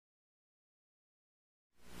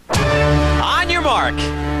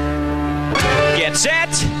GraveTalk. Get set,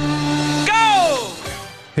 go!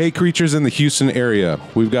 Hey, creatures in the Houston area,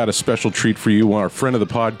 we've got a special treat for you, our friend of the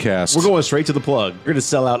podcast. We're going straight to the plug. We're going to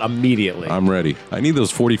sell out immediately. I'm ready. I need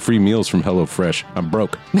those 40 free meals from HelloFresh. I'm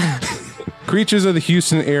broke. Creatures of the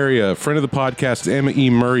Houston area, friend of the podcast, Emma E.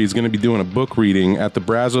 Murray, is going to be doing a book reading at the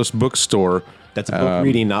Brazos Bookstore. That's a book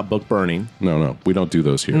reading, not book burning. No, we don't do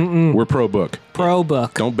those here. We're pro-book.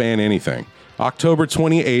 Pro-book. Don't ban anything. October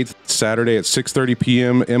 28th, Saturday at 6:30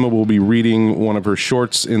 p.m., Emma will be reading one of her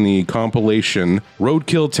shorts in the compilation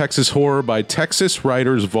Roadkill Texas Horror by Texas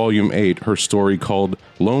Writers Volume 8, her story called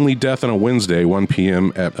Lonely Death on a Wednesday, 1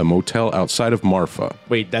 p.m. at a motel outside of Marfa.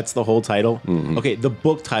 Wait, that's the whole title? Mm-hmm. Okay, the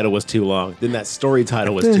book title was too long. Then that story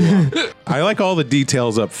title was too long. I like all the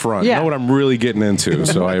details up front. Yeah. I know what I'm really getting into,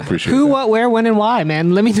 so I appreciate Who, that. what, where, when, and why,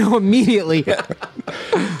 man. Let me know immediately.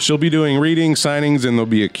 She'll be doing readings, signings, and there'll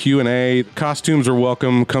be a Q&A. Costumes are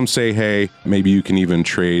welcome. Come say hey. Maybe you can even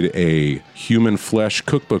trade a human flesh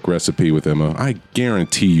cookbook recipe with Emma. I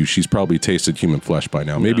guarantee you she's probably tasted human flesh by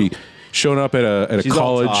now. Maybe showing up at a She's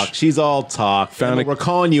college. All talk. She's all talk. We're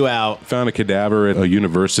calling you out. Found a cadaver at a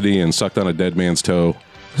university and sucked on a dead man's toe.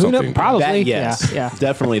 Who knows? Something. Probably. That, yes. Yeah.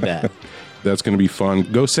 Definitely that. That's going to be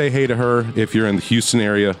fun. Go say hey to her if you're in the Houston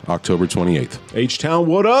area, October 28th. H-Town,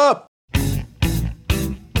 what up?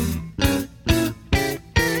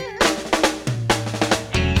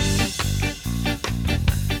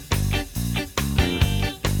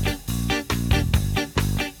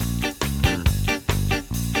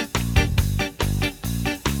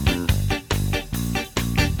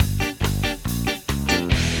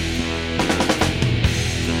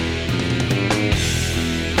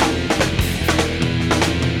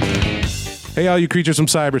 Hey, all you creatures from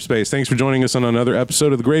cyberspace. Thanks for joining us on another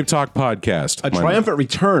episode of the GraveTalk podcast. A triumphant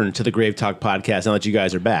return to the GraveTalk podcast now that you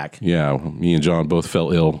guys are back. Yeah, me and John both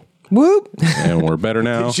fell ill. Whoop. And we're better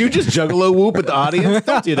now. Did you just juggalo whoop at the audience?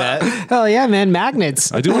 Don't do that. Hell yeah, man.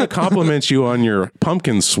 Magnets. I do want to compliment you on your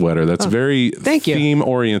pumpkin sweater. That's very thank you.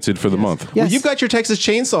 theme-oriented for the month. Yes. Well, you've got your Texas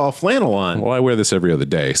Chainsaw flannel on. Well, I wear this every other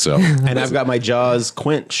day, so. And I've got my Jaws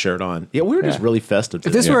Quint shirt on. Yeah, we're just really festive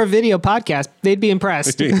today. If this were a video podcast, they'd be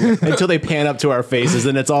impressed. Until they pan up to our faces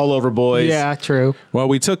and it's all over, boys. Yeah, true. Well,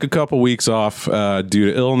 we took a couple weeks off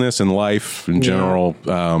due to illness and life in general.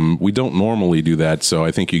 We don't normally do that, so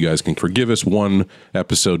I think you guys can forgive us one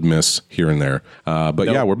episode miss here and there. But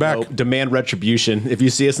yeah, we're back. Demand retribution. If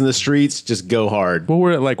you see us in the streets, just go hard. Well,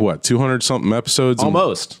 we're at like, what, 200-something episodes?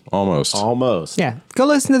 Almost. Yeah. Go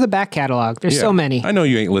listen to the back catalog. There's so many. I know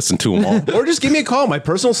you ain't listened to them all. Or just give me a call. My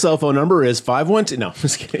personal cell phone number is 512. No, I'm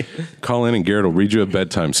just kidding. Call in and Garrett will read you a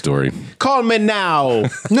bedtime story. Call me now.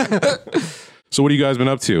 So what have you guys been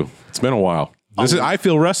up to? It's been a while. I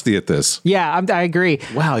feel rusty at this. Yeah, I agree.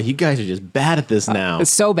 Wow, you guys are just bad at this now. It's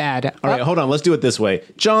so bad. All right, hold on. Let's do it this way.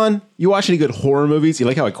 John, you watch any good horror movies? You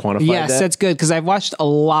like how I quantified that? Yes, that's good because I've watched a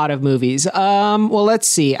lot of movies. Well, let's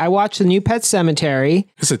see. I watched The New Pet Cemetery.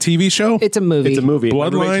 It's a TV show? It's a movie. It's a movie. My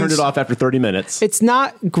roommate Bloodlines? turned it off after 30 minutes. It's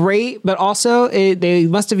not great, but also they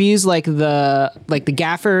must have used like the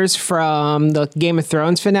gaffers from the Game of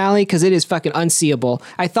Thrones finale because it is fucking unseeable.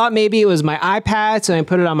 I thought maybe it was my iPad, so I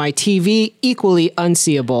put it on my TV. Equally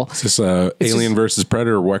unseeable. Is this Alien versus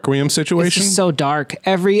Predator Requiem situation? It's just so dark.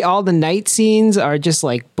 All the night scenes are just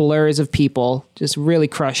like blurs of people, just really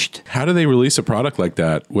crushed. How do they release a product like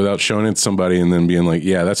that without showing it to somebody and then being like,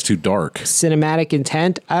 yeah, that's too dark? Cinematic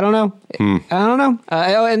intent? I don't know. I don't know.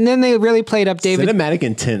 And then they really played up David. Cinematic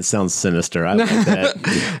intent sounds sinister. I like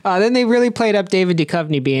that. Then they really played up David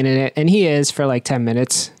Duchovny being in it, and he is for like 10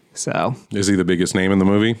 minutes. So Is he the biggest name in the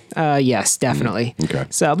movie? yes, definitely. Okay.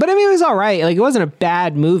 So, but I mean, it was all right. Like, it wasn't a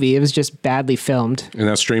bad movie. It was just badly filmed. And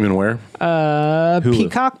that's streaming where?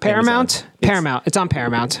 Peacock, Paramount, Amazon. Paramount. It's on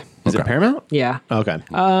Paramount. Is it Paramount? Yeah. Okay.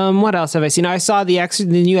 What else have I seen? I saw the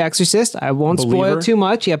new Exorcist. I won't spoil Believer? too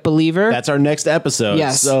much. Yeah, Believer. That's our next episode.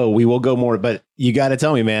 Yes. So we will go more, but you got to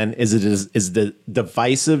tell me, man, is the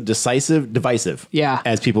divisive? Yeah.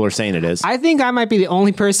 As people are saying it is. I think I might be the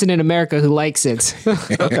only person in America who likes it.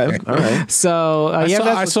 Okay. All right. So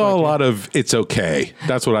I saw a lot of it's okay.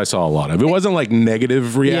 That's what I saw a lot of. It wasn't like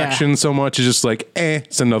negative reaction so much. It's just like,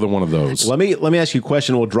 it's another one of those. Let me ask you a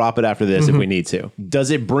question. We'll drop it after this if we need to.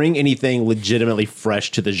 Does it bring anything legitimately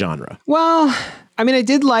fresh to the genre? Well, I mean, I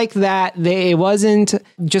did like that it wasn't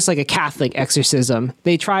just like a Catholic exorcism.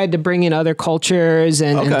 They tried to bring in other cultures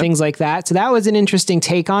and things like that. So that was an interesting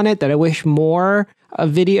take on it that I wish more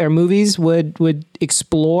video or movies would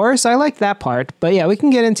explore. So I like that part. But yeah, we can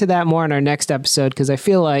get into that more in our next episode because I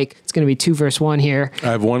feel like it's going to be 2 versus 1 here. I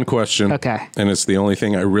have one question. Okay. And it's the only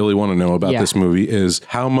thing I really want to know about this movie is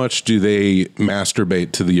how much do they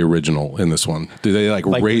masturbate to the original in this one? Do they like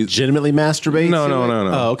raise... legitimately masturbate? No.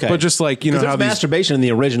 Oh, okay. But just like, you know how there's masturbation in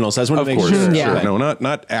the original, so I just want to make sure. Yeah. Sure. No,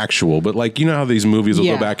 not actual, but like, you know how these movies will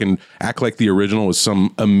go back and act like the original was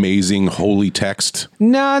some amazing holy text?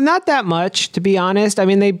 No, not that much, to be honest. I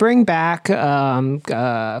mean, they bring back, I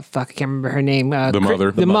can't remember her name. The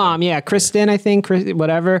mother. The mom, yeah. Kristen, I think,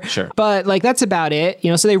 whatever. Sure. But like, that's about it.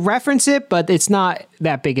 You know, so they reference it, but it's not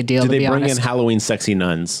that big a deal, Do to be they bring honest. in Halloween sexy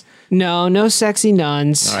nuns? No sexy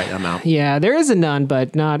nuns. All right, I'm out. Yeah, there is a nun,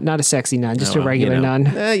 but not a sexy nun, just a regular nun.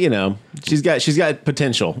 You know, she's got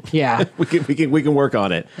potential. Yeah. we can work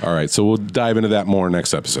on it. All right, so we'll dive into that more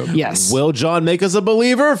next episode. Yes. Will John make us a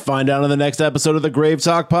believer? Find out in the next episode of the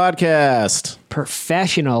GraveTalk podcast.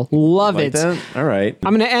 Professional. Love Like it. that? All right.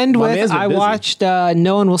 I'm going to end My with, man's been I busy. watched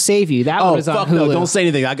No One Will Save You. That one Oh, was on fuck Hulu. no. Don't say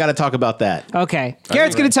anything. I got to talk about that. Okay.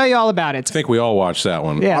 Garrett's going to tell you all about it. I think we all watched that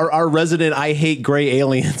one. Yeah. Our resident I hate gray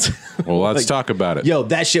aliens. Well, let's talk about it. Yo,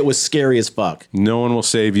 that shit was scary as fuck. No One Will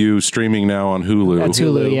Save You, streaming now on Hulu. That's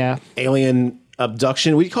Hulu, yeah. Alien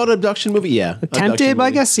abduction. We call it abduction movie? Yeah. Attempted, Abduction I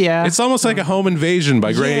movie. guess, yeah. It's almost like a home invasion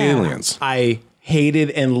by gray Yeah. aliens. I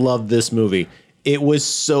hated and loved this movie. It was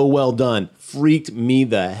so well done. Freaked me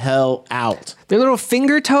the hell out. Their little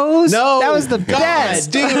finger toes? No. That was the God,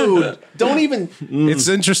 best. dude. Don't even. It's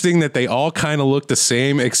interesting that they all kind of look the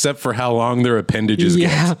same except for how long their appendages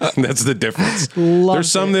Yeah. get. That's the difference. Loved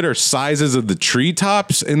There's some it. that are sizes of the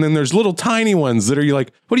treetops, and then there's little tiny ones that are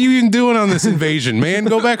like, what are you even doing on this invasion, man?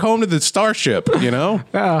 Go back home to the starship, you know?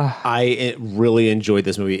 I really enjoyed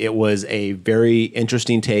this movie. It was a very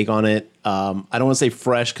interesting take on it. I don't want to say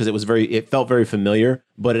fresh because it felt very familiar,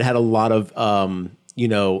 but it had a lot of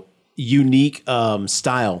unique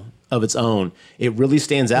style of its own. It really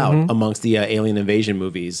stands out amongst the alien invasion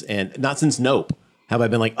movies, and not since Nope have I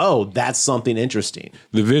been like, oh, that's something interesting.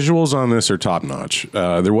 The visuals on this are top notch.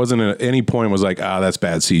 There wasn't at any point was like, that's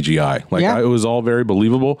bad CGI. Like Yeah. it was all very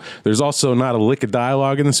believable. There's also not a lick of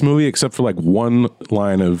dialogue in this movie except for like one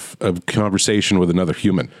line of conversation with another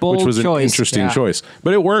human, Bold which was an choice. interesting Yeah. choice.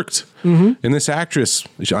 But it worked. And this actress,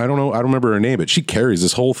 I don't know, I don't remember her name, but she carries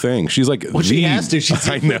this whole thing. She's like, She has to. She's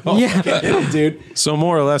I know. Yeah. dude. So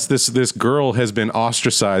more or less, this girl has been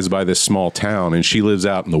ostracized by this small town, and she lives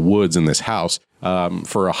out in the woods in this house.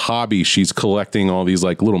 For a hobby, she's collecting all these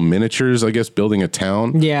like little miniatures, I guess, building a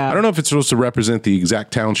town. Yeah. I don't know if it's supposed to represent the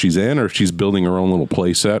exact town she's in, or if she's building her own little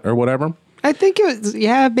play set or whatever. I think it was,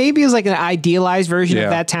 maybe it was like an idealized version of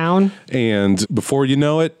that town. And before you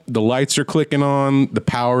know it, the lights are clicking on, the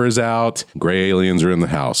power is out, gray aliens are in the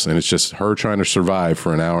house, and it's just her trying to survive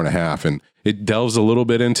for an hour and a half. And it delves a little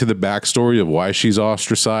bit into the backstory of why she's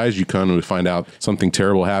ostracized. You kind of find out something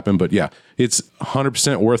terrible happened. But yeah, it's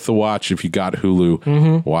 100% worth the watch if you got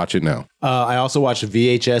Hulu. Watch it now. I also watched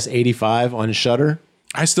VHS 85 on Shudder.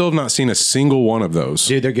 I still have not seen a single one of those.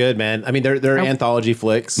 Dude, they're good, man. I mean, they're anthology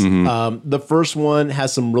flicks. The first one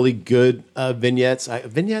has some really good vignettes.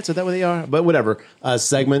 Vignettes, are that what they are? But whatever.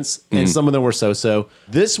 Segments, and some of them were so-so.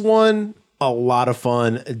 This one, a lot of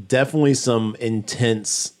fun. Definitely some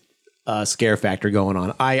intense scare factor going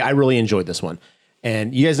on. I really enjoyed this one.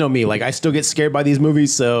 And you guys know me, like I still get scared by these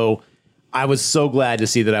movies, so I was so glad to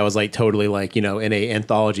see that I was like totally like, in a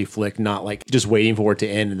anthology flick, not like just waiting for it to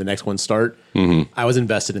end and the next one start. I was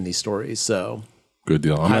invested in these stories, so Good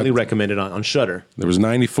deal. highly recommended on Shudder. There was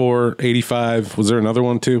 94, 85. Was there another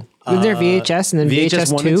one too? Was there VHS and then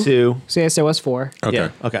VHS, 1 and 2. So yes, there was 4.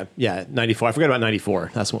 Okay. Yeah, 94. I forgot about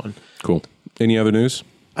 94. That's one. Cool. Any other news?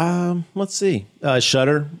 Let's see.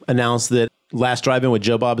 Shudder announced that Last Drive-In with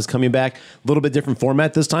Joe Bob is coming back. A little bit different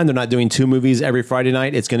format this time. They're not doing 2 movies every Friday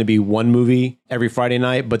night. It's going to be 1 movie every Friday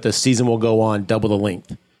night, but the season will go on double the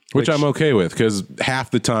length. Which I'm okay with, because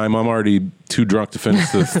half the time I'm already too drunk to finish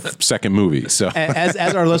the second movie. So As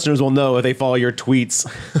our listeners will know if they follow your tweets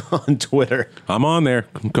on Twitter. I'm on there.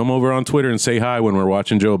 Come over on Twitter and say hi when we're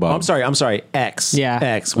watching Joe Bob. I'm sorry, X. Yeah.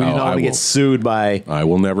 X. We do Oh, not want I to will. get sued by I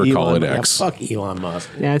will never call it yeah, X. fuck Elon Musk.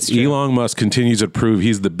 Yeah, that's true. Elon Musk continues to prove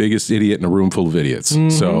he's the biggest idiot in a room full of idiots.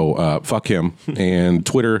 So fuck him and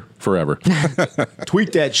Twitter forever.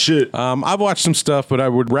 Tweet that shit. I've watched some stuff, but I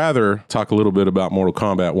would rather talk a little bit about Mortal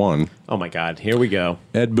Kombat 1. Oh my God, here we go.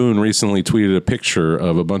 Ed Boon recently tweeted tweeted a picture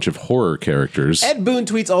of a bunch of horror characters. Ed Boon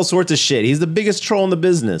tweets all sorts of shit. He's the biggest troll in the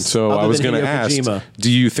business. So I was going to ask,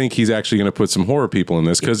 do you think he's actually going to put some horror people in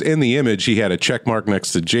this? Because in the image, he had a check mark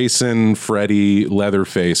next to Jason, Freddy,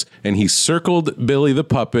 Leatherface, and he circled Billy the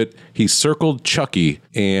Puppet. He circled Chucky.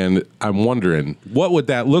 And I'm wondering, what would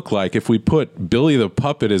that look like if we put Billy the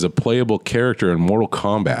Puppet as a playable character in Mortal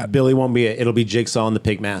Kombat? Billy won't be it. It'll be Jigsaw in the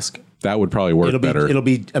pig mask. That would probably work better. It'll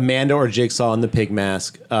be Amanda or Jigsaw in the pig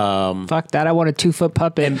mask. Fuck that. I want a 2-foot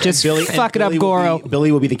puppet. And just fuck it up, Goro.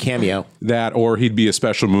 Billy will be the cameo. That, or he'd be a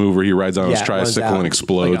special move where he rides on his tricycle and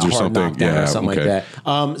explodes or something. Yeah, or something like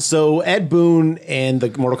that. So Ed Boon and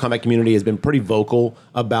the Mortal Kombat community has been pretty vocal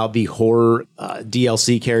about the horror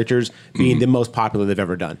DLC characters being the most popular they've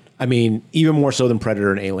ever done. I mean, even more so than Predator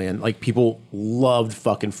and Alien. Like, people loved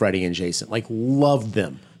fucking Freddy and Jason. Like, loved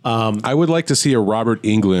them. I would like to see a Robert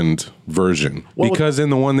Englund version because in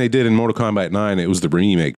the one they did in Mortal Kombat 9, it was the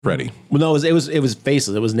remake Freddy. Well, no, it was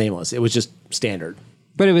faceless. It was nameless. It was just standard.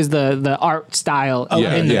 But it was the art style in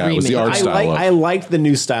the remake. It was the art style. I liked the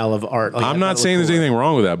new style of art. I'm not saying there's anything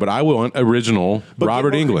wrong with that, but I want original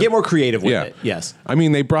Robert Englund. Get more creative with it. Yes. I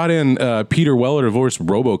mean, they brought in Peter Weller to voice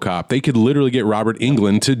RoboCop. They could literally get Robert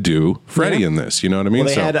Englund to do Freddy in this. You know what I mean?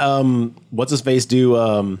 Well, they had what's his face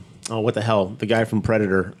do. What the hell? The guy from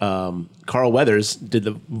Predator, Carl Weathers, did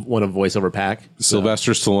the one of voiceover pack.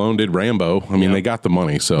 Sylvester Stallone did Rambo. I mean, they got the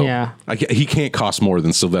money, so he can't cost more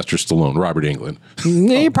than Sylvester Stallone, Robert Englund.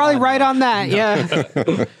 You're probably right on that.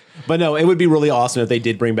 Yeah. But no, it would be really awesome if they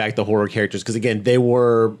did bring back the horror characters because again, they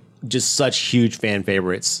were just such huge fan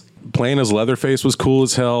favorites. Playing as Leatherface was cool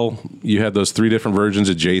as hell. You had those 3 different versions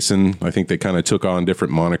of Jason. I think they kind of took on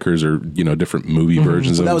different monikers or different movie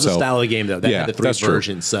versions of that was himself. the style of the game, though. That had the 3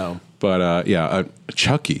 versions. So, but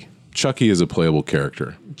Chucky. Chucky is a playable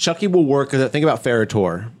character. Chucky will work because think about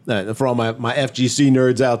Ferritor. For all my FGC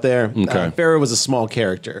nerds out there, Farrah was a small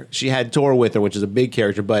character. She had Tor with her, which is a big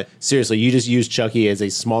character. But seriously, you just use Chucky as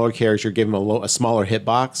a smaller character, give him a smaller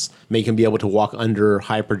hitbox, make him be able to walk under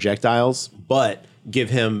high projectiles, but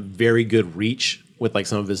give him very good reach with like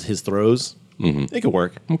some of his throws. It could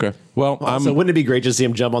work. Okay. Well, so wouldn't it be great to see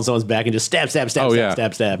him jump on someone's back and just stab?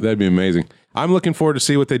 That'd be amazing. I'm looking forward to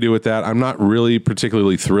see what they do with that. I'm not really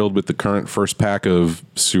particularly thrilled with the current first pack of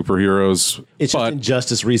superheroes. It's just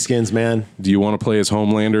Injustice reskins, man. Do you want to play as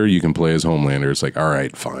Homelander? You can play as Homelander. It's like, all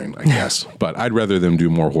right, fine, I guess. But I'd rather them do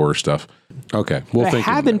more horror stuff. Okay. Well, I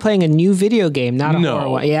have been playing a new video game, not a horror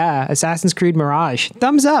one. Yeah, Assassin's Creed Mirage.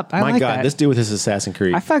 Thumbs up. I like that. This dude with his Assassin's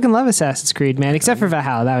Creed. I fucking love Assassin's Creed, man. Except for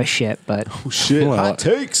Valhalla, that was shit. But shit, hot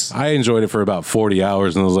takes. I enjoyed it for about 40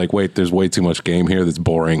 hours, and I was like, wait, there's way too much game here that's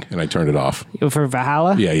boring, and I turned it off. For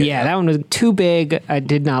Valhalla? Yeah, that one was too big. I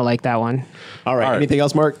did not like that one. All right. Anything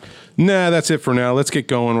else, Mark? Nah, that's it for now. Let's get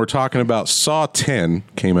going. We're talking about Saw 10.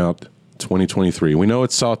 Came out 2023. We know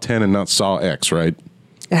it's Saw 10 and not Saw X, right?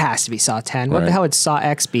 It has to be Saw 10. What the hell would Saw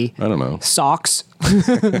X be? I don't know. Socks.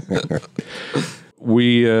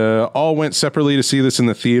 We all went separately to see this in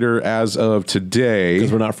the theater as of today.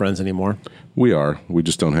 Because we're not friends anymore. We are. We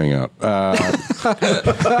just don't hang out.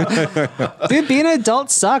 Dude, being an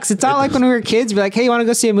adult sucks. It's not like when we were kids. Be like, hey, you want to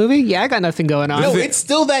go see a movie? Yeah, I got nothing going on. No, it's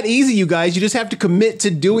still that easy, you guys. You just have to commit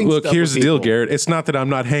to doing stuff. Look, here's the deal, Garrett. It's not that I'm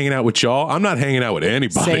not hanging out with y'all. I'm not hanging out with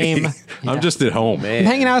anybody. Same. I'm just at home. I'm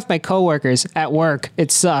hanging out with my coworkers at work.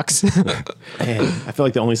 It sucks. Man, I feel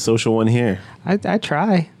like the only social one here. I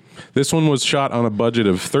try. This one was shot on a budget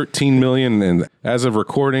of $13 million, and as of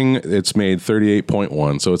recording, it's made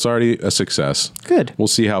 $38.1, so it's already a success. Good. We'll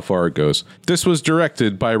see how far it goes. This was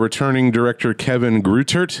directed by returning director Kevin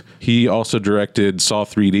Greutert. He also directed Saw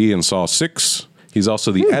 3D and Saw 6. He's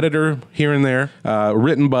also the editor here and there.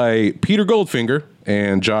 Written by Peter Goldfinger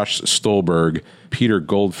and Josh Stolberg. Peter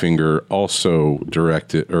Goldfinger also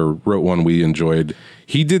directed or wrote one we enjoyed.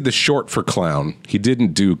 He did the short for Clown. He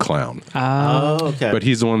didn't do Clown. Oh, okay. But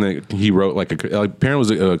he's the one that he wrote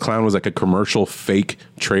apparently Clown was like a commercial fake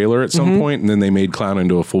trailer at some point, and then they made Clown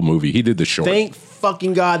into a full movie. He did the short. Thank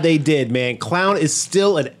fucking God they did, man. Clown is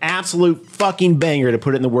still an absolute fucking banger, to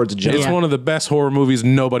put it in the words of John. It's one of the best horror movies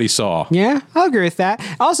nobody saw. Yeah, I'll agree with that.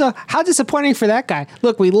 Also, how disappointing for that guy.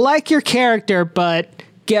 Look, we like your character, but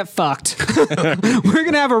get fucked. We're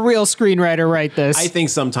going to have a real screenwriter write this. I think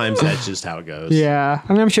sometimes that's just how it goes. Yeah.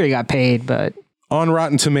 I mean, I'm sure he got paid, but... On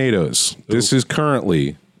Rotten Tomatoes, this is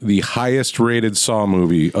currently the highest rated Saw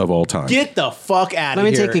movie of all time. Get the fuck out of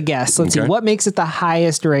here. Let me take a guess. Let's see. What makes it the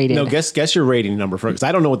highest rated? No, guess your rating number first, because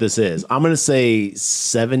I don't know what this is. I'm going to say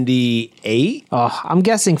 78. Oh, I'm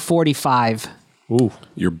guessing 45. Ooh.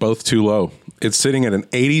 You're both too low. It's sitting at an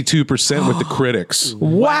 82% with the critics,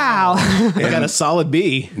 Wow. I got a solid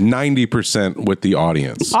B. 90% with the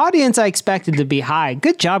audience. Audience I expected to be high.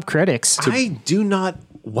 Good job, critics. I do not.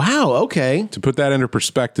 Wow. Okay. To put that into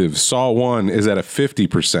perspective, Saw 1 is at a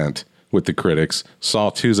 50% with the critics, Saw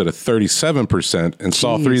 2 is at a 37%, and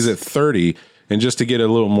Saw 3 is at 30%. And just to get a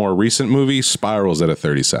little more recent movie, Spiral's at a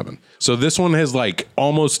 37. So this one has like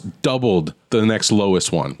almost doubled the next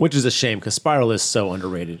lowest one. Which is a shame because Spiral is so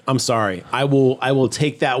underrated. I'm sorry. I will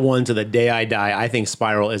take that one to the day I die. I think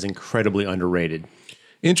Spiral is incredibly underrated.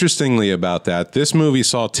 Interestingly about that, this movie,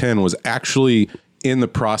 Saw 10, was actually in the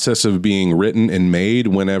process of being written and made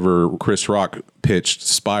whenever Chris Rock pitched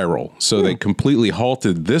Spiral. So they completely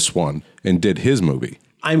halted this one and did his movie.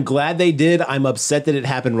 I'm glad they did. I'm upset that it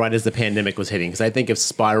happened right as the pandemic was hitting because I think if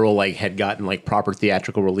Spiral had gotten proper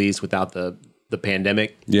theatrical release without the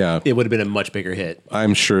pandemic, it would have been a much bigger hit.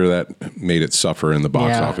 I'm sure that made it suffer in the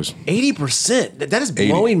box office. 80%. That is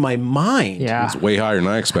blowing my mind. Yeah. It's way higher than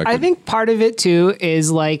I expected. I think part of it too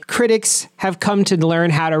is critics have come to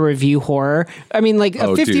learn how to review horror. I mean, a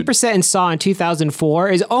 50% in Saw in 2004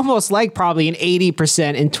 is almost probably an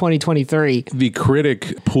 80% in 2023. The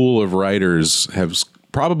critic pool of writers have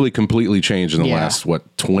probably completely changed in the last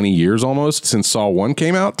 20 years almost since Saw 1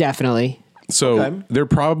 came out. Definitely. So they're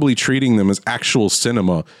probably treating them as actual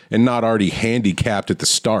cinema and not already handicapped at the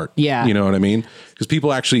start. Yeah. You know what I mean? Because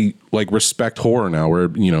people actually respect horror now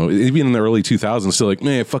where, even in the early 2000s, still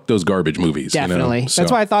man, fuck those garbage movies. Definitely. So,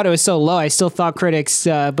 that's why I thought it was so low. I still thought critics,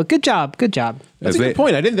 but good job. Good job. That's a good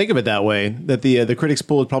point. I didn't think of it that way, that the critics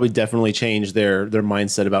pool would probably definitely change their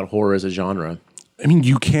mindset about horror as a genre. I mean,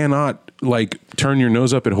 you cannot turn your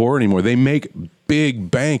nose up at horror anymore. They make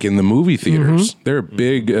big bank in the movie theaters. They're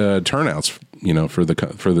big turnouts, for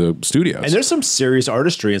the studios. And there's some serious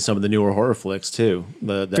artistry in some of the newer horror flicks too.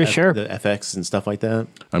 For sure. The FX and stuff like that.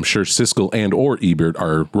 I'm sure Siskel and or Ebert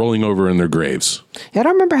are rolling over in their graves. Yeah, I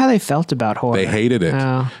don't remember how they felt about horror. They hated it.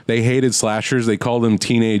 Oh. They hated slashers. They called them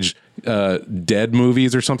teenage dead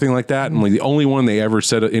movies or something like that. And the only one they ever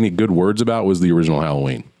said any good words about was the original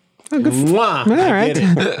Halloween. Oh, good. Mwah.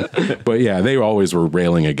 All right. But yeah, they always were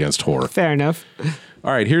railing against horror. Fair enough.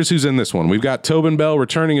 All right, here's who's in this one. We've got Tobin Bell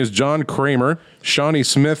returning as John Kramer, Shawnee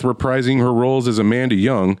Smith reprising her roles as Amanda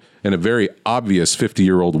Young, and a very obvious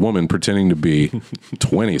 50-year-old woman pretending to be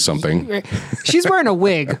 20-something. She's wearing a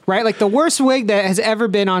wig, right? The worst wig that has ever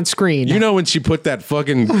been on screen. When she put that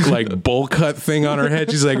fucking bowl cut thing on her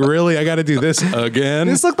head, she's like, really? I got to do this again?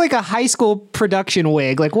 This looked like a high school production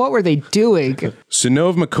wig. What were they doing?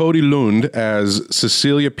 Synnøve Makodi Lund as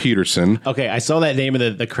Cecilia Peterson. Okay, I saw that name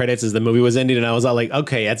in the credits as the movie was ending, and I was all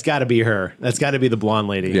okay, that's got to be her. That's got to be the blonde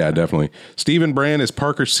lady. Yeah, definitely. Stephen Brand as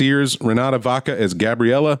Parker Sears, Renata Vaca as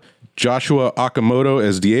Gabriella, Joshua Okamoto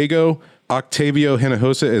as Diego, Octavio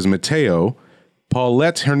Hinojosa as Mateo,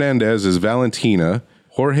 Paulette Hernandez as Valentina,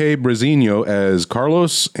 Jorge Brezino as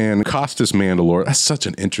Carlos, and Costas Mandalore. That's such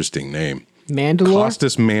an interesting name. Mandalore?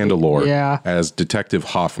 Costas Mandalore as Detective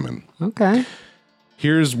Hoffman. Okay.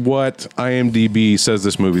 Here's what IMDb says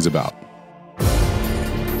this movie's about.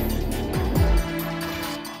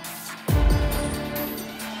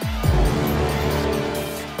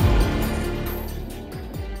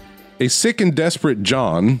 A sick and desperate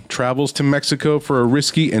John travels to Mexico for a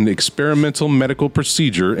risky and experimental medical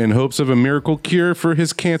procedure in hopes of a miracle cure for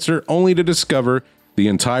his cancer, only to discover the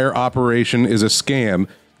entire operation is a scam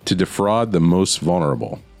to defraud the most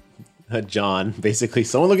vulnerable. John, basically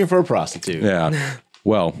someone looking for a prostitute. Yeah.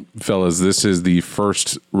 Well, fellas, this is the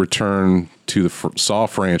first return to the Saw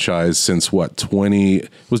franchise since what, 20...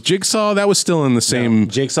 Was Jigsaw? That was still in the same... No,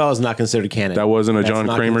 Jigsaw is not considered canon. That wasn't a John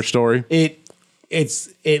Kramer story?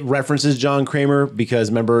 It references John Kramer because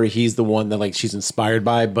remember he's the one that she's inspired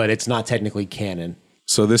by, but it's not technically canon.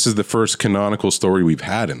 So this is the first canonical story we've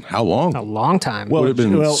had in how long? A long time. Would have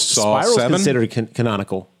been Saw Spiral's 7? considered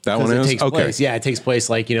canonical. That one is? Takes Okay. place. Yeah, it takes place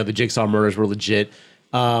the Jigsaw murders were legit.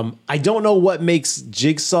 I don't know what makes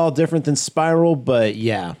Jigsaw different than Spiral, but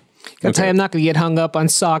yeah. I'll tell you, I'm not going to get hung up on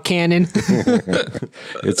Saw canon.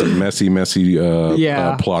 It's a messy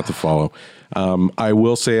plot to follow. I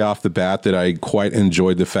will say off the bat that I quite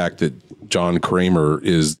enjoyed the fact that John Kramer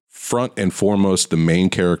is front and foremost the main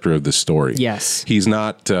character of the story. Yes. He's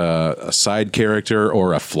not a side character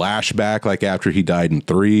or a flashback like after he died in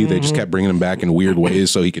 3. They just kept bringing him back in weird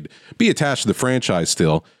ways so he could be attached to the franchise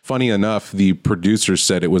still. Funny enough, the producers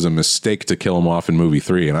said it was a mistake to kill him off in movie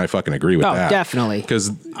 3, and I fucking agree with that. Definitely. Because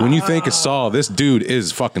when you think of Saw, this dude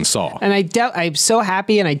is fucking Saw. And I'm so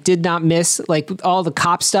happy, and I did not miss all the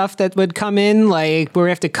cop stuff that would come in, where we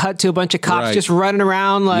have to cut to a bunch of cops just running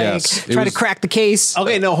around, trying to crack the case.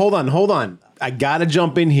 Okay, no, hold on. I gotta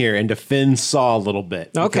jump in here and defend Saw a little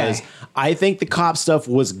bit. Okay. Because I think the cop stuff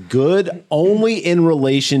was good only in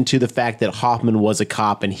relation to the fact that Hoffman was a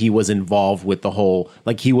cop and he was involved with the whole,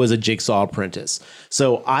 like he was a Jigsaw apprentice.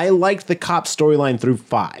 So I liked the cop storyline through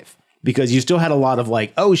 5 because you still had a lot of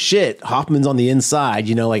like, oh shit, Hoffman's on the inside,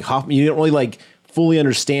 you know, like Hoffman, you didn't really like fully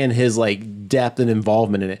understand his like depth and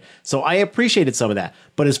involvement in it. So I appreciated some of that.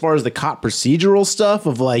 But as far as the cop procedural stuff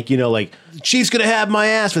of like, you know, like Chief's gonna have my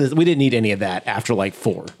ass for this, we didn't need any of that after like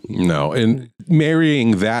 4. No, and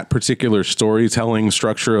marrying that particular storytelling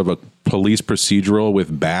structure of a police procedural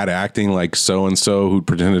with bad acting like so-and-so who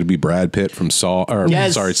pretended to be Brad Pitt from Saw, or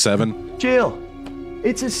Yes. sorry, 7. Jill,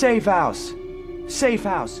 it's a safe house. Safe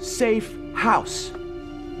house. Safe house.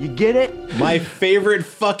 You get it? My favorite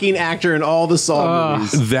fucking actor in all the Saw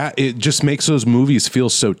movies. That it just makes those movies feel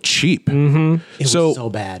so cheap. It was so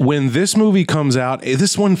bad. When this movie comes out,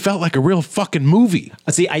 this one felt like a real fucking movie.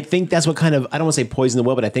 See, I think that's what kind of, I don't want to say poison the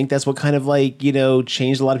well, but I think that's what kind of like, you know,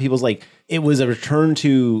 changed a lot of people's like, it was a return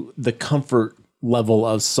to the comfort level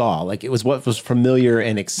of Saw. Like it was what was familiar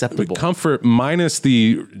and acceptable. Comfort minus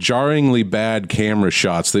the jarringly bad camera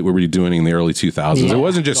shots that we were doing in the early 2000s. Yeah. It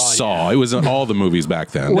wasn't just Saw. It was all the movies back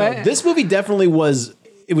then. Well, This movie definitely was,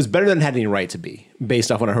 it was better than it had any right to be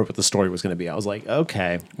based off when I heard what the story was going to be. I was like,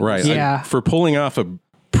 okay. Right. Yeah. For pulling off a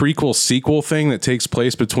prequel sequel thing that takes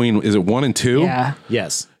place between, is it 1 and 2? Yeah.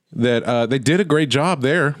 Yes. That they did a great job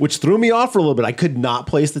there. Which threw me off for a little bit. I could not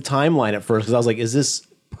place the timeline at first because I was like, is this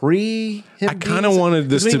pre him? I kinda wanted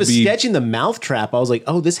this when to he was be- sketching the mouth trap. I was like,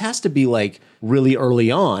 oh, this has to be like really early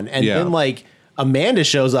on. And Yeah. then like Amanda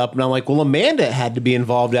shows up and I'm like, well, Amanda had to be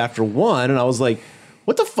involved after 1. And I was like,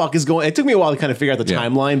 what the fuck is going? It took me a while to kind of figure out the Yeah.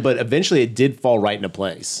 timeline, but eventually it did fall right into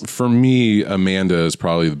place. For me, Amanda is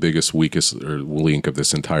probably the biggest, weakest link of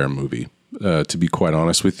this entire movie. To be quite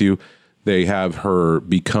honest with you, they have her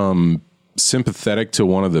become sympathetic to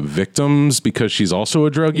one of the victims because she's also a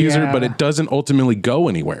drug user, Yeah. but it doesn't ultimately go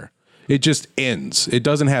anywhere. It just ends. It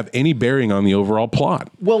doesn't have any bearing on the overall plot.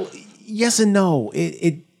 Well, yes and no.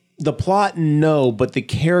 The plot, no, but the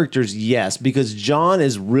characters, yes, because John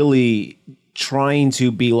is really trying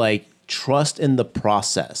to be like, trust in the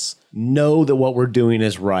process, know that what we're doing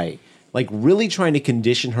is right. Like really trying to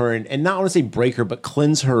condition her and not want to say break her, but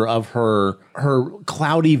cleanse her of her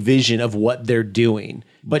cloudy vision of what they're doing.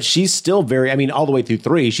 But she's still very, I mean, all the way through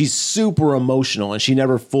 3, she's super emotional and she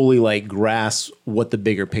never fully like grasps what the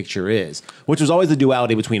bigger picture is, which was always the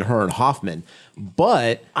duality between her and Hoffman.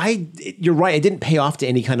 But you're right, it didn't pay off to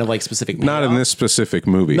any kind of like specific payoff. Not in this specific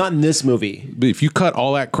movie. Not in this movie. If you cut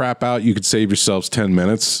all that crap out, you could save yourselves 10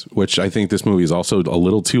 minutes, which I think this movie is also a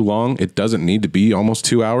little too long. It doesn't need to be almost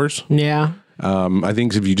 2 hours. Yeah. I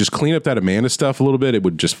think if you just clean up that Amanda stuff a little bit, it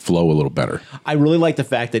would just flow a little better. I really like the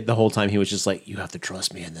fact that the whole time he was just like, you have to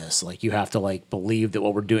trust me in this. Like, you have to like believe that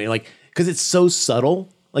what we're doing, like, because it's so subtle.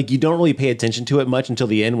 Like, you don't really pay attention to it much until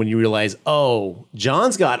the end when you realize, oh,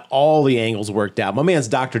 John's got all the angles worked out. My man's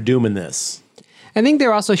Dr. Doom in this. I think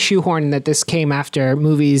they're also shoehorning that this came after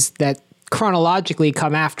movies that chronologically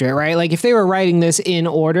come after it, right? Like if they were writing this in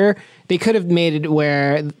order, they could have made it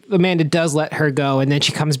where Amanda does let her go and then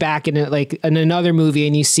she comes back in another movie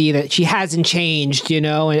and you see that she hasn't changed, you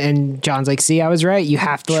know, and John's like, see, I was right. You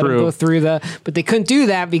have to let her go through but they couldn't do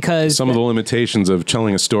that because some of the limitations of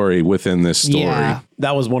telling a story within this story. Yeah.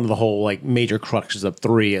 That was one of the whole like major cruxes of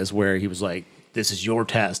 3 is where he was like, this is your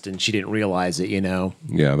test, and she didn't realize it, you know?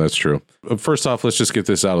 Yeah, that's true. First off, let's just get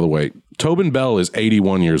this out of the way. Tobin Bell is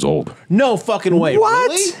 81 years old. No fucking way. What?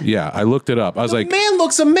 Really? Yeah, I looked it up. I was like, Man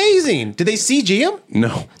looks amazing. Did they CG him?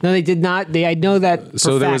 no. No, they did not. I know that.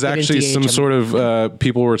 So there was actually some sort of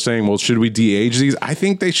people were saying, well, should we de-age these? I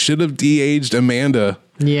think they should have de-aged Amanda.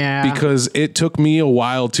 Yeah. Because it took me a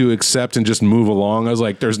while to accept and just move along. I was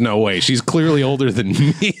like, there's no way. She's clearly older than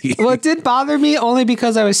me. Well, it did bother me only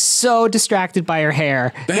because I was so distracted by her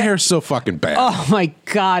hair. The hair's so fucking bad. Oh my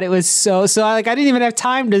God, it was so I didn't even have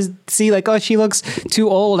time to see like, oh, she looks too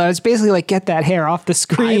old. I was basically like, get that hair off the I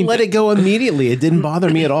screen. let it go immediately. It didn't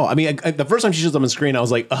bother me at all. I mean, the first time she shows up on screen, I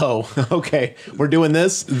was like, oh, okay, we're doing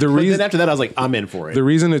this. But then after that, I was like, I'm in for it. The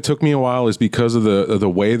reason it took me a while is because of the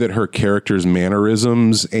way that her character's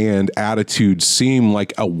mannerisms and attitude seem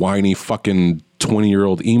like a whiny fucking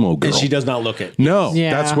 20-year-old emo girl. And she does not look it. No,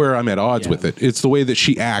 Yeah. that's where I'm at odds with it. It's the way that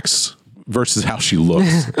she acts versus how she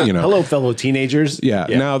looks. You know. Hello, fellow teenagers. Yeah.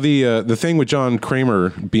 Now the thing with John Kramer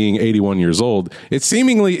being 81 years old, it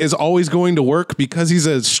seemingly is always going to work because he's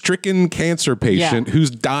a stricken cancer patient who's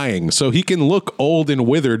dying, so he can look old and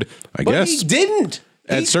withered. I But guess he didn't.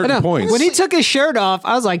 at certain points. When he took his shirt off,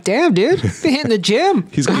 I was like, damn, dude, been hitting the gym.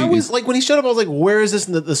 he's I was like, when he showed up, I was like, where is this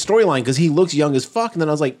in the storyline? Because he looks young as fuck. And then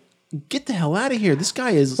I was like, get the hell out of here. This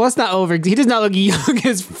guy is... Well, it's not over. He does not look young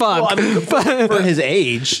as fuck. Well, I mean, for his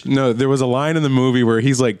age. No, there was a line in the movie where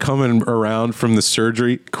he's like coming around from the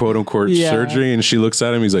surgery, quote unquote surgery, and she looks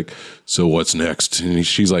at him. He's like, "So what's next?" And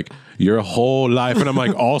she's like, "Your whole life." And I'm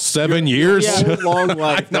like, "All 7 years? Yeah, long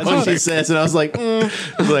life." That's what she says. And I was like,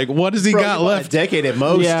 like, what has he got left? A decade at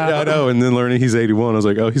most. Yeah. I know. And then learning he's 81, I was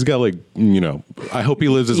like, oh, he's got like, I hope he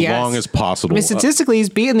lives as long as possible. I mean, statistically, he's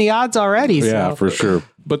beating the odds already. Yeah, so. for sure.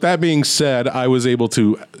 But that being said, I was able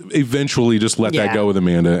to eventually just let that go with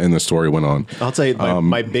Amanda, and the story went on. I'll tell you,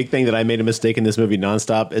 my big thing that I made a mistake in this movie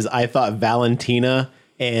nonstop is I thought Valentina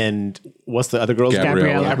and what's the other girl's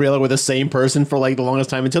Gabriella. Gabriella were the same person for like the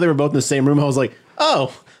longest time until they were both in the same room. I was like,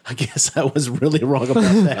 oh, I guess I was really wrong about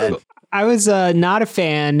that. I was not a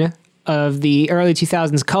fan of the early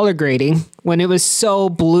 2000s color grading. When it was so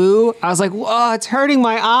blue, I was like, whoa, it's hurting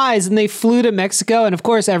my eyes. And they flew to Mexico. And of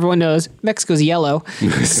course, everyone knows Mexico's yellow.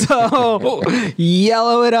 So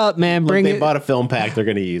yellow it up, man. They bought a film pack. They're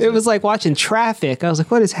going to use it. It was like watching traffic. I was like,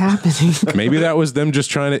 what is happening? Maybe that was them just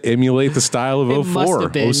trying to emulate the style of It must 04,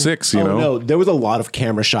 have been. 06, you know? No, there was a lot of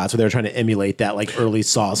camera shots where they were trying to emulate that like early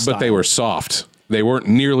Saw style. But they were soft. They weren't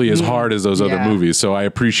nearly as hard as those other movies, so I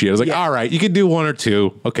appreciate it. I was like, all right, you could do 1 or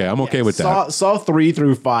 2. Okay, I'm okay with that. Saw 3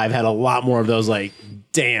 through 5 had a lot more of those like,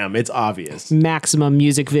 damn, it's obvious. Maximum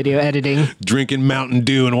music video editing. Drinking Mountain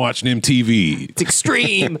Dew and watching MTV. It's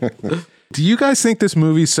extreme. Do you guys think this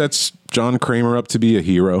movie sets John Kramer up to be a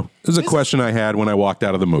hero? This is a question I had when I walked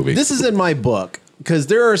out of the movie. This is in my book because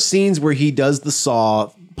there are scenes where he does the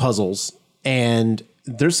Saw puzzles and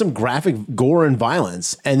there's some graphic gore and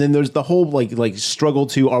violence. And then there's the whole like struggle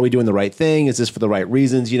to, are we doing the right thing? Is this for the right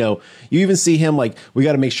reasons? You even see him like, we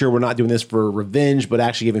got to make sure we're not doing this for revenge, but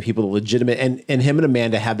actually giving people the legitimate, and him and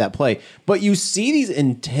Amanda have that play. But you see these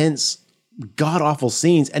intense, god awful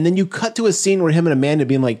scenes. And then you cut to a scene where him and Amanda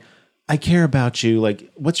being like, I care about you.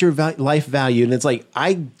 Like, what's your life value? And it's like,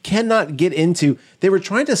 I cannot get into, they were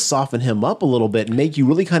trying to soften him up a little bit and make you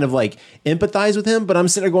really kind of like empathize with him. But I'm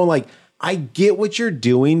sitting there going like, I get what you're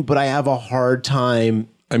doing, but I have a hard time.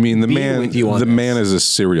 I mean, the man man is a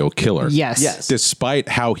serial killer. Yes. Despite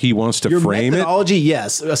how he wants to Your frame methodology,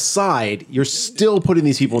 yes, aside, you're still putting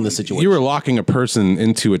these people in this it. situation. You are locking a person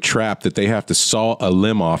into a trap that they have to saw a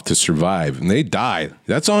limb off to survive, and they die.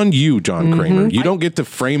 That's on you, John Kramer. You don't get to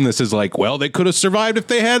frame this as like, well, they could have survived if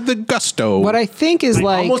they had the gusto. What I think is I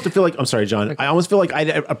like... almost feel like, I'm sorry, John. I almost feel like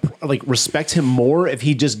I'd like respect him more if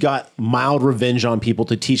he just got mild revenge on people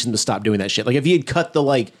to teach them to stop doing that shit. Like if he had cut the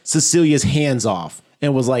like Cecilia's hands off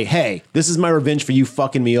and was like, hey, this is my revenge for you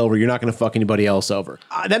fucking me over. You're not going to fuck anybody else over.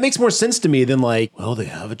 That makes more sense to me than like, well, they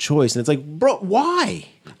have a choice. And it's like, bro, why?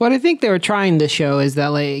 What I think they were trying to show is that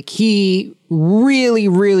like he really,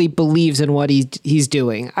 really believes in what he's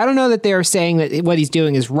doing. I don't know that they're saying that what he's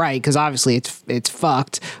doing is right, because obviously it's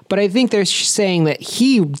fucked. But I think they're saying that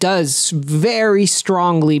he does very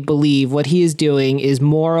strongly believe what he is doing is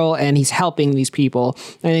moral and he's helping these people.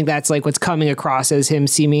 I think that's like what's coming across as him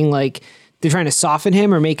seeming like they're trying to soften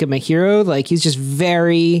him or make him a hero. Like he's just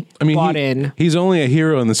very bought in. He's only a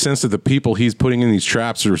hero in the sense that the people he's putting in these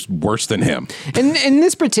traps are worse than him. And in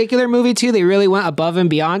this particular movie too, they really went above and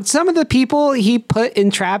beyond. Some of the people he put in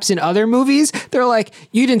traps in other movies, they're like,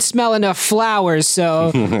 you didn't smell enough flowers, so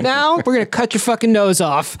now we're gonna cut your fucking nose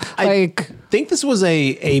off. I think this was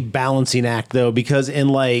a balancing act though, because in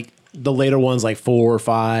like the later ones, like 4 or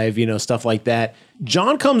 5, stuff like that,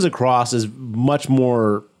 John comes across as much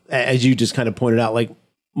more, as you just kind of pointed out, like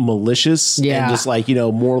malicious and just like,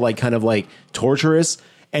 more like kind of like torturous.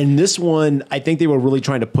 And this one, I think they were really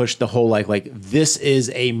trying to push the whole like this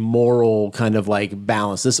is a moral kind of like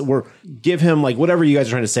balance. Give him like whatever you guys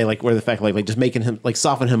are trying to say, like where the fact like just making him like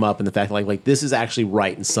soften him up, and the fact like this is actually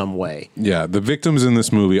right in some way. Yeah, the victims in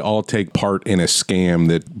this movie all take part in a scam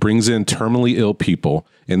that brings in terminally ill people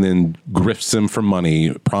and then grifts them for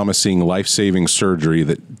money, promising life-saving surgery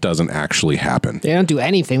that doesn't actually happen. They don't do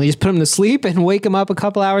anything. They just put them to sleep and wake them up a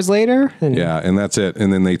couple hours later. And that's it.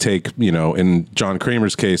 And then they take, in John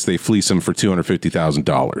Kramer's case, they fleece him for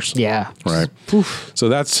 $250,000. Yeah. Right. Oof. So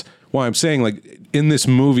that's why I'm saying, like, in this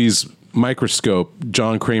movie's microscope,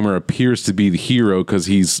 John Kramer appears to be the hero because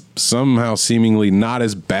he's somehow seemingly not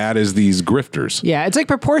as bad as these grifters. Yeah, it's like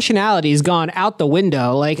proportionality's gone out the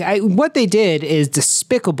window. Like what they did is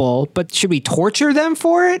despicable, but should we torture them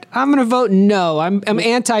for it? I'm gonna vote no. I'm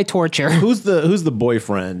anti-torture. Who's the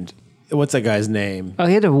boyfriend? what's that guy's name? Oh,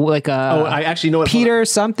 he had I actually know what Peter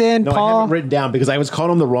something. No, I Paul. have it written down because I was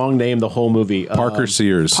calling him the wrong name the whole movie. Parker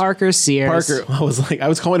Sears. Parker Sears. Parker. I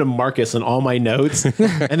was calling him Marcus in all my notes, and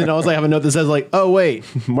then I have a note that says like, oh wait,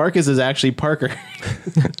 Marcus is actually Parker.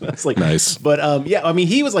 That's like nice. But yeah, I mean,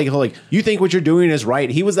 he was like, you think what you're doing is right.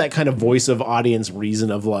 He was that kind of voice of audience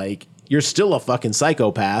reason of like, you're still a fucking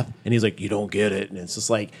psychopath, and he's like, you don't get it, and it's just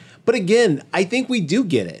like, but again, I think we do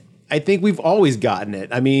get it. I think we've always gotten it.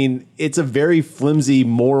 I mean, it's a very flimsy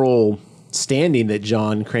moral standing that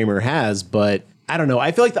John Kramer has, but I don't know.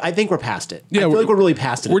 I think we're past it. Yeah, I feel like we're really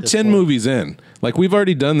past it. We're 10 movies in. Like, we've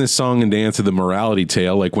already done this song and dance of the morality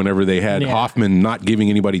tale, like whenever they had Hoffman not giving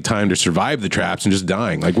anybody time to survive the traps and just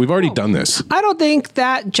dying. Like, we've already done this. I don't think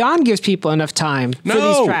that John gives people enough time for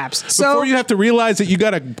these traps. So before you have to realize that you got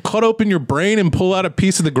to cut open your brain and pull out a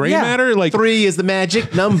piece of the gray matter, like 3 is the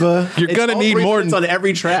magic number. You're gonna need more on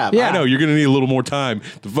every trap. Yeah. I know you're gonna need a little more time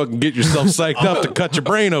to fucking get yourself psyched up to cut your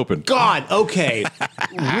brain open. God, okay.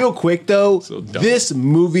 Real quick though, this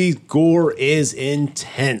movie's gore is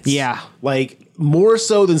intense. Yeah. Like more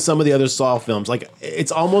so than some of the other Saw films. Like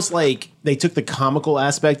it's almost like they took the comical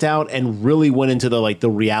aspect out and really went into the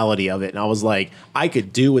reality of it. And I was like, I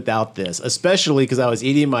could do without this, especially because I was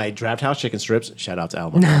eating my Draft House chicken strips. Shout out to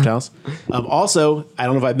Alamo Draft House. Also, I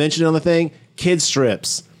don't know if I mentioned it on the thing, kid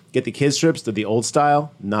strips. Get the kid strips to the old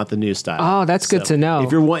style, not the new style. Oh, that's good to know.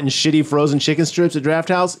 If you're wanting shitty frozen chicken strips at Draft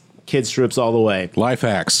House, kid strips all the way. Life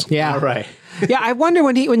hacks. Yeah. All right. Yeah, I wonder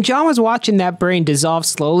when John was watching that brain dissolve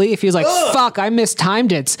slowly, if he was like, fuck, I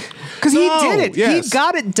mistimed it. Because he did it. Yes. He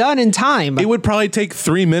got it done in time. It would probably take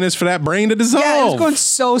 3 minutes for that brain to dissolve. Yeah, it was going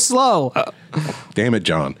so slow. Damn it,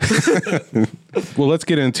 John. Well, let's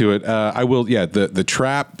get into it. The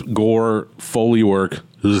trap, gore, Foley work.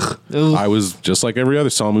 Ugh. I was just like every other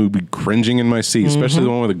Saw movie, cringing in my seat, especially the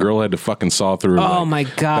one where the girl had to fucking saw through. Oh my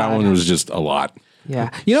God. That one was just a lot.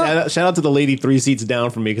 Yeah. You know, Shout out to the lady 3 seats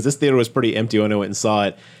down from me because this theater was pretty empty when I went and saw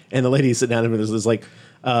it. And the lady sitting down, and there's like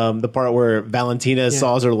the part where Valentina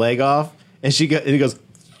saws her leg off, and he goes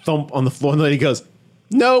thump on the floor, and the lady goes,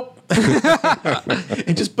 nope.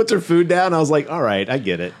 And just puts her food down. I was like, all right, I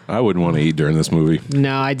get it. I wouldn't want to eat during this movie.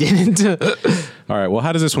 no, I didn't. All right, well,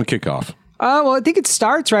 how does this one kick off? Well, I think it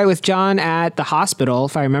starts right with John at the hospital,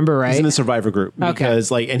 if I remember right. He's in the survivor group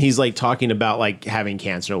because Okay. and he's like talking about like having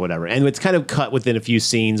cancer or whatever. And it's kind of cut within a few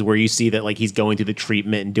scenes where you see that like he's going through the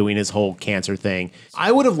treatment and doing his whole cancer thing.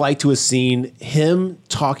 I would have liked to have seen him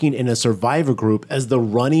talking in a survivor group as the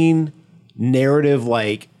running narrative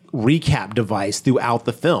like recap device throughout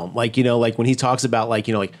the film. Like, like when he talks about like,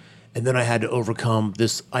 and then I had to overcome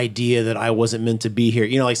this idea that I wasn't meant to be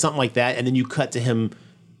here, like something like that. And then you cut to him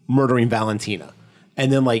murdering Valentina.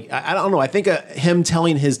 And then like, I don't know, I think him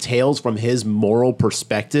telling his tales from his moral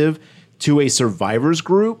perspective to a survivors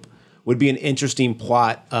group would be an interesting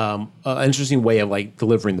plot, an interesting way of like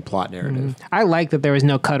delivering the plot narrative. I like that there was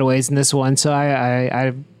no cutaways in this one, so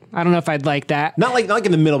I don't know if I'd like that. Not like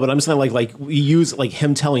in the middle, but I'm just saying like we use like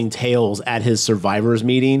him telling tales at his survivors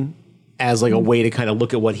meeting as like a way to kind of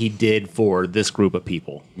look at what he did for this group of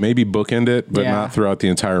people. Maybe bookend it, but not throughout the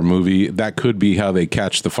entire movie. That could be how they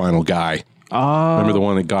catch the final guy. Remember the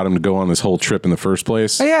one that got him to go on this whole trip in the first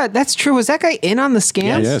place? Oh, yeah, that's true. Was that guy in on the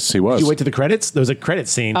scams? Yes, he was. Did you wait to the credits? There was a credit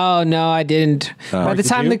scene. Oh, no, I didn't. By the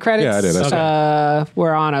time you? the credits Yeah, I did.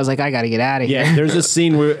 were on, I was like, I got to get out of here. Yeah, there's a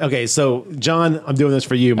scene where, okay, so John, I'm doing this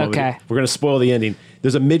for you. Okay. We're going to spoil the ending.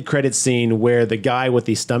 There's a mid-credit scene where the guy with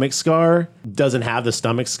the stomach scar doesn't have the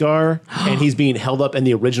stomach scar, and he's being held up in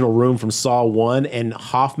the original room from Saw 1, and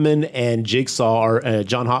Hoffman and Jigsaw, or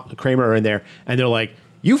John Kramer are in there, and they're like,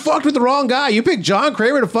 you fucked with the wrong guy. You picked John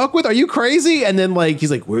Kramer to fuck with? Are you crazy? And then like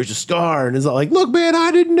he's like, where's your scar? And he's like, look, man,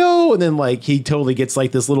 I didn't know. And then like he totally gets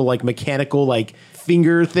like this little like mechanical like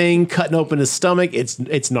finger thing cutting open his stomach.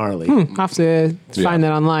 It's gnarly. I'll have to find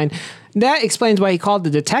that online. That explains why he called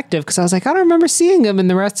the detective, because I was like, I don't remember seeing him in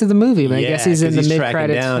the rest of the movie, but I guess he's in the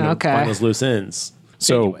mid-credits. Down okay. and find those loose ends.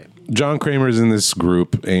 So Anyway. John Kramer's in this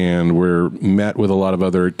group, and we're met with a lot of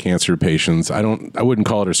other cancer patients. I wouldn't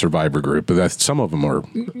call it a survivor group, but some of them are.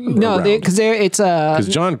 No, because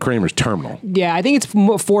John Kramer's terminal. Yeah, I think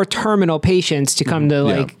it's for terminal patients to come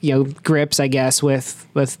to grips, I guess, with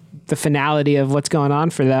the finality of what's going on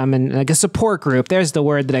for them, and like a support group. There's the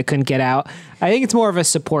word that I couldn't get out. I think it's more of a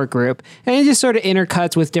support group, and it just sort of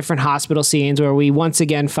intercuts with different hospital scenes where we once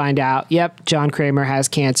again find out, yep, John Kramer has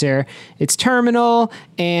cancer. It's terminal,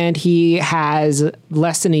 and he has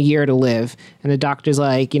less than a year to live. And the doctor's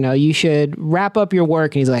like, you should wrap up your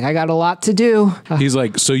work. And he's like, I got a lot to do. He's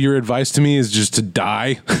like, so your advice to me is just to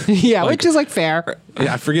die? Yeah, which is like fair.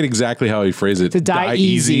 I forget exactly how he phrased it. To die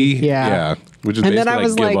easy. Yeah. Which is basically I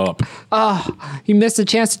was give like, up. He missed a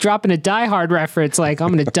chance to drop in a Die Hard reference. Like,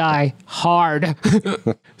 I'm going to die hard.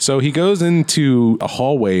 So he goes into a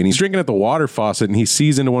hallway and he's drinking at the water faucet and he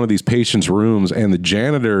sees into one of these patients' rooms and the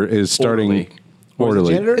janitor is starting...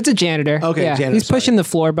 Orderly. It's a janitor. Okay, yeah. janitor, He's pushing the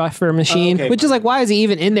floor buffer machine, which is like, why is he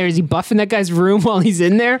even in there? Is he buffing that guy's room while he's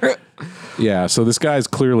in there? Yeah, so this guy's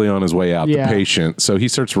clearly on his way out, the patient. So he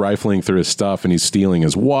starts rifling through his stuff and he's stealing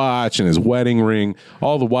his watch and his wedding ring.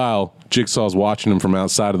 All the while, Jigsaw's watching him from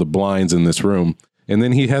outside of the blinds in this room. And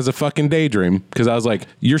then he has a fucking daydream because I was like,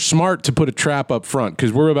 you're smart to put a trap up front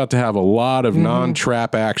because we're about to have a lot of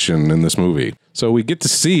non-trap action in this movie. So we get to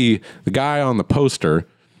see the guy on the poster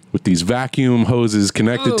with these vacuum hoses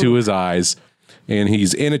connected to his eyes. And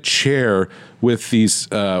he's in a chair with these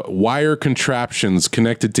wire contraptions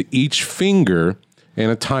connected to each finger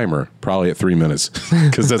and a timer, probably at 3 minutes,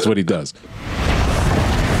 because that's what he does.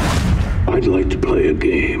 I'd like to play a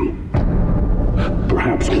game.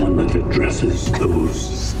 Perhaps one that addresses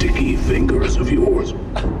those sticky fingers of yours.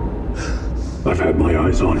 I've had my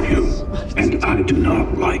eyes on you, and I do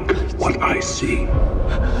not like what I see.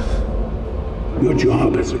 Your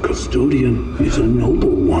job as a custodian is a noble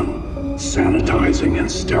one. Sanitizing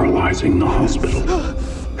and sterilizing the hospital,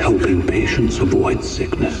 helping patients avoid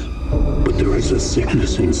sickness. But there is a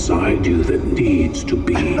sickness inside you that needs to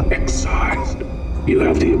be excised. You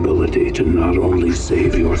have the ability to not only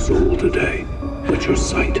save your soul today, but your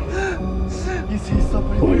sight.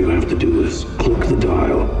 All you have to do is click the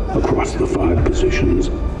dial across the 5 positions,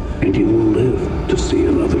 and you will live to see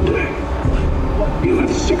another day. You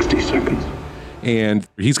have 60 seconds. And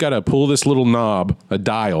he's got to pull this little knob, a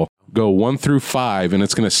dial, go 1 through 5, and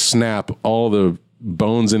it's going to snap all the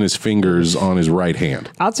bones in his fingers on his right hand.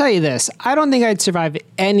 I'll tell you this. I don't think I'd survive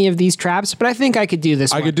any of these traps, but I think I could do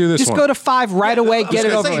this one. I could do this Just one. go to 5 right away, get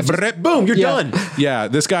it over with. Boom, you're done. Yeah,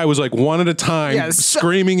 this guy was like one at a time,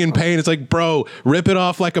 screaming in pain. It's like, bro, rip it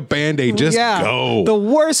off like a Band-Aid. Just go. The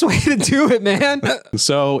worst way to do it, man.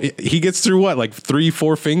 So he gets through what, like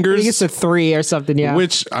 3-4 fingers? He gets to 3 or something, yeah.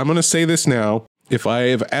 Which, I'm going to say this now. If I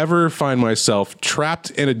have ever find myself trapped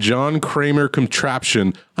in a John Kramer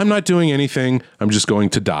contraption, I'm not doing anything. I'm just going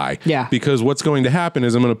to die. Yeah. Because what's going to happen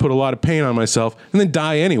is I'm going to put a lot of pain on myself and then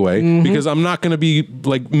die anyway because I'm not going to be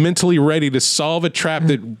like mentally ready to solve a trap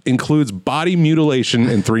that includes body mutilation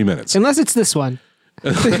in 3 minutes. Unless it's this one.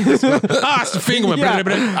 It's the finger.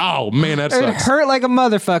 Oh, man, that It sucks. hurt like a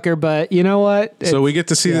motherfucker, but you know what? So we get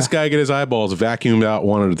to see this guy get his eyeballs vacuumed out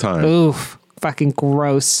one at a time. Oof. Fucking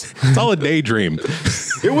gross. It's all a daydream.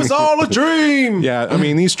 It was all a dream. Yeah, I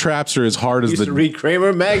mean, these traps are as hard as Used to read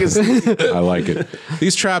Kramer magazine. I like it.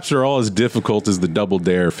 These traps are all as difficult as the Double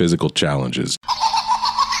Dare physical challenges.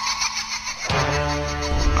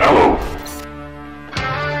 Hello.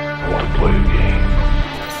 I want to play a game.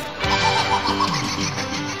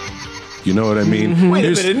 You know what I mean? Wait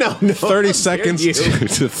There's a minute, no. 30 seconds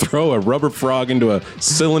to throw a rubber frog into a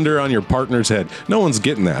cylinder on your partner's head. No one's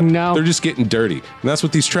getting that. No. They're just getting dirty. And that's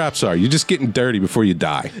what these traps are. You're just getting dirty before you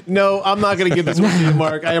die. No, I'm not going to give this one to you,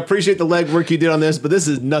 Mark. I appreciate the legwork you did on this, but this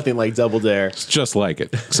is nothing like Double Dare. It's just like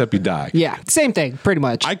it, except you die. Yeah, same thing, pretty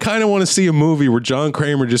much. I kind of want to see a movie where John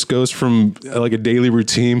Kramer just goes from like a daily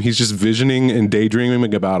routine. He's just visioning and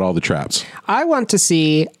daydreaming about all the traps. I want to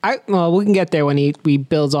see. Well, we can get there when he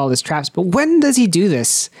builds all his traps. But when does he do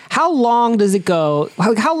this? How long does it go?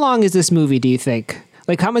 How long is this movie? Do you think?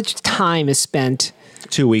 Like, how much time is spent?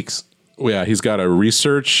 2 weeks. Yeah, he's got to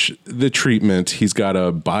research the treatment. He's got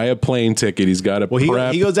to buy a plane ticket. He's got to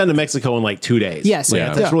prep. He goes down to Mexico in like 2 days. Yes,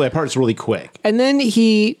 Like, that part's really quick. And then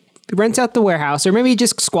he rents out the warehouse, or maybe he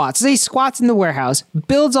just squats. Say he squats in the warehouse,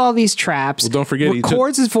 builds all these traps. Well, don't forget,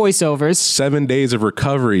 records his voiceovers. 7 days of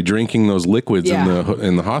recovery drinking those liquids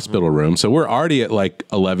in the hospital room. So we're already at like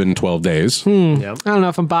 11, 12 days. Yeah. I don't know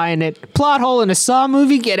if I'm buying it. Plot hole in a Saw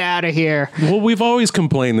movie? Get out of here. Well, we've always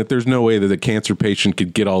complained that there's no way that a cancer patient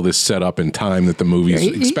could get all this set up in time that the movies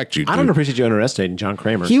expect you to. I don't appreciate you underestimating John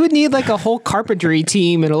Kramer. He would need like a whole carpentry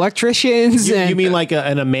team and electricians. You mean like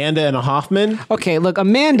an Amanda and a Hoffman? Okay, look,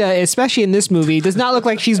 Amanda, especially in this movie, does not look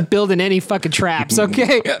like she's building any fucking traps,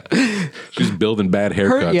 okay? She's building bad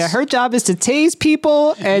haircuts. Her job is to tase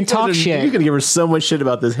people and talk shit. You're going to give her so much shit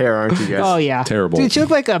about this hair, aren't you guys? Oh, yeah. Terrible. Dude, she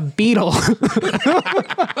looked like a beetle.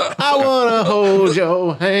 I want to hold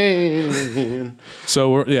your hand.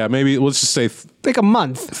 So, maybe let's just say like a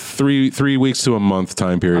month. 3 weeks to a month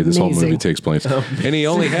time period this whole movie takes place. And he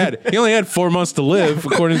only had 4 months to live,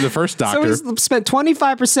 according to the first doctor. So he's spent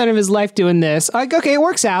 25% of his life doing this. Like, okay, it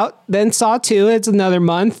works out. Then Saw 2, it's another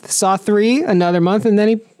month. Saw 3, another month, and then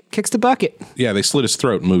he kicks the bucket. Yeah, they slit his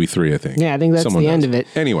throat in movie 3, I think. Yeah, I think that's the end of it.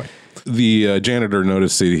 Anyway, The janitor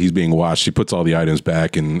noticed that he's being watched. She puts all the items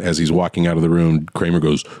back, and as he's walking out of the room, Kramer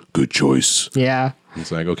goes, "Good choice." Yeah.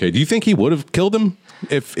 It's like, okay, do you think he would have killed him?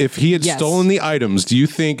 If he had stolen the items, do you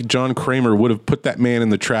think John Kramer would have put that man in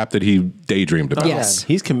the trap that he daydreamed about? Yes.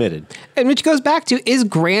 He's committed. And which goes back to, is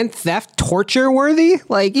grand theft torture worthy?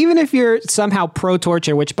 Like, even if you're somehow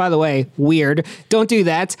pro-torture, which, by the way, weird, don't do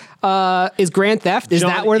that. Is grand theft, is John,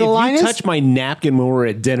 that where the line if is? you touch my napkin when we're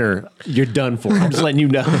at dinner, you're done for. I'm just letting you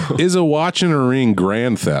know. Is a watch and a ring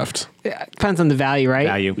grand theft? Yeah, depends on the value, right?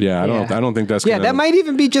 Value. Yeah, I don't think that's gonna, that might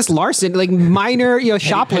even be just larceny, like minor,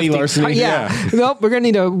 shoplifting. larceny. Yeah. Nope, we're gonna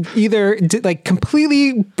need to either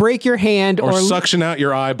completely break your hand or suction out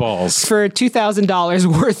your eyeballs for $2,000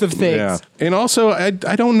 worth of things. Yeah, and also I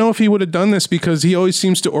don't know if he would have done this because he always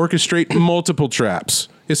seems to orchestrate multiple traps.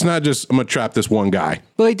 It's not just I'm gonna trap this one guy.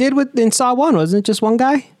 Well, he did in Saw 1, wasn't it just one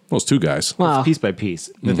guy? Well, it's two guys. Wow. Piece by piece.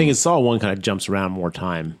 The thing is, Saw 1 kind of jumps around more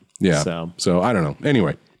time. Yeah. So I don't know.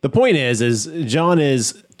 Anyway. The point is John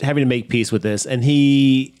is having to make peace with this, and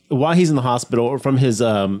while he's in the hospital, or from his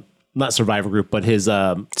not survivor group, but his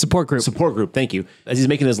support group. Thank you. As he's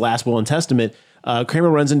making his last will and testament, Kramer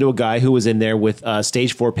runs into a guy who was in there with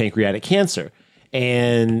stage 4 pancreatic cancer,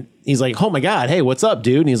 and he's like, "Oh my God, hey, what's up,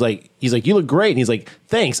 dude?" And he's like, "You look great." And he's like,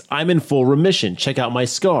 "Thanks, I'm in full remission. Check out my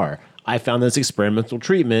scar. I found this experimental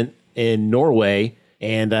treatment in Norway."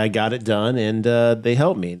 And I got it done, and they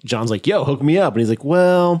helped me. John's like, "Yo, hook me up." And he's like,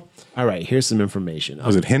 "Well, all right, here's some information."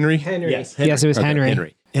 Was it Henry? Yes, Yes, it was Okay,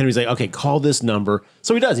 Henry. Henry's like, "Okay, call this number."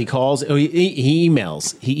 So he does. He calls. He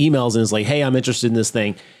emails. He emails and is like, "Hey, I'm interested in this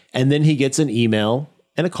thing." And then he gets an email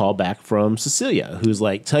and a call back from Cecilia, who's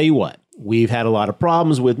like, "Tell you what, we've had a lot of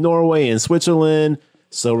problems with Norway and Switzerland.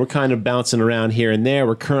 So we're kind of bouncing around here and there.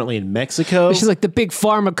 We're currently in Mexico." She's like, the big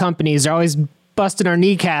pharma companies are always busting our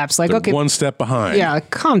kneecaps. Like, They're okay, one step behind. yeah,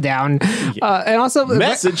 calm down. And also,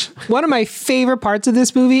 Message. one of my favorite parts of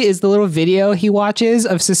this movie is the little video he watches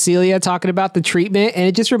of Cecilia talking about the treatment, and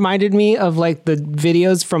it just reminded me of like the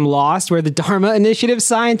videos from Lost where the Dharma Initiative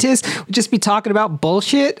scientists would just be talking about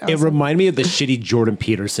bullshit. It reminded me of the shitty Jordan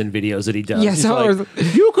Peterson videos that he does. Yeah, He's so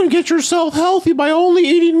like, "You can get yourself healthy by only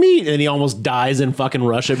eating meat," and he almost dies in fucking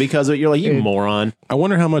Russia because of it. You're like, you moron. I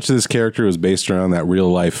wonder how much of this character was based around that real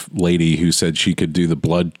life lady who said she could do the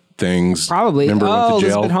blood things. Probably. Remember went to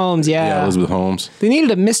jail? Elizabeth Holmes, yeah. Yeah, Elizabeth Holmes. They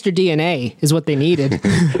needed a Mr. DNA is what they needed.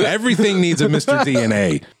 Everything needs a Mr.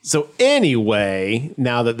 DNA. So anyway,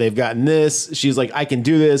 now that they've gotten this, she's like, "I can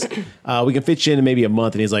do this. We can fit you in maybe a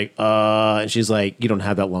month." And he's like, and she's like, "You don't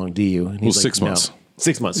have that long, do you?" And he's like, 6 months. "No."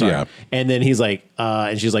 6 months, sorry. Yeah. And then he's like,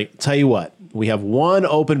 and she's like, "Tell you what, we have one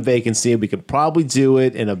open vacancy. We could probably do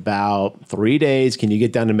it in about 3 days. Can you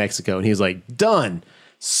get down to Mexico?" And he's like, "Done."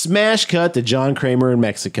 Smash cut to John Kramer in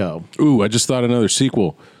Mexico. Ooh, I just thought another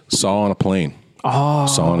sequel. Saw on a plane. Oh.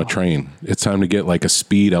 Saw on a train. It's time to get like a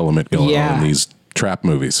speed element going on in these trap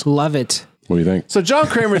movies. Love it. What do you think? So John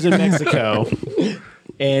Kramer's in Mexico,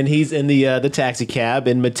 and he's in the taxi cab,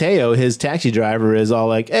 and Mateo, his taxi driver, is all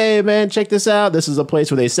like, "Hey man, check this out. This is a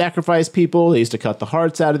place where they sacrifice people. They used to cut the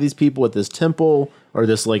hearts out of these people at this temple, or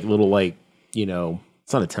this like little like,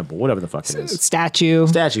 it's not a temple, whatever the fuck it is. Statue.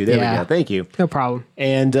 There we go. Thank you. No problem.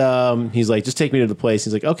 And he's like, "Just take me to the place."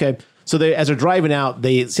 He's like, "Okay." So as they're driving out,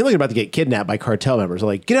 they seem like they're about to get kidnapped by cartel members. They're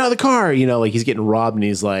like, "Get out of the car!" Like he's getting robbed, and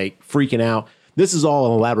he's like freaking out. This is all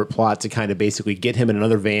an elaborate plot to kind of basically get him in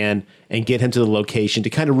another van and get him to the location to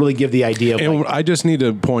kind of really give the idea of. And I just need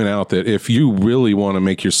to point out that if you really want to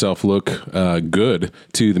make yourself look good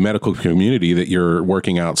to the medical community that you're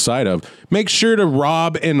working outside of, make sure to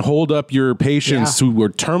rob and hold up your patients who are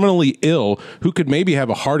terminally ill, who could maybe have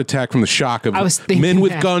a heart attack from the shock of men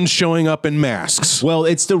with guns showing up in masks. Well,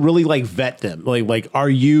 it's to really like vet them. Like, are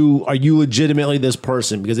you legitimately this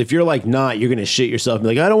person? Because if you're like not, you're gonna shit yourself and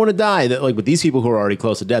be like, "I don't want to die." That like with these people who are already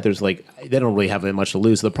close to death, there's like they don't really have that much to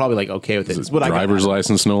lose. So they're probably like okay with it. It's what driver's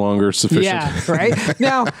license no longer sufficient. Yeah, right?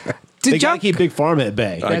 Now, they gotta keep Big Pharma at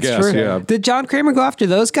bay. I guess, yeah. Did John Kramer go after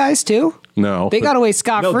those guys too? No. They got away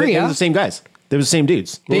scot-free. They were the same guys. They were the same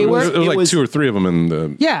dudes. It was like 2 or 3 of them in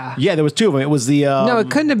the... Yeah. Yeah, there was 2 of them. It was the... no, it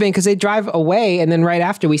couldn't have been because they drive away and then right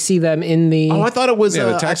after we see them in the... Oh, I thought it was,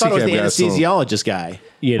 the taxi cab guy, anesthesiologist guy.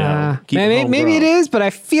 Maybe it is, but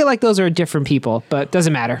I feel like those are different people, but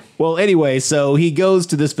doesn't matter. Well, anyway, so he goes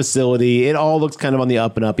to this facility. It all looks kind of on the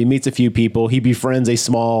up and up. He meets a few people. He befriends a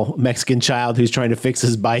small Mexican child who's trying to fix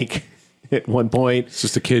his bike at one point. It's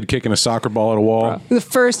just a kid kicking a soccer ball at a wall. The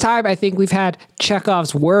first time I think we've had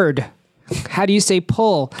Chekhov's word How do you say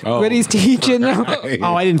pull? When he's teaching them.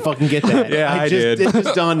 Oh, I didn't fucking get that. Yeah, I just, did. It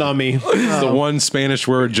just dawned on me. The one Spanish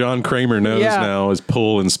word John Kramer knows now is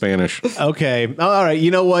pull in Spanish. Okay. All right.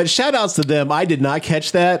 You know what? Shout outs to them. I did not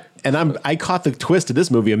catch that. And I caught the twist of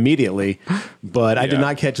this movie immediately, but I did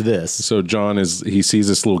not catch this. So John he sees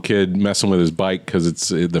this little kid messing with his bike because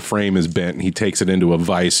the frame is bent. And he takes it into a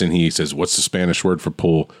vise and he says, "What's the Spanish word for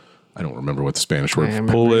pull?" I don't remember what the Spanish word for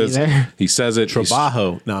pull is. He says it.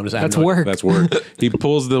 Trabajo. No, I'm just. That's work. That's work. He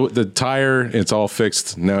pulls the tire. It's all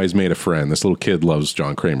fixed. Now he's made a friend. This little kid loves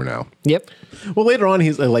John Kramer now. Yep. Well, later on,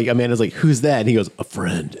 he's like, Amanda's like, "Who's that?" And he goes, "A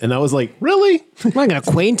friend." And I was like, "Really?" Like an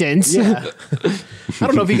acquaintance. Yeah. I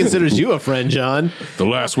don't know if he considers you a friend, John. The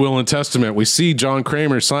last will and testament. We see John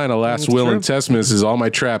Kramer sign a last will and testament. This is all my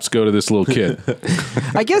traps go to this little kid.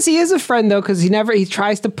 I guess he is a friend though, because he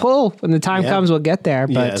tries to pull. When the time comes, we'll get there.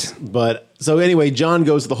 But Yes, but so anyway, John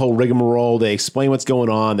goes to the whole rigmarole. They explain what's going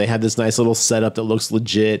on. They have this nice little setup that looks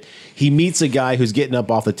legit. He meets a guy who's getting up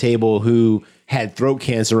off the table who had throat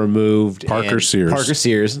cancer removed. Parker Sears. Parker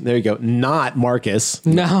Sears. There you go. Not Marcus.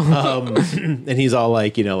 no. And he's all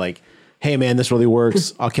like, hey man, this really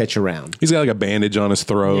works. I'll catch you around. He's got like a bandage on his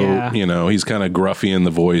throat. Yeah. He's kind of gruffy in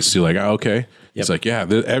the voice. You're like, oh, okay. He's like, yeah,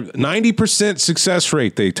 90% success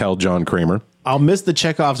rate, they tell John Kramer. I'll miss the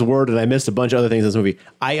Chekhov's word, and I missed a bunch of other things in this movie.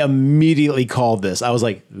 I immediately called this. I was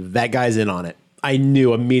like, that guy's in on it. I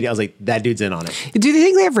knew immediately. I was like, that dude's in on it. Do you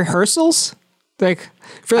think they have rehearsals? Like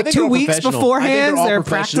for I like think 2 they're all weeks professional. beforehand, I think they're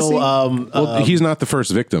professional, practicing. Well, he's not the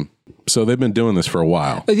first victim. So they've been doing this for a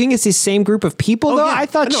while. I think it's the same group of people, though. yeah. I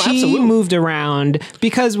thought No, she absolutely. moved around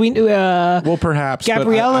because we knew. Well, perhaps. but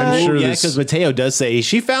Gabriella? I'm sure Yeah, this. because Mateo does say,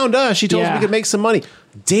 she found us. She told us Yeah. we could make some money.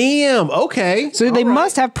 Damn. Okay. So they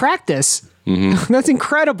must have practice. Mm-hmm. That's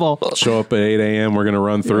incredible. Show up at 8 a.m. We're going to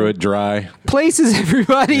run through it dry. Places,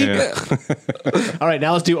 everybody. Yeah. All right,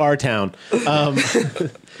 now let's do our town.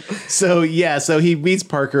 So he meets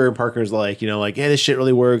Parker, and Parker's like, hey, this shit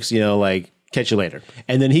really works, catch you later.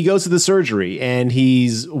 And then he goes to the surgery, and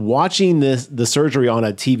he's watching the surgery on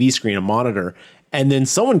a TV screen, a monitor, and then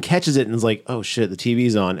someone catches it and is like, oh shit, the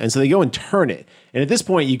TV's on. And so they go and turn it. And at this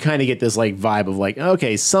point, you kind of get this like vibe of like,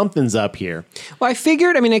 okay, something's up here. Well, I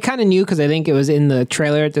figured, I kind of knew because I think it was in the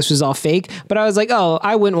trailer, this was all fake, but I was like, oh,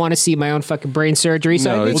 I wouldn't want to see my own fucking brain surgery.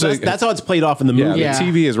 So No, I think it's That's how it's played off in the Yeah, movie. Yeah. the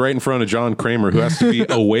TV is right in front of John Kramer, who has to be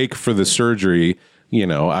awake for the surgery.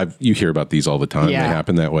 You hear about these all the time. Yeah. They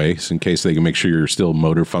happen that way, so in case they can make sure your still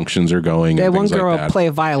motor functions are going. that and one things girl like that. play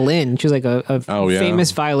a violin. She was like a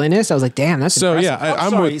famous violinist. I was like, damn, that's So impressive. yeah,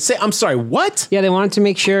 I'm sorry. with. I'm sorry. What? Yeah, they wanted to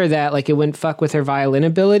make sure that like it wouldn't fuck with her violin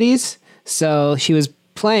abilities. So she was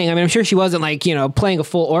playing. I'm sure she wasn't like, playing a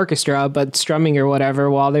full orchestra, but strumming or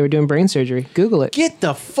whatever while they were doing brain surgery. Google it. Get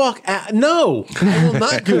the fuck out. No, I will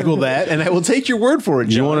not Google that, and I will take your word for it,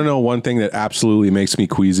 John. You want to know one thing that absolutely makes me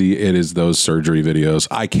queasy? It is those surgery videos.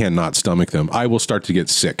 I cannot stomach them. I will start to get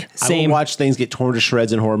sick. I Same. will watch things get torn to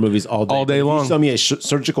shreds in horror movies all day. All day If long. you show me a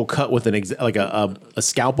surgical cut with a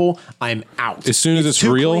scalpel, I'm out. As soon as it's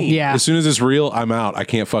too real, clean. Yeah. as soon as it's real, I'm out. I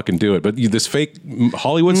can't fucking do it. But this fake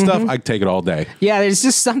Hollywood stuff, I take it all day. Yeah, there's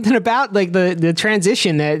just something about like the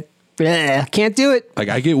transition that can't do it. Like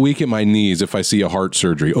I get weak at my knees if I see a heart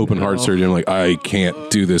surgery, open heart surgery. I'm like, I can't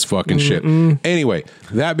do this fucking shit. Anyway,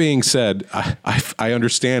 that being said, I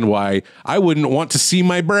understand why I wouldn't want to see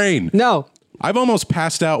my brain. No. I've almost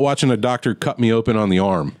passed out watching a doctor cut me open on the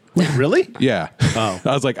arm. Wait, really? Yeah. Oh.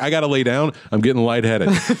 I was like, I got to lay down. I'm getting lightheaded.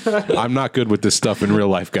 I'm not good with this stuff in real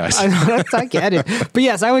life, guys. I get it. But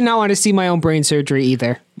yes, I would not want to see my own brain surgery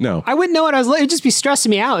either. No. I wouldn't know what I was. It would just be stressing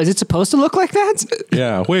me out. Is it supposed to look like that?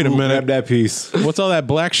 Yeah. Wait a minute. Grab that piece. What's all that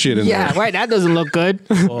black shit in Yeah, there? right. That doesn't look good.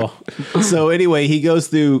 So anyway, he goes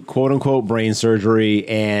through quote unquote brain surgery,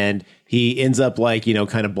 and he ends up like,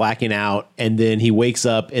 kind of blacking out. And then he wakes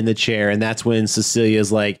up in the chair, and that's when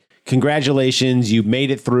Cecilia's like, congratulations, you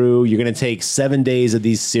made it through. You're going to take 7 days of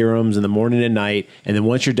these serums in the morning and night. And then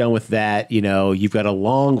once you're done with that, you've got a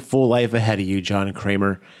long, full life ahead of you, John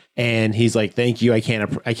Kramer. And he's like, thank you. I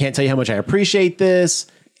can't tell you how much I appreciate this.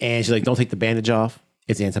 And she's like, don't take the bandage off.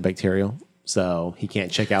 It's antibacterial. So he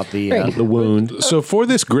can't check out the wound. So for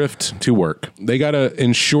this grift to work, they got to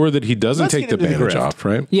ensure that he doesn't Let's take the get into the bandage grift. off,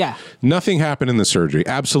 right? Yeah. Nothing happened in the surgery.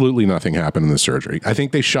 Absolutely nothing happened in the surgery. I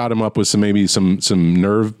think they shot him up with some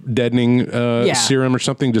nerve deadening serum or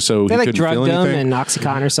something just so They he like couldn't drugged feel him anything. and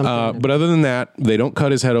Oxycontin or something. But other than that, they don't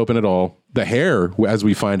cut his head open at all. The hair, as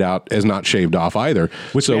we find out, is not shaved off either.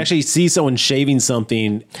 Which we actually see someone shaving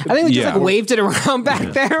something. I think they just like waved it around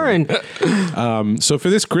back there. And So for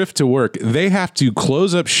this grift to work, they have to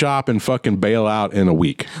close up shop and fucking bail out in a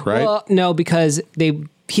week, right? well, no, because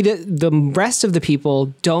the rest of the people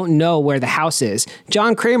don't know where the house is.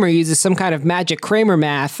 John Kramer uses some kind of magic Kramer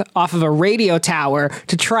math off of a radio tower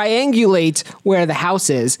to triangulate where the house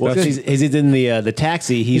is. Well, as he's in the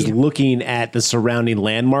taxi, he's looking at the surrounding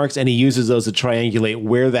landmarks, and he uses those to triangulate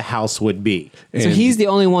where the house would be. So he's the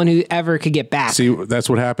only one who ever could get back. See, that's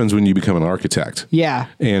what happens when you become an architect. Yeah.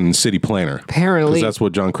 And city planner. Apparently. Because that's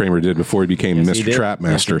what John Kramer did before he became Mr.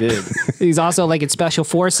 Trapmaster. Yes, he did. He's also like in special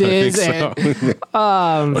forces.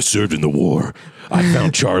 I served in the war. I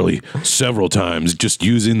found Charlie several times just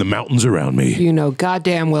using the mountains around me. You know,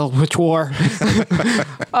 goddamn well which war.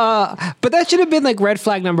 But that should have been like red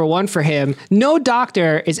flag number 1 for him. No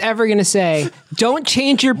doctor is ever going to say, don't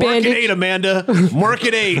change your bandage. Mark it 8, Amanda. Mark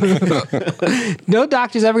it 8. No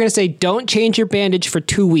doctor's ever going to say, don't change your bandage for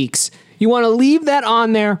 2 weeks. You want to leave that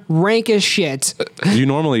on there, rank as shit. You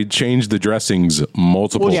normally change the dressings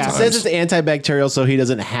multiple Well, times. it says it's antibacterial, so he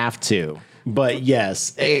doesn't have to. But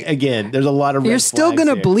yes, again, there's a lot of red You're still flags going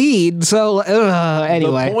to here. bleed. So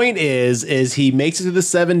anyway. The point is he makes it to the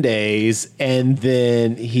 7 days, and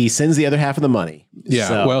then he sends the other half of the money. Yeah,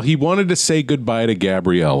 So- well, he wanted to say goodbye to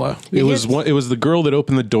Gabriella. It was the girl that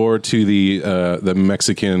opened the door to the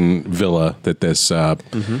Mexican villa that this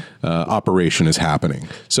operation is happening.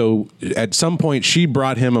 So at some point, she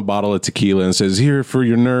brought him a bottle of tequila and says, "Here for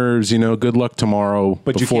your nerves. You know, good luck tomorrow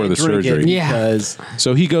but before you the can't drink surgery." it Yeah. because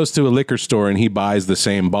So he goes to a liquor store and he buys the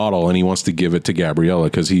same bottle and he wants to give it to Gabriella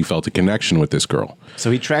because he felt a connection with this girl.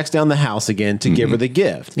 So he tracks down the house again to give her the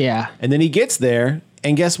gift. Yeah. And then he gets there,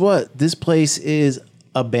 and guess what? This place is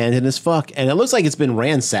abandoned as fuck, and it looks like it's been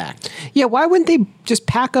ransacked. Yeah, why wouldn't they just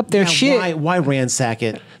pack up their shit? Why ransack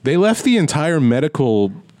it? They left the entire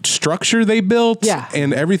medical structure they built, Yeah.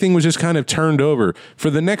 and everything was just kind of turned over. For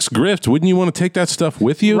the next grift, wouldn't you want to take that stuff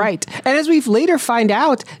with you? Right. And as we've later find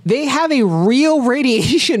out, they have a real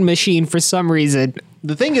radiation machine for some reason.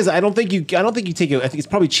 The thing is, I don't think you take it. I think it's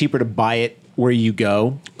probably cheaper to buy it where you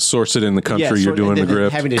go. Source it in the country you're sort- doing the and then grift.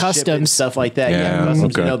 having to ship it and Customs. stuff like that. Yeah,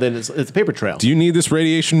 Customs. okay. You know, then it's a paper trail. Do you need this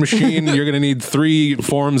radiation machine? You're going to need 3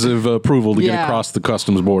 forms of approval to get Yeah. across the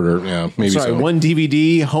customs border. Yeah, maybe Sorry, so. 1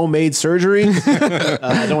 DVD, homemade surgery.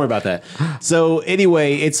 Don't worry about that. So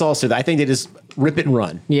anyway, it's also, I think they just rip it and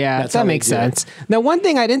run. Yeah, That's how that they makes do it. sense. Now, one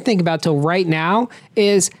thing I didn't think about till right now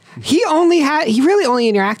is he really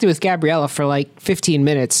only interacted with Gabriella for like 15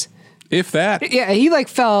 minutes. If that, Yeah, he like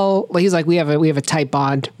fell. Like, he's like, we have a tight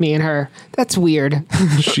bond, me and her. That's weird.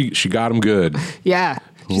 she got him good Yeah,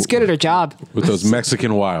 she's good at her job. with those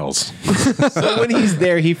Mexican wiles. So when he's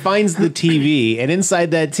there, he finds the TV, and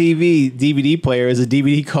inside that TV DVD player is a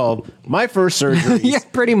DVD called "My First Surgery." Yeah,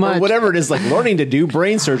 pretty much. Or whatever it is, like learning to do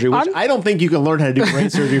brain surgery. Which I don't think you can learn how to do brain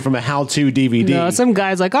surgery from a how-to DVD. No, some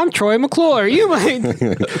guy's like, I'm Troy McClure. You might.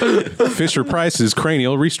 Fisher Price's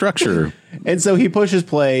cranial restructure. And so he pushes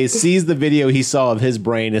play, sees the video he saw of his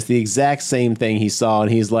brain. It's the exact same thing he saw,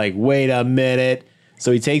 and he's like, "Wait a minute."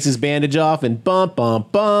 So he takes his bandage off, and bum, bum,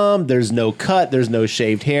 bum. There's no cut. There's no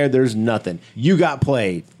shaved hair. There's nothing. You got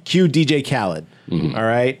played. Cue DJ Khaled. All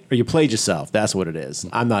right? Or you played yourself. That's what it is.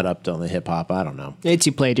 I'm not up on the hip hop. I don't know. It's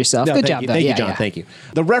you played yourself. No, Good thank job, you. though. Thank Yeah, you, John. yeah. Thank you.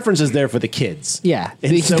 The reference is there for the kids. Yeah,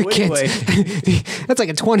 And the so anyway, kids. That's like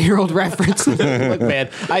a 20-year-old reference. look, man,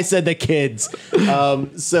 I said the kids.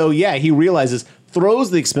 So yeah, he realizes,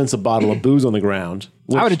 throws the expensive bottle of booze on the ground.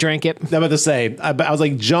 I would have drank it. I'm about to say, I was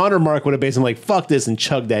like, John or Mark would have basically like, fuck this and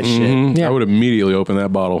chugged that shit. Yeah. I would immediately open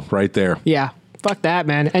that bottle right there. Yeah, fuck that,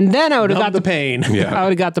 man. And then I would have Numb got the pain. Yeah. I would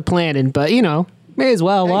have got the planning, but may as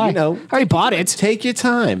well. Why? you know, I already bought it. Take your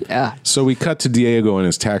time. Yeah. So we cut to Diego in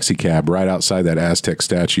his taxi cab right outside that Aztec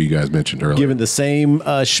statue you guys mentioned earlier. Given the same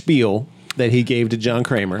spiel that he gave to John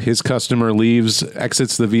Kramer. His customer leaves,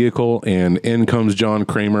 exits the vehicle, and in comes John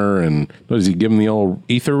Kramer. And what does he give him, the old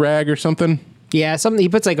ether rag or something? Yeah, something. He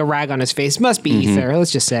puts like a rag on his face. Must be ether.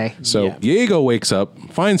 Let's just say. So Yeah. Diego wakes up,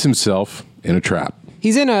 finds himself in a trap.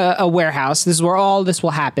 He's in a warehouse. This is where all this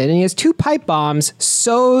will happen. And he has 2 pipe bombs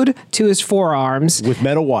sewed to his forearms With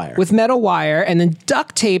metal wire. with metal wire, and then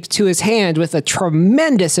duct taped to his hand with a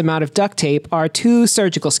tremendous amount of duct tape are 2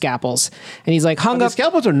 surgical scalpels. And he's like hung the up.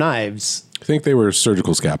 scalpels are knives. I think they were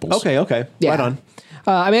surgical scalpels. Okay. Yeah. Right on.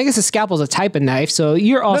 I I guess a scalpel is a type of knife, so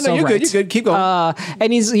you're also No, you're right. good. You're good. Keep going.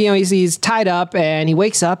 And he's tied up, and he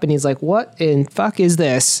wakes up, and he's like, "What in fuck is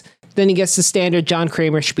this?" Then he gets the standard John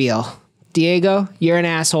Kramer spiel. Diego, you're an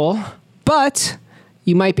asshole, but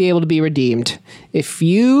you might be able to be redeemed. If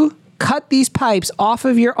you cut these pipes off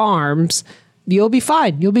of your arms, you'll be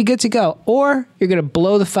fine. You'll be good to go. Or you're going to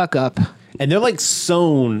blow the fuck up. And they're like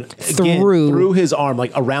sewn again, through his arm,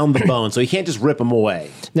 like around the bone, so he can't just rip them away.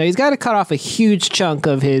 No, he's got to cut off a huge chunk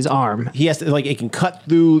of his arm. He has to, like, it can cut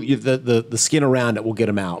through the skin around it will get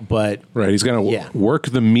him out, but Right, he's gonna work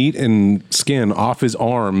the meat and skin off his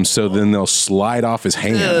arm, so then they'll slide off his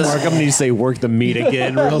hands. Mark, I'm gonna need to say work the meat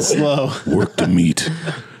again, real slow. Work the meat.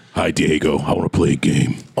 Hi, Diego. I want to play a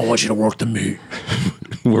game. I want you to work the meat.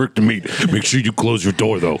 Work the meat. Make sure you close your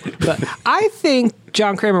door, though. But I think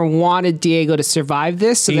John Kramer wanted Diego to survive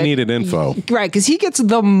this. So He needed info. Right, because he gets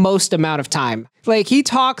the most amount of time. Like, he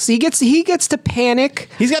talks, he gets to panic.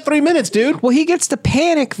 He's got 3 minutes, dude. Well, he gets to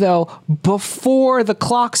panic, though, before the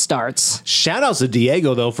clock starts. Shout outs to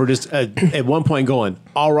Diego, though, for just at one point going,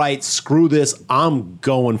 all right, screw this, I'm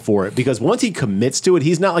going for it. Because once he commits to it,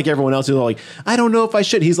 he's not like everyone else who's like, I don't know if I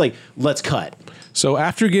should. He's like, let's cut. So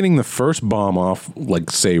after getting the first bomb off, like,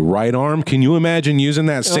 say, right arm, can you imagine using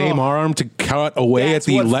that same arm to cut away That's at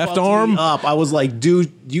the what left fucked arm? me up. I was like,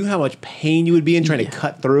 dude, do you know how much pain you would be in trying to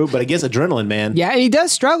cut through? But I guess adrenaline, man. Yeah, and he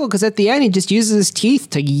does struggle because at the end, he just uses his teeth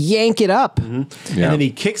to yank it up. And then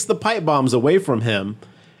he kicks the pipe bombs away from him,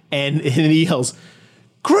 and he yells,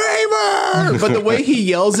 Kramer! But the way he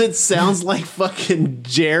yells it sounds like fucking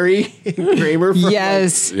Jerry Kramer from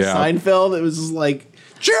Yes. Yeah. Seinfeld. It was just like,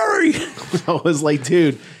 Jerry! I was like,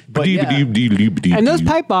 dude. But yeah. And those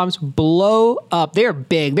pipe bombs blow up. They're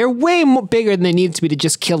big. They're way bigger than they need to be to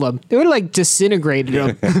just kill him. They would have, like, disintegrated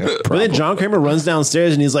him. But then John Kramer runs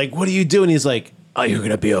downstairs and he's like, what are you doing? He's like, oh, you're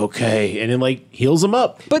going to be okay. And then, like, heals him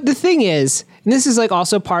up. But the thing is, and this is, like,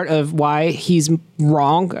 also part of why he's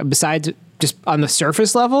wrong, besides just on the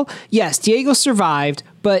surface level. Yes, Diego survived,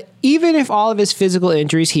 but even if all of his physical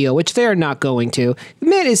injuries heal, which they are not going to, the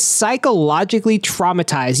man is psychologically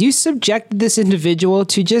traumatized. You subjected this individual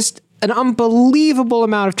to just an unbelievable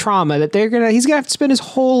amount of trauma that he's gonna have to spend his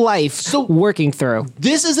whole life working through.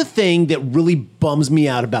 This is a thing that really bums me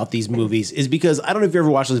out about these movies, is because I don't know if you ever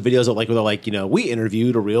watched those videos of, like, where they're like, you know, we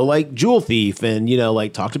interviewed a real, like, jewel thief and, you know,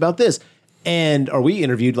 like, talked about this, or we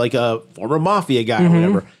interviewed, like, a former mafia guy or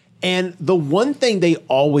whatever. And the one thing they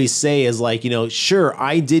always say is, like, you know, sure,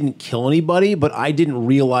 I didn't kill anybody, but I didn't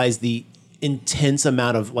realize the intense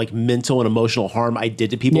amount of, like, mental and emotional harm I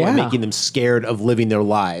did to people and making them scared of living their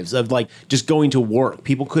lives, of, like, just going to work.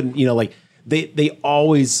 People couldn't, you know, like, they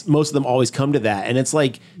always, most of them always come to that. And it's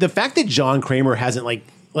like, the fact that John Kramer hasn't, like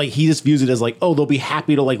he just views it as like, oh, they'll be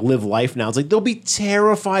happy to, like, live life now. It's like, they'll be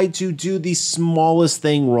terrified to do the smallest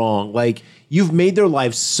thing wrong. Like, you've made their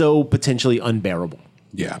lives so potentially unbearable.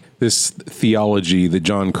 Yeah. This theology that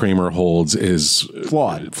John Kramer holds is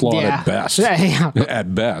flawed at best.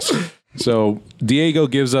 At best. So Diego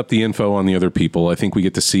gives up the info on the other people. I think we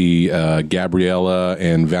get to see Gabriella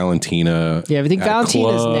and Valentina. Yeah, I think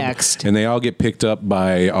Valentina's next. And they all get picked up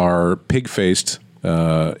by our pig-faced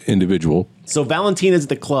individual. So Valentina's at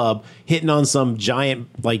the club hitting on some giant,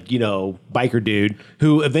 like, you know, biker dude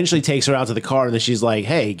who eventually takes her out to the car, and then she's like,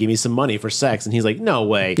 hey, give me some money for sex. And he's like, no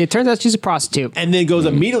way. It turns out she's a prostitute. And then goes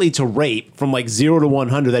immediately to rape from, like, 0 to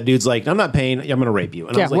 100. That dude's like, I'm not paying. I'm going to rape you.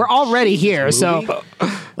 And I was like, we're already here. So,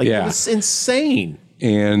 like, it's insane.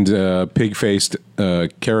 And pig-faced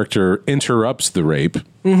character interrupts the rape.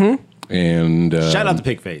 And shout out to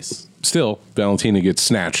Pigface. Still, Valentina gets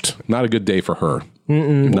snatched. Not a good day for her.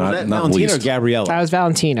 Not Valentina least. or Gabriella? That was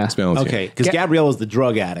Valentina. It's Valentina. Okay, because Gabriella's the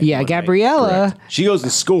drug addict. Yeah, one, Gabriella. right? She goes to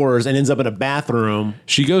Scores and ends up in a bathroom.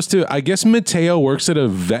 She goes to, I guess Mateo works at a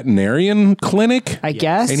veterinarian clinic. I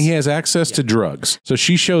guess. And he has access to drugs. So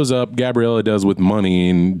she shows up, Gabriella does with money,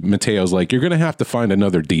 and Mateo's like, you're going to have to find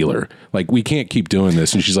another dealer. Like, we can't keep doing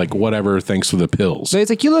this. And she's like, whatever, thanks for the pills. So it's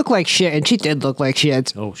like, you look like shit. And she did look like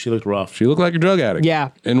shit. Oh, she looked rough. She looked like a drug addict.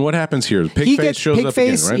 Yeah. And what happens here? Pigface shows up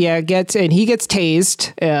again, right? Yeah, he gets tased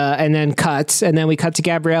and then cuts. And then we cut to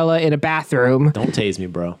Gabriella in a bathroom. Don't tase me,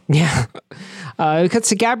 bro. Yeah. We cut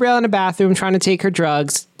to Gabriella in a bathroom trying to take her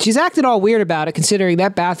drugs. She's acting all weird about it, considering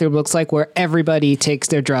that bathroom looks like where everybody takes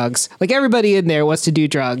their drugs. Like, everybody in there wants to do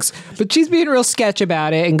drugs. But she's being real sketch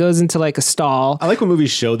about it and goes into, like, a stall. I like when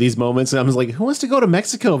movies show these moments, and I'm just like, who wants to go to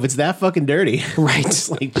Mexico if it's that fucking dirty? Right. It's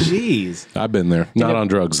like, jeez. I've been there. Not on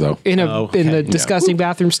drugs, though. In the disgusting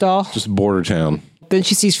bathroom stall. Just border town. Then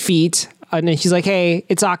she sees feet. And then she's like, hey,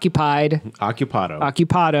 it's occupied.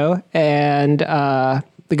 Occupado. And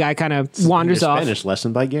the guy kind of wanders off. Spanish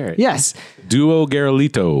lesson by Garrett. Yes. Duo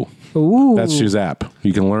Garrelito. Ooh. That's his app.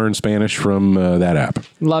 You can learn Spanish from that app.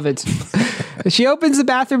 Love it. She opens the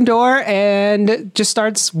bathroom door and just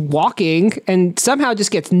starts walking and somehow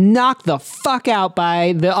just gets knocked the fuck out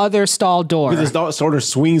by the other stall door. The stall door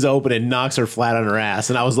swings open and knocks her flat on her ass.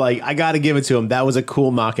 And I was like, I got to give it to him. That was a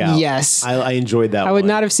cool knockout. Yes. I enjoyed that I would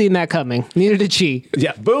not have seen that coming. Neither did she.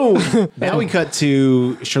 Yeah, boom. Now we cut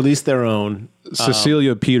to Charlize Theron.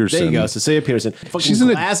 Cecilia Peterson. There you go, Cecilia Peterson. She's in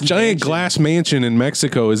a giant glass mansion in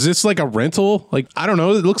Mexico. Is this like a rental? Like, I don't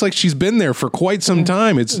know. It looks like she's been there for quite some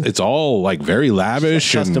time. It's all like very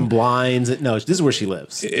lavish. Custom blinds. No, this is where she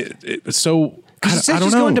lives. So She said I don't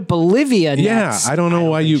she's know. going to Bolivia next. Yeah, I don't know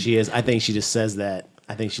why you. She is. I think she just says that.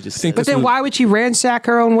 I think she just. Think But then why would she ransack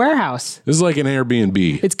her own warehouse? This is like an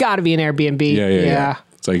Airbnb. It's got to be an Airbnb. Yeah.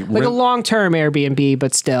 It's like a long-term Airbnb,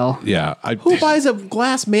 but still. Yeah. Who buys a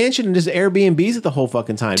glass mansion and just Airbnbs it the whole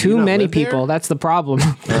fucking time? Too many people. That's the problem.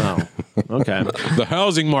 Oh, okay. The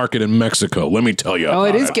housing market in Mexico, let me tell you. Oh,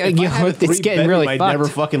 it is. It's getting really I'd fucked. never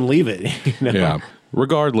fucking leave it. You know? Yeah.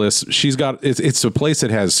 Regardless, she's got it's a place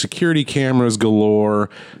that has security cameras galore.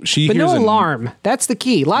 But no alarm. That's the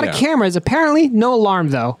key. A lot of cameras. Apparently, no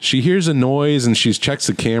alarm though. She hears a noise and she checks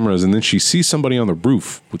the cameras, and then she sees somebody on the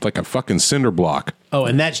roof with like a fucking cinder block. Oh,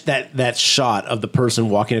 and that shot of the person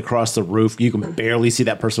walking across the roof, you can barely see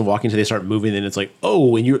that person walking until they start moving, and it's like,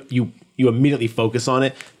 oh, and you immediately focus on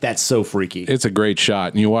it. That's so freaky. It's a great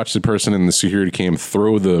shot, and you watch the person in the security cam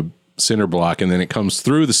throw the cinder block, and then it comes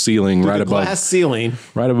through the ceiling Through the glass ceiling,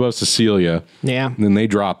 right above Cecilia. Yeah. And then they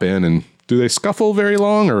drop in, and do they scuffle very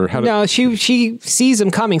long, or how? No, she sees him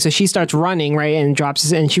coming, so she starts running right and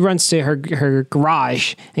drops, and she runs to her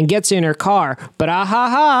garage and gets in her car. But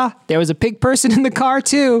there was a big person in the car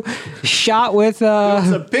too, shot with. There's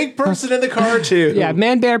a big person in the car too. Yeah,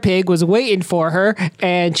 Man Bear Pig was waiting for her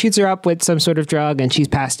and shoots her up with some sort of drug, and she's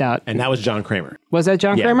passed out. And that was John Kramer. Was that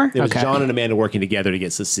John Kramer? It was John and Amanda working together to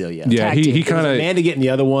get Cecilia. Yeah, he kind of Amanda getting the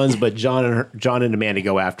other ones, but John and Amanda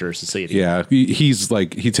go after Cecilia. Yeah, he's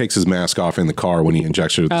like he takes his mask off in the car when he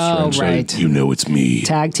injects her with the syringe. Right. So you know it's me.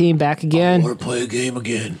 Tag team back again. I want to play a game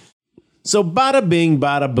again. So bada bing,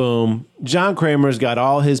 bada boom. John Kramer's got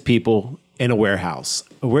all his people in a warehouse.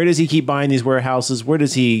 Where does he keep buying these warehouses? Where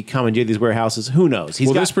does he commandeer these warehouses? Who knows? This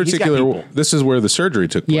is where the surgery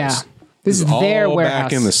took place. Yeah. This is all their warehouse.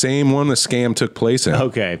 back in the same one the scam took place in.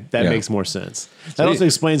 Okay, that makes more sense. That also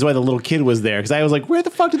explains why the little kid was there, because I was like, where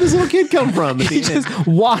the fuck did this little kid come from? He just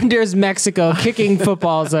wanders Mexico kicking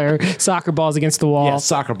footballs or soccer balls against the wall. Yeah,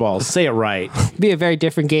 soccer balls. Say it right. It'd be a very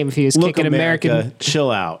different game if he was Look, kicking America,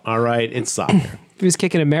 chill out. All right, it's soccer. If he was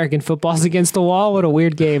kicking American footballs against the wall. What a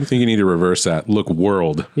weird game. I think you need to reverse that. Look,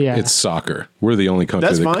 world. Yeah. It's soccer. We're the only country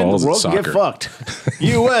That's that fine. calls The world it can soccer. get fucked.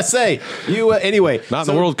 USA. Anyway. Not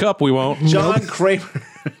in the World Cup, we won't. John Kramer.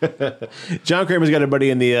 John Kramer's got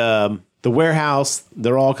everybody in the warehouse.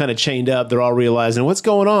 They're all kind of chained up. They're all realizing what's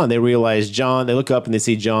going on. They realize John. They look up and they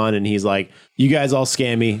see John, and he's like, "You guys all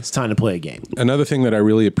scam me. It's time to play a game." Another thing that I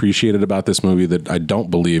really appreciated about this movie that I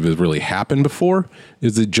don't believe has really happened before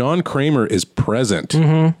is that John Kramer is present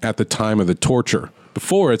at the time of the torture.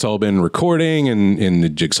 Before, it's all been recording and the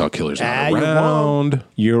Jigsaw killer's not around.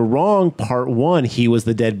 You're wrong. Part one, he was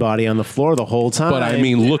the dead body on the floor the whole time. But I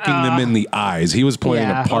mean, looking them in the eyes. He was playing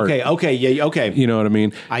a part. Okay. You know what I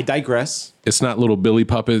mean? I digress. It's not little Billy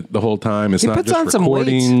Puppet the whole time. It's not puts just on some weight.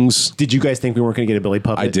 recordings. Did you guys think we weren't going to get a Billy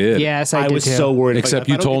Puppet? I did. Yes, I did was too. so worried. Except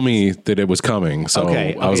you told me that it was coming. So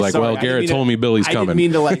I was like, sorry. well, Garrett told me Billy's coming.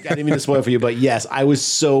 I didn't mean to spoil for you, but yes, I was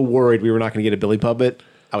so worried we were not going to get a Billy Puppet.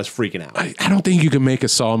 I was freaking out. I don't think you can make a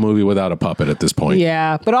Saw movie without a puppet at this point.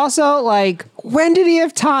 Yeah, but also, like, when did he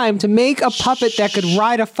have time to make a puppet that could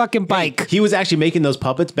ride a fucking bike? He was actually making those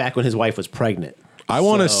puppets back when his wife was pregnant. I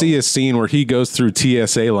want to see a scene where he goes through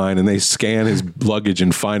TSA line and they scan his luggage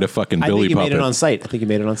and find a fucking Billy I think he puppet. made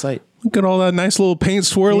it on site. Look at all that nice little paint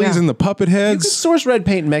swirlies and the puppet You could heads. source red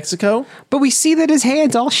paint in Mexico. But we see that his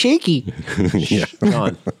hand's all shaky. Yeah.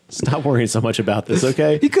 John, stop worrying so much about this,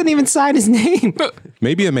 okay? He couldn't even sign his name.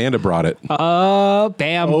 Maybe Amanda brought it.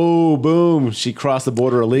 Bam. Oh, boom. She crossed the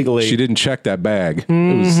border illegally. She didn't check that bag.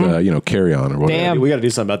 It was, carry on or whatever. Damn. We got to do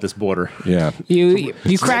something about this border. Yeah. You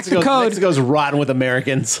cracked the code. Mexico's rotten with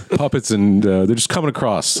Americans. Puppets and they're just coming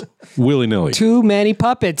across willy nilly. Too many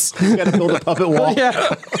puppets. We got to build a puppet wall.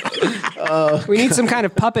 We need some kind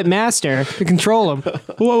of puppet master to control them.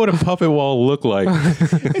 What would a puppet wall look like?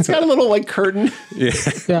 It's got a little like curtain. Yeah.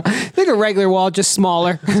 Yeah, like a regular wall, just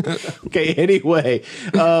smaller. Okay, anyway.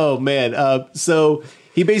 Oh, man. So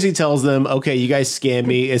He basically tells them, okay, you guys scammed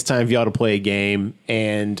me. It's time for y'all to play a game.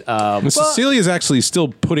 And Cecilia's actually still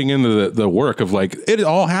putting into the work of like, it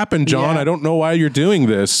all happened, John. Yeah. I don't know why you're doing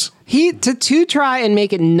this. To try and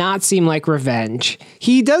make it not seem like revenge.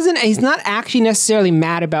 He's not actually necessarily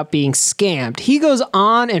mad about being scammed. He goes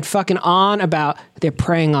on and fucking on about they're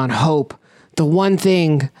preying on hope. The one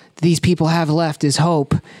thing these people have left is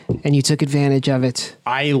hope, and you took advantage of it.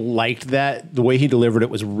 I liked that. The way he delivered it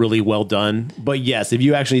was really well done. But yes, if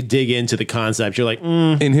you actually dig into the concept, you're like,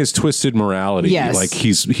 In his twisted morality, Yes. like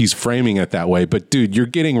he's framing it that way. But dude, you're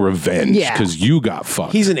getting revenge Yeah. because you got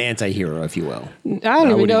fucked. he's an anti-hero, if you will. I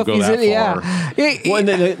don't even know if wouldn't he's go that yeah. Well,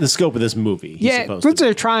 in the scope of this movie, he's Yeah, supposed what to.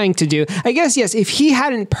 they're trying to do. I guess, yes, if he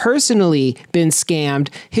hadn't personally been scammed,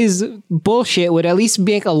 his bullshit would at least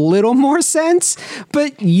make a little more sense.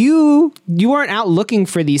 But you weren't out looking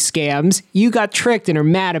for these scams. You got tricked and are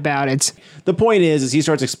mad about it. The point is he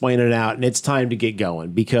starts explaining it out, and it's time to get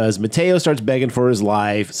going because Mateo starts begging for his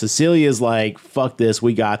life. Cecilia's like, fuck this,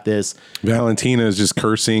 we got this. Valentina is just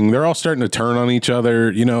cursing. They're all starting to turn on each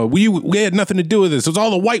other. You know, we had nothing to do with this. It was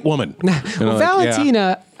all the white woman. Well,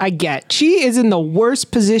 Valentina, I get. She is in the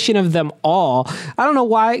worst position of them all. I don't know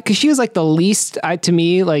why, because she was like the least, to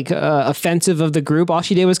me, like offensive of the group. All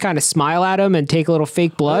she did was kind of smile at him and take a little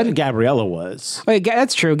fake blood. Gabriella was. Oh, yeah,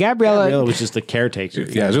 that's true. Gabriella Was just the caretaker.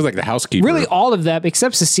 Yeah, she was like the housekeeper. really all of them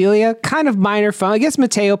except Cecilia, kind of minor fun. I guess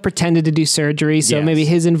Mateo pretended to do surgery, so Yes. maybe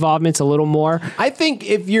his involvement's a little more. I think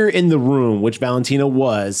if you're in the room, which Valentina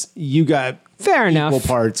was, you got Fair enough. equal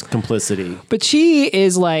parts complicity. But she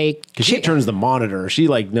is like, Because she turns the monitor. She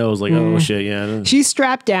like knows like, oh shit, yeah. she's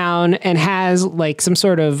strapped down and has like some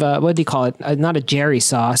sort of, what do you call it? Not a jerry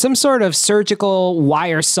saw, some sort of surgical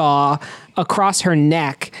wire saw across her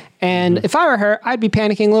neck. And if I were her, I'd be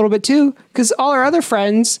panicking a little bit too, because all her other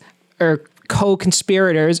friends or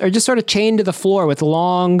co-conspirators are just sort of chained to the floor with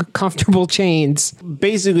long, comfortable chains.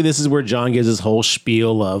 Basically, this is where John gives his whole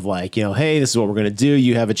spiel of like, you know, hey, this is what we're going to do.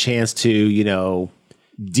 You have a chance to, you know,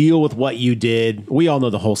 deal with what you did. We all know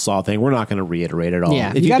the whole Saw thing. We're not going to reiterate it all.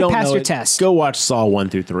 Yeah, If you gotta don't pass know your it, test. Go watch Saw 1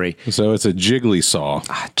 through 3. So it's a jiggly saw.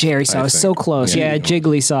 Jerry saw is so think. close. Yeah, Yeah, you know.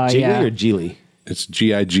 jiggly saw. Jiggly yeah. or Geely? It's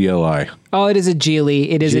Gigli. Oh, it is a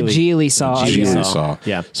Geely. It is a Geely. Geely saw. Geely yeah. Jiggly saw. saw.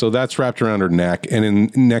 Yeah. So that's wrapped around her neck,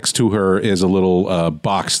 and next to her is a little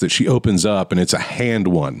box that she opens up, and it's a hand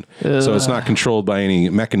one. So it's not controlled by any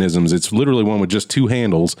mechanisms. It's literally one with just two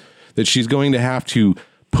handles that she's going to have to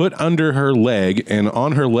put under her leg, and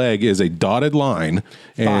on her leg is a dotted line.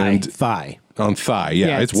 And Thigh. on thigh,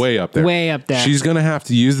 yeah, it's way up there. way up there. She's going to have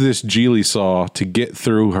to use this Geely saw to get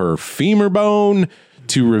through her femur bone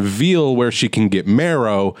to reveal where she can get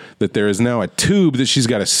marrow, that there is now a tube that she's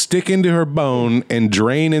got to stick into her bone and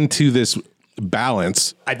drain into this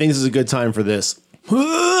balance. I think this is a good time for this.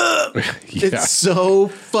 Yeah. It's so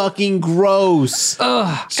fucking gross.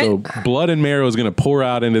 So blood and marrow is going to pour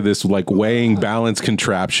out into this like weighing balance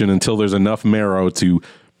contraption until there's enough marrow to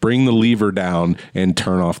bring the lever down and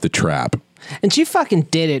turn off the trap. And she fucking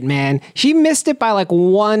did it, man. She missed it by like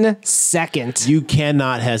 1 second. You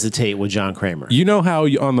cannot hesitate with John Kramer. You know how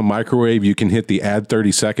on the microwave you can hit the add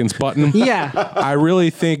 30 seconds button? Yeah. I really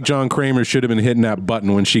think John Kramer should have been hitting that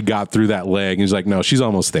button when she got through that leg. He's like, no, she's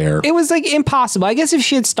almost there. It was like impossible. I guess if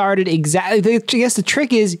she had started exactly, I guess the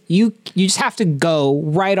trick is you just have to go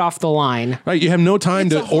right off the line. Right, you have no time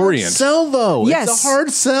to orient. Sell though. Yes. It's a hard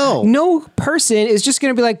sell. No person is just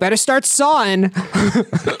going to be like, better start sawing.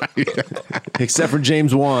 Except for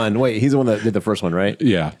James Wan. Wait, he's the one that did the first one, right?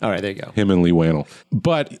 Yeah. All right, there you go. Him and Lee Wannell.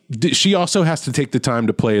 But she also has to take the time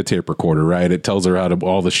to play a tape recorder, right? It tells her how to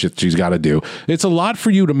all the shit she's got to do. It's a lot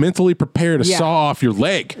for you to mentally prepare to Yeah. saw off your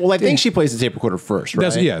leg. Well, I think she plays the tape recorder first,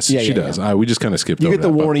 right? Yes, she does. We just kind of skipped You over get the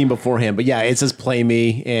that, but- warning beforehand, but yeah, it says play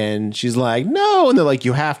me, and she's like, no, and they're like,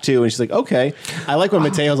 you have to, and she's like, okay. I like when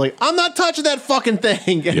Mateo's like, I'm not touching that fucking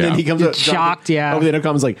thing, and then he comes up shocked, yeah. over the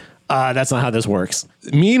intercom is like, that's not how this works.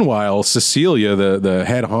 Meanwhile, Cecilia, the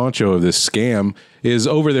head honcho of this scam, is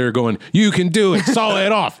over there going, you can do it, saw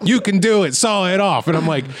it off. You can do it, saw it off. And I'm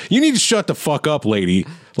like, you need to shut the fuck up, lady.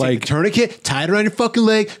 Like, Tourniquet, tie it around your fucking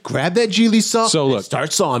leg, grab that Geely saw, So and look-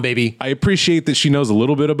 start sawing, baby. I appreciate that she knows a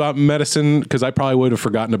little bit about medicine, because I probably would have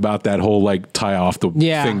forgotten about that whole like tie off the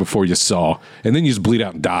thing before you saw, and then you just bleed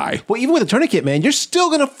out and die. Well, even with a tourniquet, man, you're still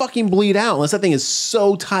gonna fucking bleed out unless that thing is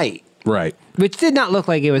so tight. Right. Which did not look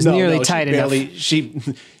like it was nearly tight enough.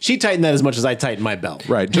 She tightened that as much as I tightened my belt.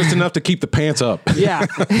 Right. Just enough to keep the pants up. Yeah,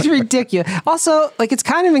 it's ridiculous. Also, like, it's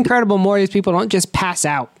kind of incredible more of these people don't just pass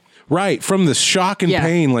out. Right. From the shock and Yeah.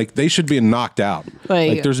 pain, like they should be knocked out.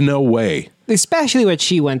 Like there's no way. Especially what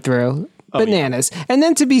she went through. Bananas. And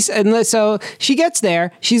then so she gets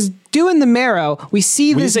there, she's doing the marrow. We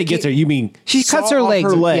see When you this. say gets her, you mean she cuts her saw off legs.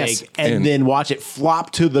 her leg, Yes. and then watch it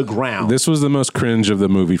flop to the ground. This was the most cringe of the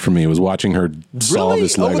movie for me, was watching her saw Really?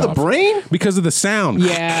 this leg Over the off. brain? Because of the sound.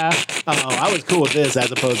 Yeah. I was cool with this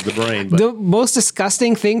as opposed to the brain. But The most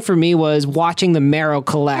disgusting thing for me was watching the marrow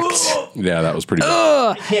collect. Yeah, that was pretty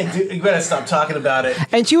bad. you gotta stop talking about it.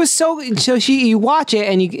 And she was you watch it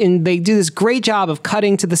and they do this great job of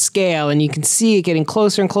cutting to the scale and you can see it getting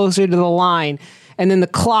closer and closer to the line. And then the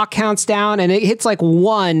clock counts down and it hits like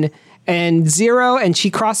 1 and 0 and she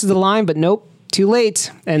crosses the line, but nope, too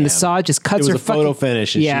late. And the saw just cuts It her was a photo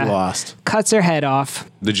finish and she lost. Cuts her head off.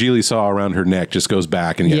 The Geely saw around her neck just goes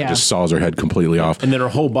back and just saws her head completely off. And then her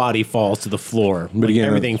whole body falls to the floor. But again,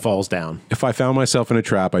 everything falls down. If I found myself in a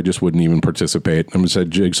trap, I just wouldn't even participate. I'm going to say,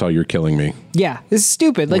 Jigsaw, you're killing me. Yeah, this is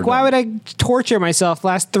stupid. Like, why would I torture myself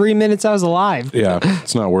last 3 minutes I was alive? Yeah,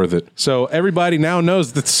 it's not worth it. So everybody now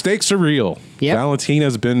knows that the stakes are real. Yep.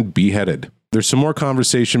 Valentina's been beheaded. There's some more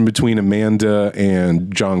conversation between Amanda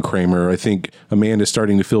and John Kramer. I think Amanda's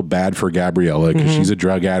starting to feel bad for Gabriella because she's a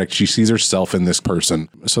drug addict. She sees herself in this person.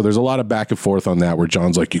 So there's a lot of back and forth on that where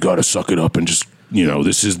John's like, you got to suck it up and just,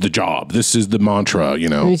 this is the job. This is the mantra,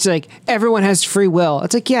 And it's like, everyone has free will.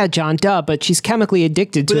 It's like, yeah, John, duh, but she's chemically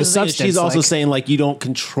addicted to a substance. She's also saying, like, you don't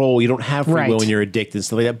have free will when you're addicted and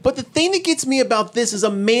stuff like that. But the thing that gets me about this is,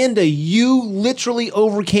 Amanda, you literally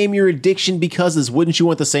overcame your addiction because of this. Wouldn't you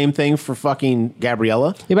want the same thing for fucking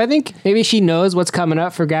Gabriella? Yeah, but I think maybe she knows what's coming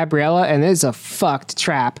up for Gabriella, and it's a fucked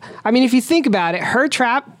trap. I mean, if you think about it, her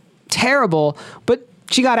trap, terrible, but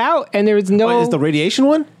she got out, and there was no... What, is the radiation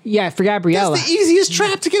one? Yeah, for Gabriella. That's the easiest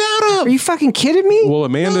trap to get out of. Are you fucking kidding me? Well,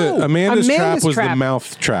 Amanda's trap was trap. the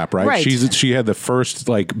mouth trap, right? Right. She had the first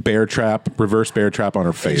reverse bear trap on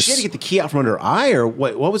her face. She had to get the key out from under her eye, or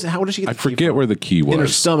what was it? How did she get the key? I forget where the key was. In her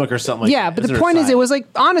stomach or something like yeah, that. but the point is, it was like,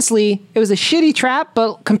 honestly, it was a shitty trap,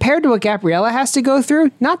 but compared to what Gabriella has to go through,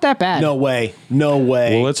 not that bad. No way.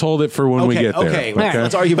 Well, let's hold it for when we get there. Okay,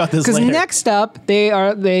 let's argue about this Because later. next up,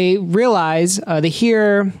 they realize, they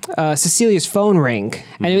hear Cecilia's phone ring,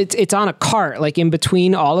 and it's on a cart, like in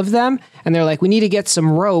between all of them, and they're like, we need to get some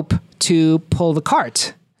rope to pull the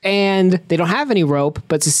cart. And they don't have any rope,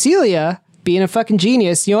 but Cecilia, being a fucking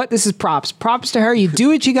genius, you know what? This is props. Props to her. You do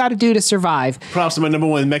what you got to do to survive. Props to my number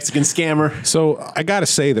one Mexican scammer. So I got to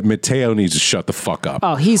say that Mateo needs to shut the fuck up.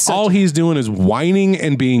 Oh, he's doing is whining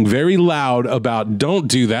and being very loud about don't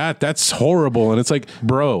do that. That's horrible. And it's like,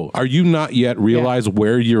 bro, are you not yet realize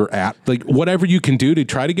where you're at? Like whatever you can do to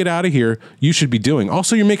try to get out of here, you should be doing.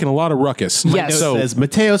 Also, you're making a lot of ruckus. Yes. So Says,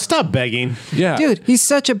 Mateo, stop begging. yeah, Dude, he's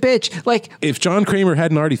such a bitch. Like, if John Kramer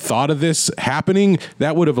hadn't already thought of this happening,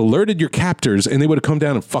 that would have alerted your captors and they would have come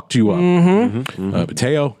down and fucked you up.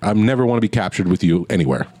 Mateo, I never want to be captured with you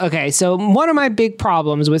anywhere. okay, so one of my big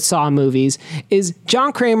problems with Saw movies is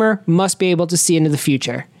John Kramer must be able to see into the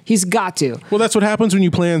future. He's got to. Well, that's what happens when you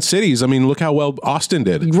plan cities. I mean, look how well Austin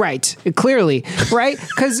did. Right, clearly, right?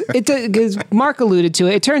 Because Mark alluded to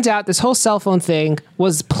it. It turns out this whole cell phone thing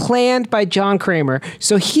was planned by John Kramer.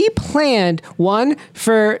 So he planned, one,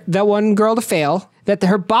 for that one girl to fail, that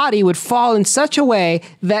her body would fall in such a way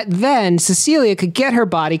that then Cecilia could get her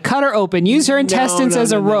body, cut her open, use her intestines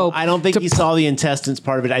as a rope. I don't think he saw the intestines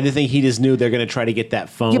part of it. I just think he just knew they're going to try to get that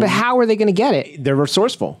phone. Yeah, but how are they going to get it? They're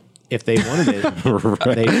resourceful. If they wanted it,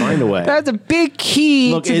 they'd find a way. That's a big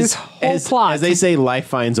key to this whole plot. As they say, life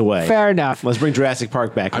finds a way. Fair enough. Let's bring Jurassic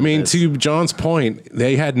Park back. I mean, to John's point,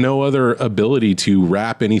 they had no other ability to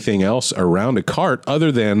wrap anything else around a cart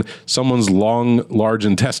other than someone's long, large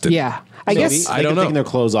intestine. Yeah. I guess they could have taken their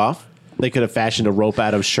clothes off. They could have fashioned a rope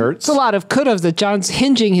out of shirts. it's a lot of could-haves that John's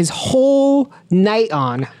hinging his whole night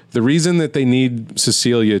on. The reason that they need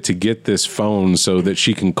Cecilia to get this phone so that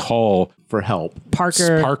she can call for help.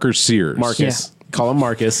 Parker Sears. Marcus. Call him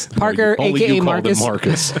Marcus. Parker, Only a.k.a. you called him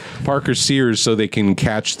Marcus. Marcus. Parker Sears so they can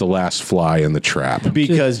catch the last fly in the trap.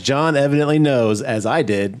 Because John evidently knows, as I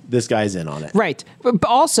did, this guy's in on it. Right. But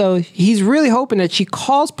also, he's really hoping that she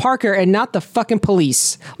calls Parker and not the fucking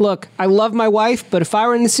police. Look, I love my wife, but if I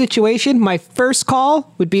were in this situation, my first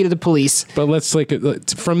call would be to the police. But let's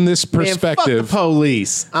from this perspective. Man, fuck the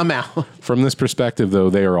police. I'm out. From this perspective, though,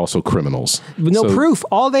 they are also criminals. No proof.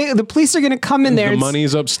 The police are going to come in there. The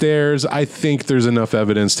money's upstairs. I think there's enough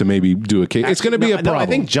evidence to maybe do a case. It's going to be a problem. I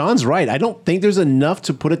think John's right. I don't think there's enough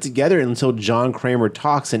to put it together until John Kramer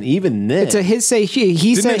talks, and even then, it's a his say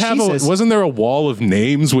he says she says. Wasn't there a wall of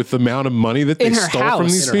names with the amount of money that they In her stole house. from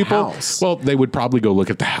these In her people? house. Well, they would probably go look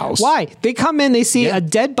at the house. Why? They come in, they see a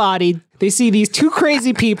dead body. They see these two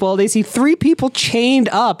crazy people. They see 3 people chained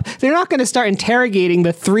up. They're not going to start interrogating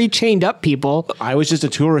the 3 chained up people. I was just a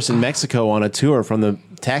tourist in Mexico on a tour from the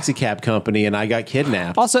taxi cab company and I got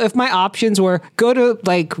kidnapped. Also, if my options were go to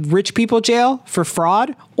like rich people jail for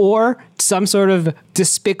fraud or some sort of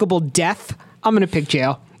despicable death, I'm going to pick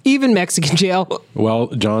jail. Even Mexican jail. Well,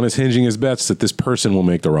 John is hinging his bets that this person will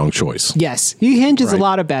make the wrong choice. Yes, he hinges a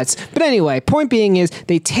lot of bets. But anyway, point being is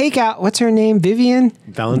they take out, what's her name?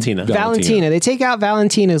 Valentina. They take out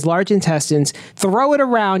Valentina's large intestines, throw it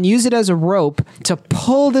around, use it as a rope to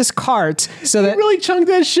pull this cart so that... He really chunked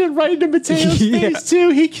that shit right into Mateo's face, too.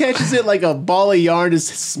 He catches it like a ball of yarn,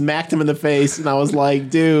 just smacked him in the face. And I was like,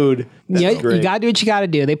 dude... Yeah, you got to do what you got to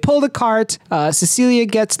do. They pull the cart. Cecilia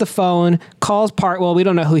gets the phone, calls well, we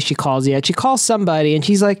don't know who she calls yet. She calls somebody and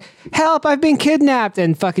she's like, help, I've been kidnapped,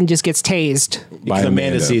 and fucking just gets tased. Because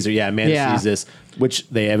Amanda sees her. Yeah, Amanda sees this, which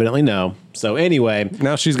they evidently know. So anyway.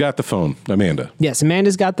 Now she's got the phone, Amanda. Yes,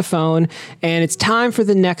 Amanda's got the phone, and it's time for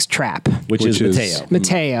the next trap. Which is Mateo.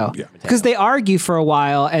 Mateo. Because they argue for a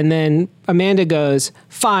while, and then Amanda goes,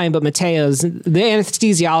 fine, but the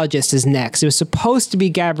anesthesiologist is next. It was supposed to be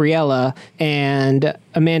Gabriella, and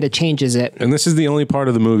Amanda changes it. And this is the only part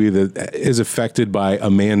of the movie that is affected by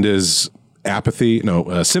Amanda's sympathy.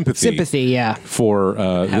 Sympathy, yeah. For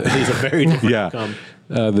Apathy is a very different outcome.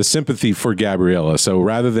 The sympathy for Gabriella. So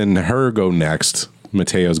rather than her go next,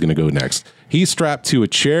 Mateo's going to go next. He's strapped to a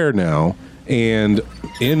chair now, and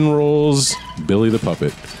in rolls Billy the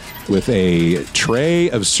Puppet with a tray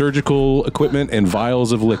of surgical equipment and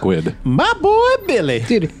vials of liquid. My boy Billy.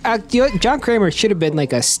 Dude, John Kramers should have been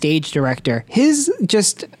like a stage director. His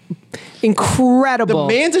just... incredible.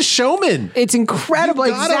 The man's a showman. It's incredible.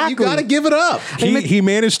 You gotta give it up. He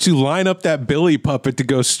managed to line up that Billy puppet to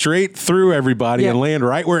go straight through everybody and land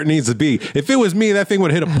right where it needs to be. If it was me, that thing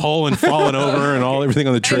would have hit a pole and fallen over and everything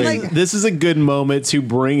on the tray. This is a good moment to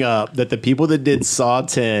bring up that the people that did Saw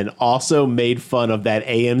 10 also made fun of that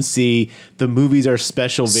AMC The Movies Are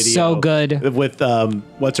Special video. So good. With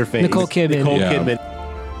what's her face? Nicole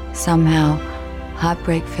Kidman. Somehow,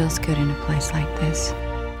 heartbreak feels good in a place like this.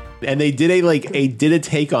 And they did a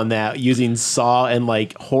take on that using Saw and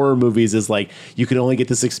like horror movies as like you can only get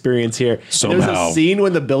this experience here. There's a scene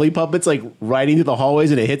when the Billy puppet's like riding through the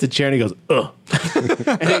hallways and it hits a chair and he goes, ugh.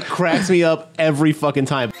 And it cracks me up every fucking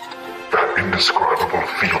time. That indescribable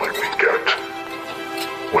feeling we get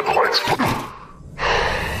when the lights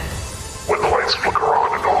flicker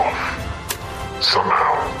on and off.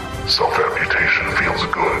 Somehow, self-amputation feels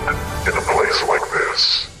good in a place like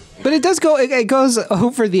this. But it does go, it goes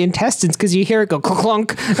over the intestines because you hear it go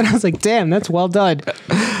clunk. And I was like, damn, that's well done.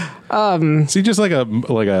 Is he just like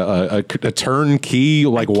a turnkey,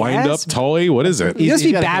 like wind up toy? What is it? He must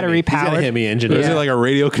be battery powered. He's got a Hemi engine. Is it like a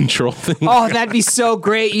radio control thing? Oh, that'd be so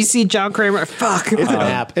great. You see John Kramer. Fuck. It's an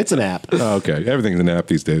app. It's an app. Oh, okay. Everything's an app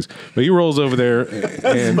these days. But he rolls over there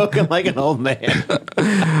and smoking like an old man.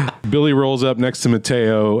 Billy rolls up next to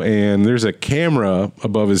Mateo and there's a camera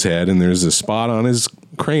above his head and there's a spot on his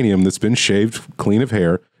cranium that's been shaved clean of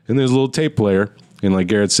hair and there's a little tape player. And like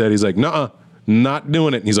Garrett said, he's like, nuh-uh. Not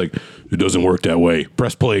doing it. And he's like, it doesn't work that way.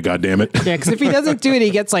 Press play, goddammit. Yeah, because if he doesn't do it,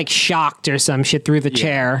 he gets like shocked or some shit through the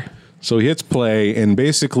chair. So he hits play, and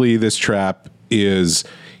basically this trap is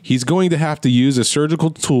he's going to have to use a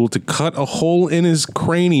surgical tool to cut a hole in his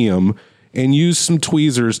cranium and use some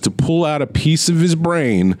tweezers to pull out a piece of his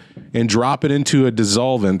brain and drop it into a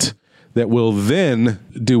dissolvent that will then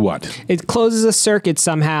do what? It closes a circuit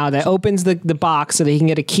somehow that opens the box so that he can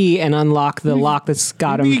get a key and unlock the lock that's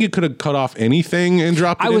got him. Maybe you could have cut off anything and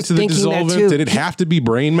dropped it into the dissolvent. Did it have to be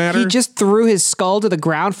brain matter? He just threw his skull to the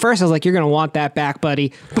ground first. I was like, you're going to want that back,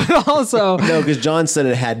 buddy. But also... No, because John said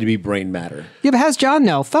it had to be brain matter. Yeah, but how's John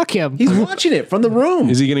know? Fuck him. He's watching it from the room.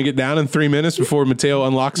 Is he going to get down in 3 minutes before Mateo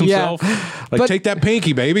unlocks himself? Yeah. Like, take that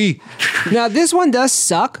pinky, baby. Now, this one does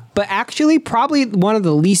suck, but actually probably one of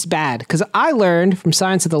the least bad. Because I learned from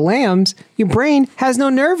Silence of the Lambs, your brain has no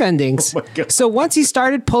nerve endings. Oh my God. So once he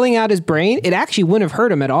started pulling out his brain, it actually wouldn't have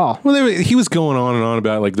hurt him at all. Well, he was going on and on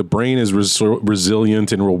about like the brain is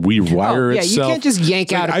resilient and will rewire itself. Yeah, you can't just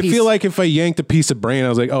yank out a piece. I feel like if I yanked a piece of brain, I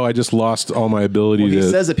was like, oh, I just lost all my ability to. He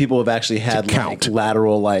says that people have actually had like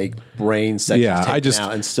lateral like brain sections taken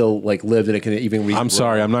out and still like lived and it can even regrow. I'm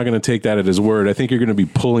sorry, I'm not going to take that at his word. I think you're going to be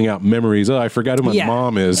pulling out memories. Oh, I forgot who my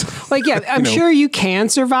mom is. Like, yeah, I'm sure you can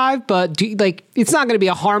survive, but it's not going to be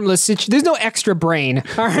a harmless situation. There's no extra brain.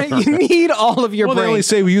 All right, you need all of your brain. They only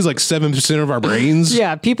say we use like 7% of our brains.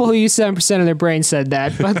 Yeah, people who use 7% of their brain said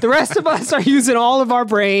that, but the rest of us are using all of our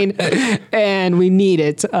brain, and we need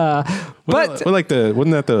it. Well, But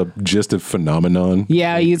wasn't that the gist of Phenomenon?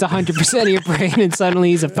 yeah, you use 100% of your brain, and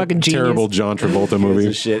suddenly he's a fucking genius. Terrible John Travolta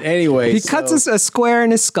movie. Shit. Anyway, He cuts a square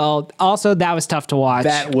in his skull. Also, that was tough to watch.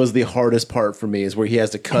 that was the hardest part for me, is where he has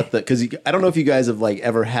to cut because I don't know if you guys have like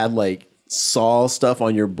ever had like saw stuff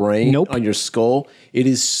on your brain, Nope. on your skull. It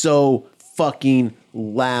is so fucking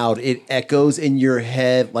loud. It echoes in your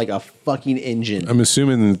head like a fucking engine. I'm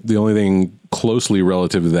assuming the only thing closely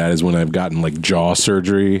relative to that is when I've gotten like jaw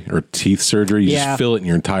surgery or teeth surgery. You Yeah. just feel it in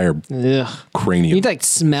your entire Ugh. cranium. You'd like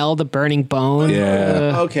smell the burning bone.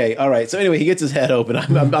 Yeah. Okay, all right. So anyway, he gets his head open.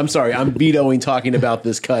 I'm sorry. I'm vetoing talking about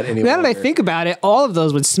this cut anyway. Now that I think about it, all of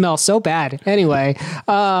those would smell so bad. Anyway,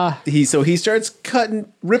 he starts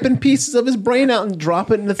ripping pieces of his brain out and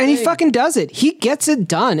dropping it in the thing. and he fucking does it. He gets it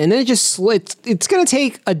done, and then it just slits. It's going to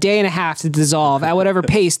take a day and a half to dissolve at whatever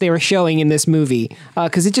pace they were showing in this movie,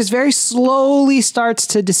 because it just very slowly starts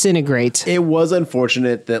to disintegrate. It was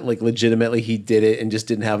unfortunate that like legitimately he did it and just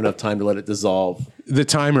didn't have enough time to let it dissolve. The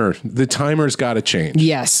timer's got to change.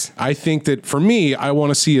 Yes. I think that for me, I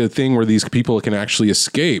want to see a thing where these people can actually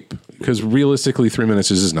escape, because realistically 3 minutes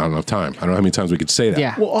is just not enough time. I don't know how many times we could say that.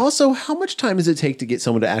 Yeah. Well, also, how much time does it take to get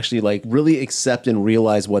someone to actually like really accept and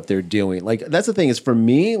realize what they're doing? Like, that's the thing, is for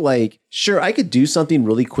me, like, sure, I could do something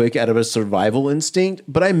really quick out of a survival instinct,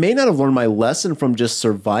 but I may not have learned my lesson from just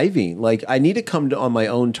surviving. Like, I need to come to on my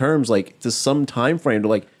own terms, like to some time frame to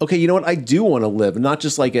like, okay, you know what? I do want to live, not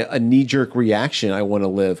just like a knee-jerk reaction. I want to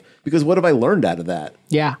live, because what have I learned out of that?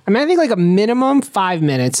 Yeah. I mean, I think like a minimum 5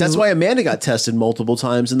 minutes. That's why Amanda got tested multiple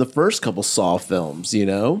times in the first couple Saw films, you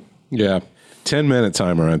know? Yeah. 10-minute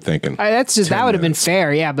timer, I'm thinking. That's just, that would have been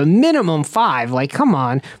fair, yeah, but minimum 5, like, come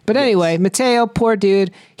on. But anyway, Mateo, poor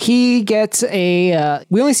dude, he gets we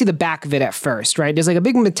only see the back of it at first, right? There's like a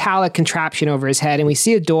big metallic contraption over his head, and we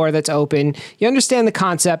see a door that's open. You understand the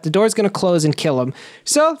concept. The door's going to close and kill him.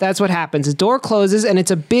 So that's what happens. The door closes, and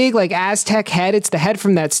it's a big, like, Aztec head. It's the head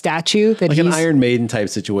from that statue that Like an Iron Maiden type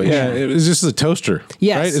situation. Yeah, it was just a toaster.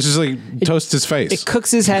 Yes. Right? It's just like toast his face. It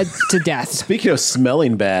cooks his head to death. Speaking of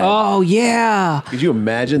smelling bad, Oh, yeah. could you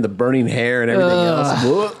imagine the burning hair and everything else?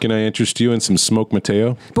 Whoa. Can I interest you in some smoked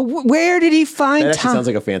Mateo? But where did he find That actually time? sounds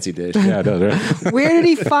like a fancy dish. Yeah, it does, right? Where did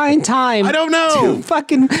he find time? I don't know. To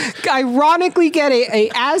fucking ironically get a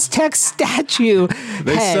Aztec statue.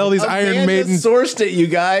 They head. sell these Iron Amanda Maiden. sourced it, you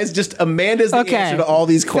guys. Just Amanda's the Okay. answer to all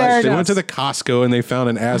these Fair questions. They enough. went to the Costco and they found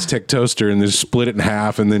an Aztec toaster and they split it in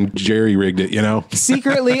half and then jerry rigged it, you know?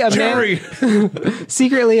 Secretly,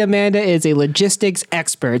 Amanda is a logistics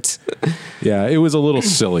expert. Yeah, it was a little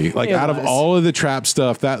silly. Like, It out of was. all of the trap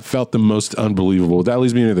stuff, that felt the most unbelievable. That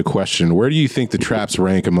leads me to the question: where do you think the traps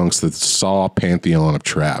rank amongst the Saw pantheon of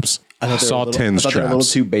traps? Saw 10's I thought they were a little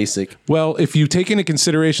traps. too basic. Well, if you take into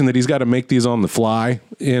consideration that he's got to make these on the fly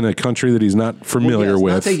in a country that he's not familiar Yes,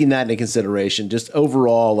 with. Not taking that into consideration, just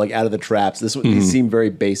overall, like out of the traps, these seem very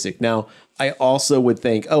basic. Now, I also would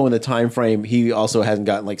think, in the time frame, he also hasn't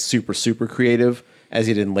gotten like super creative as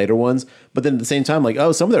he did in later ones. But then at the same time, like,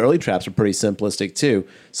 some of the early traps are pretty simplistic too.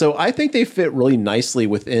 So I think they fit really nicely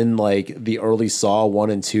within like the early Saw 1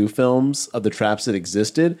 and 2 films of the traps that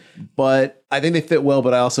existed. But I think they fit well,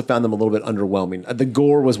 but I also found them a little bit underwhelming. The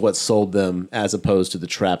gore was what sold them as opposed to the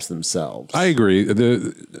traps themselves. I agree.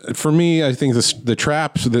 For me, I think the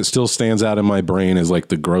trap that still stands out in my brain is like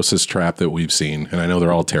the grossest trap that we've seen. And I know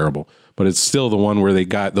they're all terrible, but it's still the one where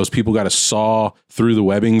those people got to saw through the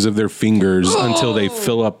webbings of their fingers until they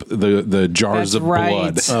fill up the jars That's of right.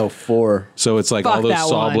 blood. Oh, 4. So it's like Fuck all those that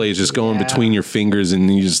saw one. blades just going between your fingers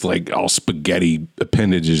and you just like all spaghetti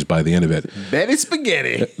appendages by the end of it. Baby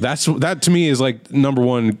spaghetti. That to me is like number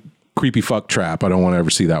one creepy fuck trap. I don't want to ever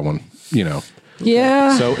see that one, you know.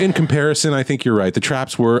 Yeah. So in comparison, I think you're right. The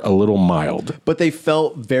traps were a little mild. But they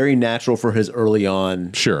felt very natural for his early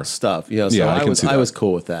on stuff. You know, so Yeah, I can see that. I was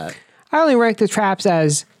cool with that. I only rank the traps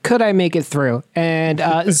as could I make it through, and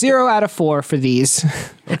 0 out of 4 for these.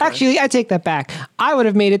 Actually, I take that back. I would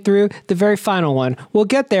have made it through the very final one. We'll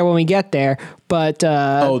get there when we get there. But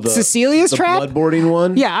Cecilia's the trap, bloodboarding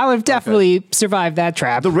one. yeah, I would have definitely survived that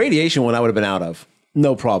trap. The radiation one I would have been out of.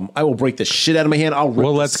 No problem. I will break the shit out of my hand. I'll rip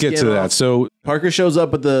Well, the let's get skin to that. off. So Parker shows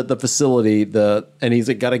up at the facility, and he's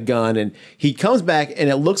got a gun, and he comes back, and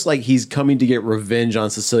it looks like he's coming to get revenge on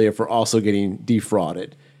Cecilia for also getting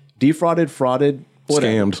defrauded. Frauded,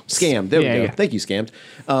 whatever. Scammed. There we go. Yeah. Thank you, scammed.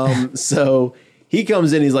 So he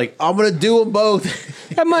comes in, he's like, I'm gonna do them both.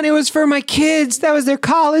 That money was for my kids. That was their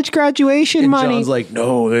college graduation And money. John's like,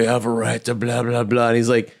 no, they have a right to blah blah blah. And he's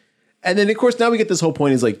like, and then of course now we get this whole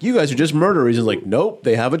point. He's like, you guys are just murderers. He's like, nope,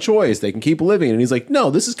 they have a choice. They can keep living. And he's like,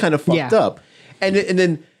 no, this is kind of fucked Yeah. up. And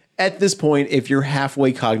then At this point, if you're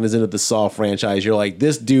halfway cognizant of the Saw franchise, you're like,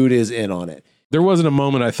 this dude is in on it. There wasn't a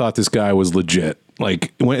moment I thought this guy was legit.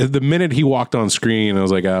 Like the minute he walked on screen, I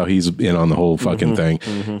was like, oh, he's in on the whole fucking thing.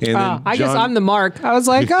 And then I guess I'm the mark. I was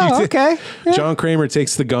like, oh, okay. Yeah. John Kramer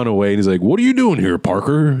takes the gun away and he's like, what are you doing here,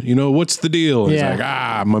 Parker? You know, what's the deal? And he's like,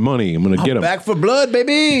 my money. I'm going to get him. Back for blood,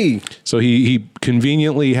 baby. So he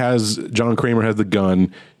conveniently John Kramer has the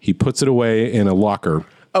gun. He puts it away in a locker.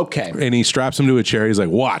 Okay. And he straps him to a chair. He's like,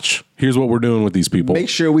 watch. Here's what we're doing with these people. Make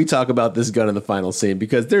sure we talk about this gun in the final scene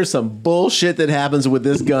because there's some bullshit that happens with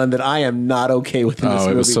this gun that I am not okay with in this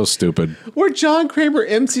movie. It was so stupid. Where John Kramer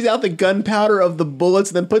empties out the gunpowder of the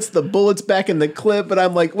bullets and then puts the bullets back in the clip. But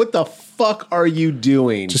I'm like, what the fuck are you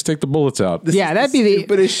doing? Just take the bullets out. That'd be the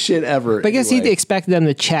stupidest shit ever. But I guess he'd expect them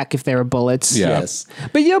to check if they were bullets. Yeah. Yes.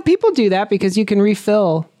 But people do that because you can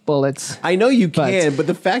refill bullets. I know you can, but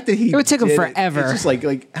the fact that it would take him forever. It's just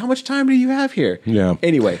like how much time do you have here? Yeah.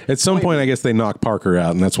 Anyway, at some point, I guess they knock Parker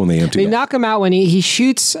out, and that's when they empty. They knock him out when he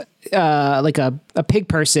shoots like a pig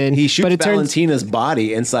person. He shoots Valentina's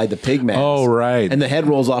body inside the pig mask. Oh, right. And the head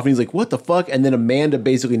rolls off, and he's like, "What the fuck?" And then Amanda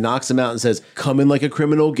basically knocks him out and says, "Come in like a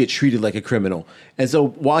criminal, get treated like a criminal." And so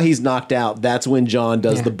while he's knocked out, that's when John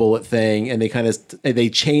does the bullet thing, and they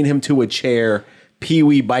chain him to a chair.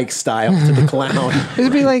 Pee-wee bike style to the clown.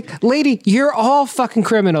 It'd be like, lady, you're all fucking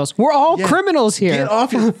criminals. We're all criminals here. Get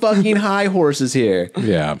off your fucking high horses here.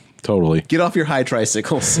 Yeah, totally. Get off your high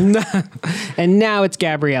tricycles. And now it's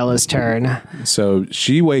Gabriella's turn. So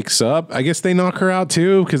she wakes up. I guess they knock her out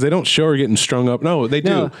too because they don't show her getting strung up. No, they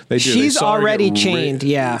do. They do. She's already chained.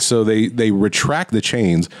 Yeah. So they retract the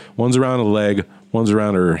chains. One's around a leg. One's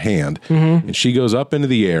around her hand. And she goes up into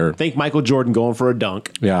the air. Think Michael Jordan going for a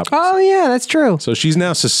dunk. Yeah. Oh, yeah, that's true. So she's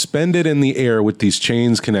now suspended in the air with these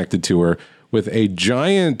chains connected to her with a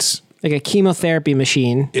giant... Like a chemotherapy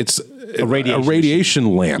machine. It's a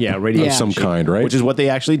radiation lamp of some kind, right? Which is what they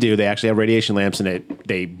actually do. They actually have radiation lamps in it.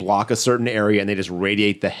 They block a certain area and they just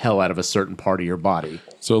radiate the hell out of a certain part of your body.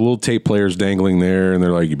 So a little tape player's dangling there and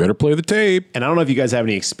they're like, you better play the tape. And I don't know if you guys have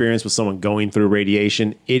any experience with someone going through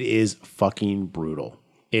radiation. It is fucking brutal.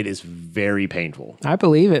 It is very painful. I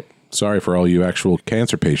believe it. Sorry for all you actual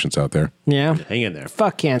cancer patients out there. Yeah. Hang in there.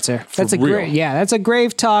 Fuck cancer. That's that's a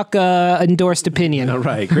GraveTalk endorsed opinion. All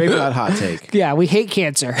right. GraveTalk hot take. Yeah, we hate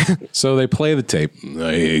cancer. So they play the tape.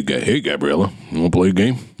 Hey, Gabriella, you want to play a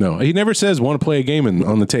game? No, he never says want to play a game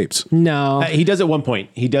on the tapes. No. He does at one point.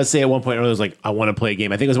 He does say at one point, it was like, I want to play a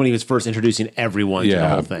game. I think it was when he was first introducing everyone to the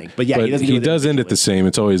whole thing. But yeah, he does end it the same.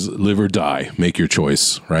 It's always live or die. Make your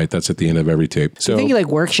choice, right? That's at the end of every tape. So I think he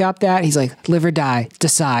workshopped that. He's like, live or die,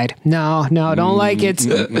 decide. No, don't like it.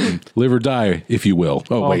 Live or die, if you will.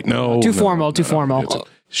 Oh, wait, no. Too formal.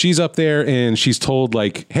 She's up there and she's told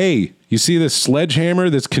hey, you see this sledgehammer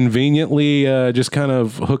that's conveniently just kind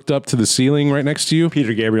of hooked up to the ceiling right next to you?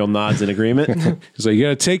 Peter Gabriel nods in agreement. He's like, you got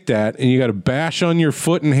to take that and you got to bash on your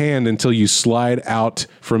foot and hand until you slide out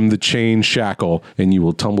from the chain shackle and you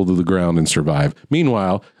will tumble to the ground and survive.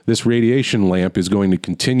 Meanwhile, this radiation lamp is going to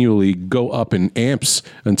continually go up in amps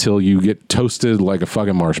until you get toasted like a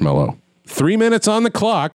fucking marshmallow. 3 minutes on the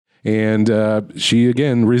clock. And she,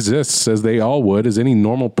 again, resists, as they all would, as any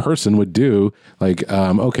normal person would do.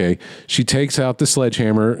 Okay, she takes out the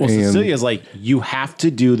sledgehammer. Well, Cecilia's like, you have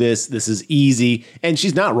to do this. This is easy. And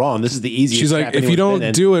she's not wrong. This is the easiest. She's like, if you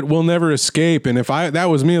don't do it, we'll never escape. And if that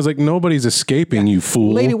was me, I was like, nobody's escaping, you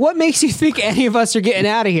fool. Lady, what makes you think any of us are getting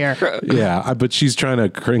out of here? Yeah, but she's trying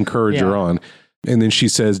to encourage her on. And then she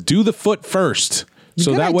says, do the foot first.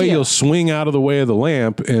 So that way you'll swing out of the way of the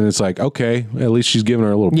lamp, and it's like, okay, at least she's giving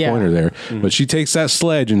her a little pointer there. Mm-hmm. But she takes that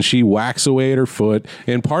sledge and she whacks away at her foot.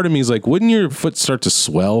 And part of me is like, wouldn't your foot start to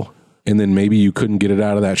swell? And then maybe you couldn't get it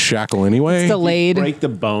out of that shackle anyway? It's delayed. Break the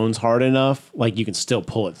bones hard enough, you can still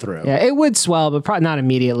pull it through. Yeah, it would swell, but probably not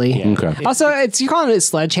immediately. Yeah. Okay. Also, you're calling it a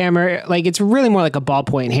sledgehammer. It's really more like a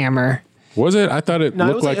ballpoint hammer. Was it? I thought it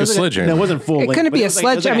looked like a sledgehammer. No, it wasn't full. It couldn't be a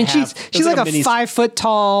sledgehammer. I mean, she's like a 5 foot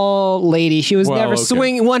tall lady. She was never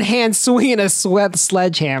swinging one hand swinging a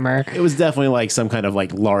sledgehammer. It was definitely some kind of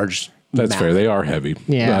large. That's fair. They are heavy.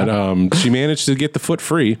 Yeah. But she managed to get the foot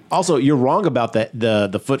free. Also, you're wrong about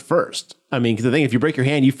the foot first. I mean, because the thing, if you break your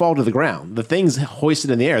hand, you fall to the ground. The thing's hoisted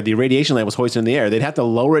in the air. The radiation lamp was hoisted in the air. They'd have to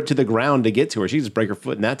lower it to the ground to get to her. She'd just break her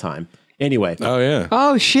foot in that time. Anyway. Oh, yeah.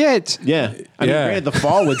 Oh, shit. Yeah. I mean, granted, the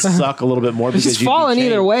fall would suck a little bit more because she's falling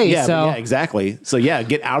either way. Yeah, so. Yeah, exactly. So, yeah,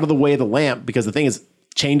 get out of the way of the lamp because the thing is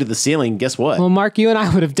chained to the ceiling. Guess what? Well, Mark, you and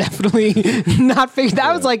I would have definitely not figured that.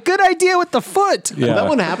 I was like, good idea with the foot. Yeah. Well, that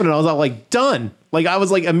wouldn't happen. And I was all like, done. Like I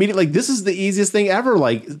was like immediately like, this is the easiest thing ever.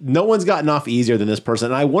 Like no one's gotten off easier than this person.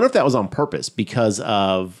 And I wonder if that was on purpose because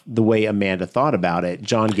of the way Amanda thought about it.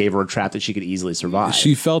 John gave her a trap that she could easily survive.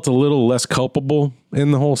 She felt a little less culpable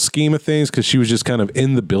in the whole scheme of things because she was just kind of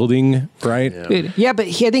in the building, right? Yeah, but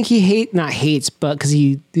I think he not hates, but because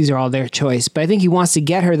these are all their choice. But I think he wants to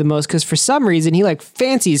get her the most because for some reason he like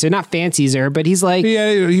fancies her, not fancies her, but he's like,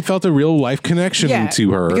 yeah, he felt a real life connection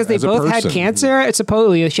to her because they as a both had person. cancer. It's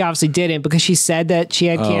supposedly she obviously didn't because she said that she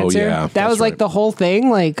had cancer. Yeah, that was like the whole thing.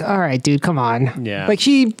 Like, all right, dude, come on. Yeah. Like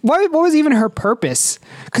what was even her purpose?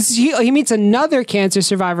 Because he meets another cancer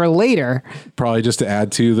survivor later. Probably just to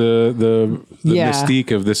add to the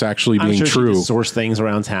mystique of this actually I'm being sure true. She just sourced things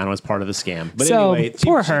around town as part of the scam. But So, anyway,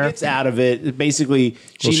 poor she her. gets out of it. Basically,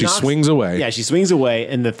 She swings away. Yeah, she swings away,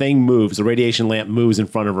 and the thing moves. The radiation lamp moves in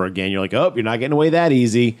front of her again. You're like, oh, you're not getting away that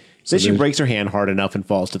easy. So then she breaks her hand hard enough and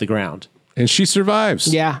falls to the ground. And she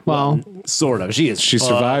survives. Yeah, well, Sort of. She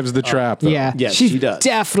survives the trap, though. yeah. Yes, She's she does.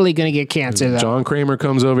 definitely going to get cancer, though. John Kramer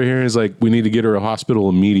comes over here and is like, we need to get her to a hospital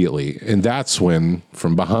immediately. And that's when,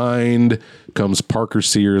 from behind, comes Parker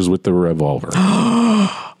Sears with the revolver.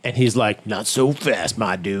 And he's like, not so fast,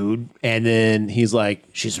 my dude. And then he's like,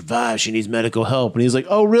 she survived. She needs medical help. And he's like,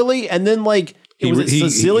 oh, really? And then, like,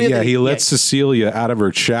 Cecilia? Yeah, he lets Cecilia out of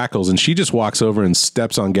her shackles, and she just walks over and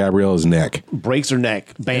steps on Gabriella's neck. Breaks her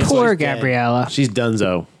neck. Bam, Poor she's dead. Gabriella. She's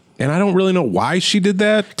donezo. And I don't really know why she did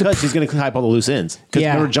that. Because she's going to tie up all the loose ends. Because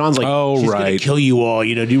Yeah. remember, John's like, she's going to kill you all.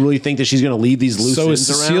 You know, do you really think that she's going to leave these loose So ends is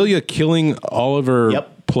around? Cecilia killing all of her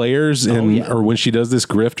players or when she does this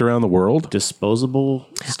grift around the world? Disposable?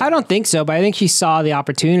 I don't think so, but I think she saw the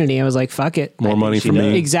opportunity and was like, fuck it. More money for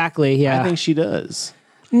me. Exactly, yeah. I think she does.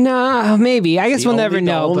 No, maybe. I guess we'll never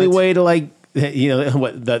know. The only but- way to like, you know,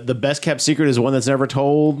 what the best kept secret is one that's never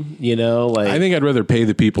told. You know, like I think I'd rather pay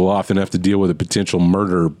the people off than have to deal with a potential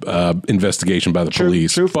murder investigation by the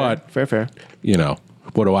police. True, but fair. you know,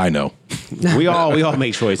 what do I know? We all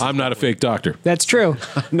make choices. I'm not a fake doctor. That's true.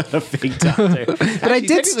 I'm not a fake doctor. But I did.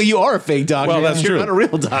 Technically, you are a fake doctor. Well, that's You're true. not a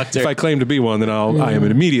real doctor. If I claim to be one, then I am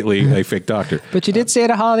immediately a fake doctor. But you did stay at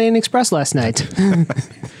a Holiday Inn Express last night.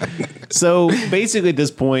 So basically, at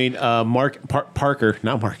this point, Parker,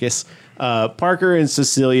 not Marcus, Parker and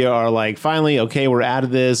Cecilia are like, finally, okay, we're out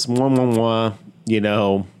of this. Mwah, mwah, mwah. You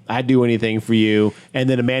know, I'd do anything for you. And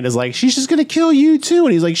then Amanda's like, she's just going to kill you too.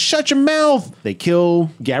 And he's like, shut your mouth. They kill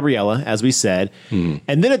Gabriella, as we said. And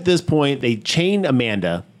then at this point, they chain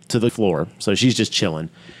Amanda to the floor. So she's just chilling.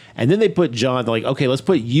 And then they put John, they're like, okay, let's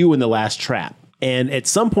put you in the last trap. And at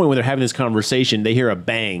some point when they're having this conversation, they hear a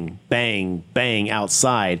bang, bang, bang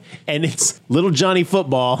outside. And it's little Johnny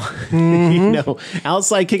Football, you know,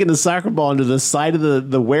 outside kicking the soccer ball into the side of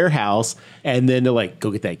the warehouse. And then they're like, go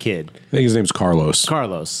get that kid. I think his name's Carlos.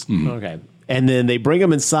 Okay. And then they bring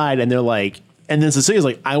him inside and they're like, and then Cecilia's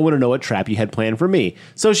like, I want to know what trap you had planned for me.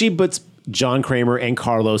 So she puts John Kramer and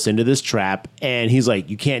Carlos into this trap. And he's like,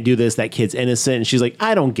 you can't do this. That kid's innocent. And she's like,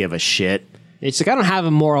 I don't give a shit. It's like, I don't have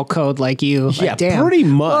a moral code like you. Like, Yeah, damn. pretty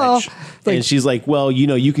much. Well, like- and she's like, well, you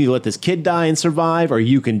know, you can let this kid die and survive, or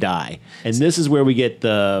you can die. And this is where we get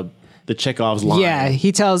the Chekhov's line. Yeah,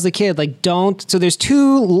 he tells the kid, like, don't. So there's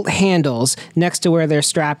two handles next to where they're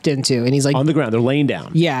strapped into. And he's like, On the ground. They're laying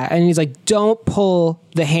down. yeah. And he's like, don't pull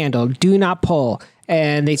the handle. Do not pull.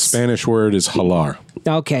 And they Spanish word is halar.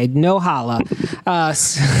 Okay, no holla.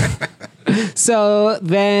 So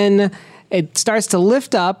then it starts to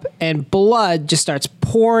lift up and blood just starts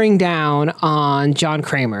pouring down on John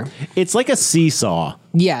Kramer. It's like a seesaw.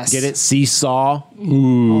 Yes. Get it? Seesaw.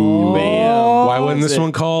 Ooh. Bam. Why wasn't this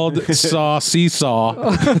one called Seesaw?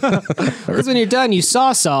 Because when you're done, you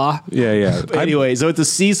saw. Yeah. Anyway, so it's a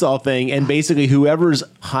seesaw thing, and basically whoever's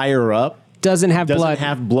higher up Doesn't have doesn't blood.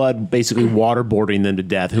 have blood basically waterboarding them to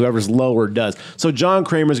death. Whoever's lower does. So John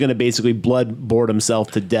Kramer's going to basically bloodboard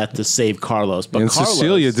himself to death to save Carlos. But And Carlos,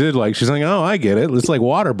 Cecilia did she's like, oh, I get it. It's like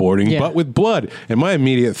waterboarding, Yeah. but with blood. And my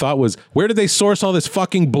immediate thought was, where did they source all this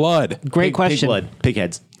fucking blood? Great question. Pig blood. Pig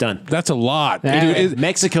heads. Done. That's a lot.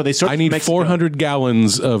 Mexico. They start. I need Mexico. 400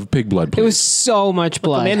 gallons of pig blood, please. It was so much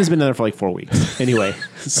blood. Amanda's been there for like 4 weeks. Anyway.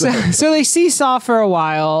 So they seesaw for a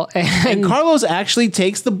while, And Carlos actually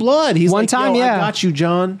takes the blood. He's One like, time, Yo, yeah. I got you,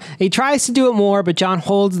 John. he tries to do it more, but John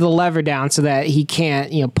holds the lever down so that he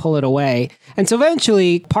can't, pull it away. And so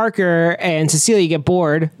eventually Parker and Cecilia get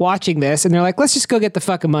bored watching this, and they're like, let's just go get the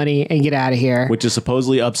fucking money and get out of here. Which is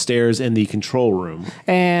supposedly upstairs in the control room.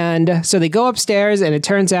 And so they go upstairs, and it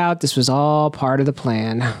turns out this was all part of the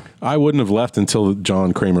plan. I wouldn't have left until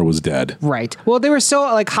John Kramer was dead. Right. Well, they were so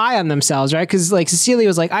high on themselves, right? Because Cecilia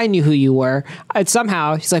was like, I knew who you were. And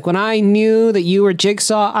somehow she's like, when I knew that you were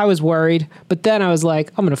Jigsaw, I was worried. But then I was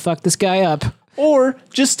like, I'm going to fuck this guy up. Or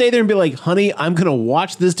just stay there and be like, honey, I'm going to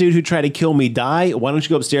watch this dude who tried to kill me die. Why don't you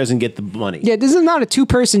go upstairs and get the money? Yeah, this is not a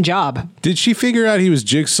 2-person job. Did she figure out he was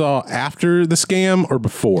Jigsaw after the scam or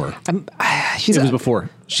before? It was before.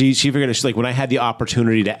 She figured out, she's like, when I had the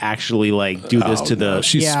opportunity to actually like do this to the...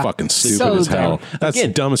 She's Yeah. fucking stupid So as hell. dumb. That's Again,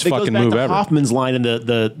 the dumbest it goes fucking back move to ever. Hoffman's line in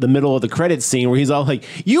the middle of the credits scene where he's all like,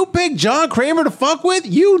 you picked John Kramer to fuck with?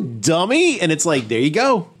 You dummy. And it's like, there you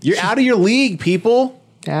go. You're out of your league, people.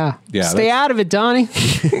 Yeah. Yeah, Stay that's- out of it, Donnie.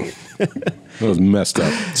 That was messed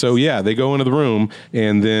up. So yeah, they go into the room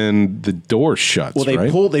and then the door shuts. Well, they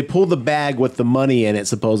right? pull the bag with the money in it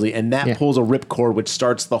supposedly, and that pulls a ripcord, which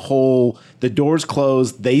starts the whole. The doors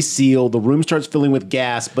close, they seal, the room starts filling with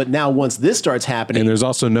gas. But now, once this starts happening, And there's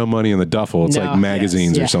also no money in the duffel. It's No. like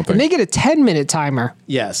magazines Yeah. or something. And they get a 10-minute timer.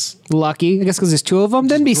 yes, Lucky. I guess because there's 2 of them.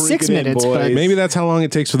 Then be Just 6 drink it in, minutes. boys. But Maybe that's how long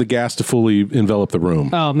it takes for the gas to fully envelop the room.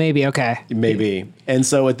 oh, maybe. Okay. maybe. And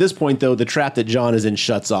so at this point, though, the trap that John is in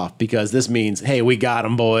shuts off because this means, hey, we got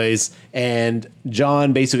him, boys. And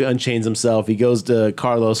John basically unchains himself. He goes to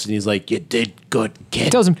Carlos and he's like, you did good,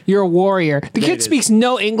 kid. Tells him you're a warrior. The it kid is. speaks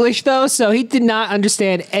no English though, so he did not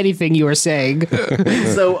understand anything you were saying.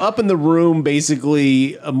 So up in the room,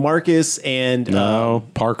 basically, Marcus and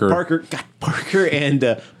Parker. Parker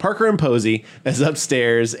and Posey is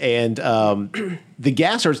upstairs, and the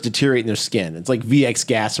gas starts deteriorating their skin. It's like VX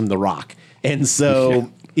gas from The Rock, and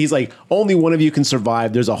so he's like, "Only one of you can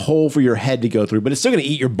survive. There's a hole for your head to go through, but it's still going to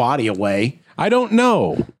eat your body away." I don't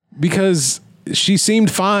know because she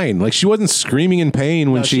seemed fine. Like she wasn't screaming in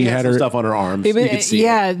pain when she had some her stuff on her arms. You could see it.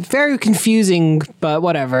 Yeah, very confusing, but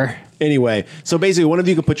whatever. Anyway, so basically, one of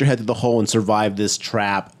you can put your head through the hole and survive this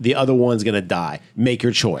trap. The other one's going to die. Make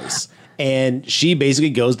your choice. And she basically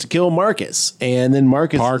goes to kill Marcus. And then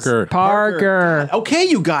Marcus... Parker. Okay,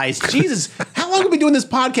 you guys. Jesus. How long have we been doing this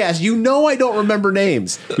podcast? You know I don't remember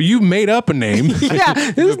names. But you made up a name. Yeah,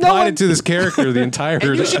 You there's no applied one, it to this character the entire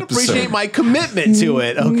And you should episode. appreciate my commitment to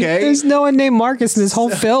it, okay? there's no one named Marcus in this whole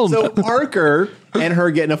film. So Parker and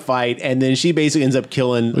her get in a fight, and then she basically ends up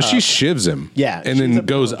killing... Well, she shivs him. Yeah, And she ends then up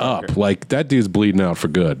goes killing up. Parker. Like that dude's bleeding out for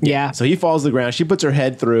good. yeah. So he falls to the ground. She puts her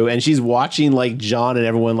head through, and she's watching like John and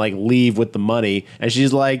everyone like leave with the money, and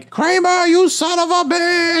she's like, "Kramer, you son of a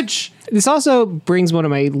bitch!" This also brings one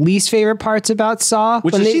of my least favorite parts about Saw.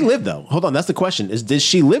 Which when does she live though? Hold on, that's the question: is did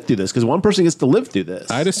she live through this? Because one person gets to live through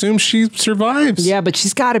this. I'd assume she survives. Yeah, but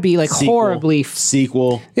she's got to be like horribly.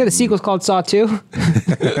 Sequel. Yeah, the sequel's called Saw 2.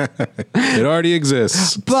 It already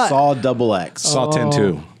exists. But Saw Double X. Saw 10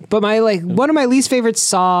 too. But my one of my least favorite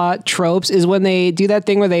Saw tropes is when they do that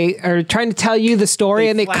thing where they are trying to tell you the story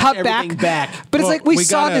and they flash cut everything back. But it's Well, like we we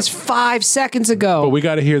saw gotta- this 5 seconds ago. But we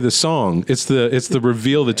got to hear the song. It's the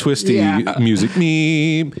reveal, the twisty Yeah. music.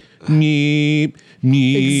 Meep, meep,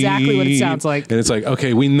 meep. Exactly what it sounds like. And it's like,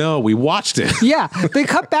 okay, we know, we watched it. Yeah, they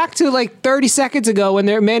cut back to like 30 seconds ago when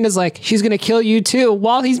their Amanda's like, she's gonna kill you too,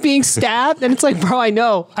 while he's being stabbed, and it's like, bro, I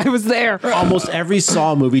know, I was there. Almost every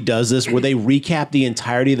Saw movie does this, where they recap the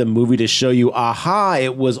entirety of the movie to show you, aha,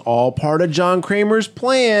 it was all part of John Kramer's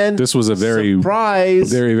plan. This was a very,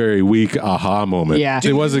 surprise. very, very weak aha moment. Yeah.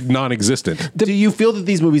 It was non-existent. Do you feel that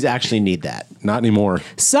these movies actually need that? Not anymore.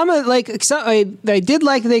 I did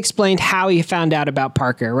like they explained how he found out about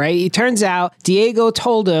Parker, right? It turns out Diego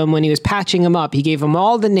told him when he was patching him up, he gave him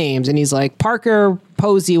all the names, and he's like, Parker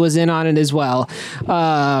Posey was in on it as well.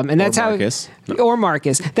 And that's Marcus. Or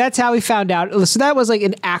Marcus. That's how he found out. So that was like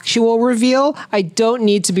an actual reveal. I don't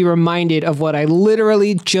need to be reminded of what I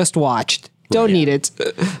literally just watched. Don't need it.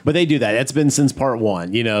 But they do that. It's been since part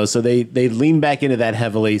one, so they lean back into that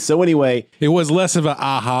heavily. So anyway, It was less of a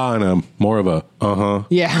aha and more of a uh-huh.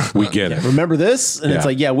 Yeah. We get it. remember this? And Yeah. it's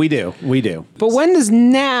like, yeah, we do. But when does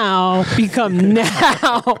now become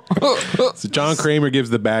now? So John Kramer gives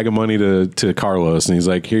the bag of money to Carlos, and he's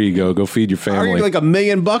like, here you go feed your Are you family. like $1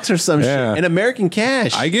 million or some Yeah. shit in American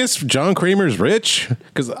cash? I guess John Kramer's rich,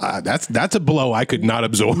 because that's a blow I could not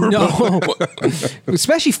absorb. No.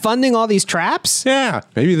 Especially funding all these traps. Yeah,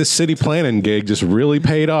 maybe the city planning gig just really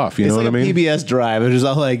paid off. You It's know like what I a mean? PBS drive. It's just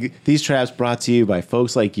all like, these traps brought to you by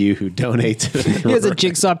folks like you who donate to He has a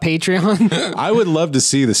Jigsaw Patreon. I would love to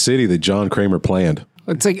see the city that John Kramer planned.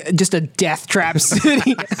 It's like just a death trap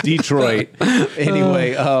city. Detroit.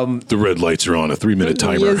 Anyway, The red lights are on a 3-minute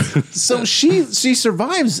timer. Yes. so she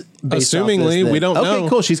survives. Based off Assumingly, this then. we don't know. Okay,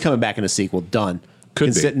 cool. She's coming back in a sequel. Done.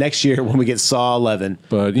 Could be. Next year when we get Saw 11.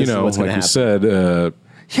 But, this is what's gonna like we happen. said,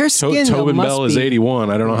 Her skin, though, Tobin must Bell is be- 81.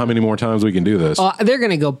 I don't know how many more times we can do this. They're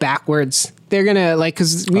gonna go backwards. They're gonna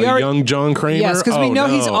because we are young John Kramer. Yes, because we know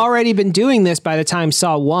he's already been doing this by the time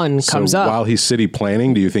Saw 1 comes up. While he's city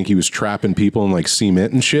planning, do you think he was trapping people in like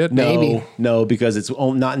cement and shit? Maybe. No, because it's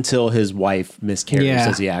not until his wife miscarries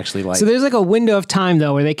does he actually like. So there's like a window of time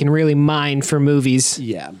though where they can really mine for movies.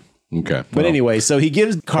 Yeah. Okay. But anyway, so he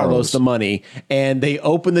gives Carlos the money, and they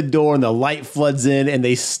open the door, and the light floods in, and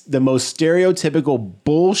the most stereotypical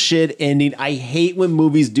bullshit ending. I hate when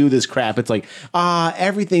movies do this crap. It's like,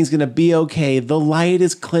 everything's gonna be okay. The light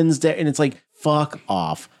is cleansed, and it's like, fuck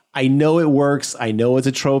off. I know it works. I know it's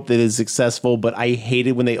a trope that is successful, but I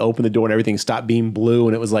hated when they opened the door and everything stopped being blue,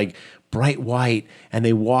 and it was like bright white, and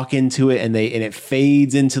they walk into it, and it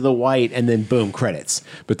fades into the white, and then boom, credits.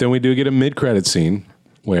 But then we do get a mid-credit scene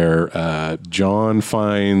where John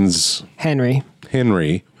finds Henry,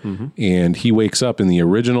 and he wakes up in the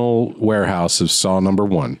original warehouse of Saw number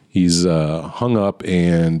 1. He's hung up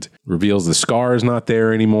and reveals the scar is not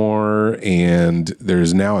there anymore, and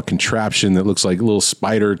there's now a contraption that looks like little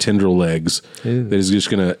spider tendril legs that is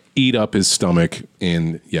just going to eat up his stomach.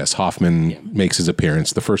 And yes, Hoffman makes his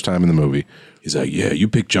appearance the first time in the movie. He's like, yeah, you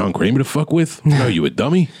picked John Kramer to fuck with? No, you a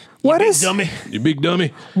dummy? What you is dummy? You big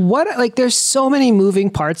dummy. What there's so many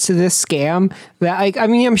moving parts to this scam that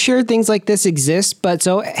I'm sure things like this exist, but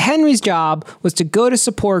so Henry's job was to go to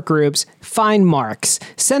support groups, find marks,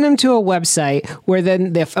 send them to a website where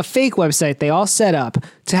then a fake website they all set up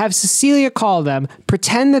to have Cecilia call them,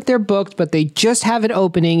 pretend that they're booked, but they just have an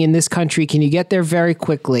opening in this country. Can you get there very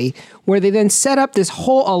quickly? Where they then set up this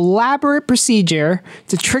whole elaborate procedure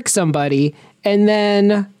to trick somebody, and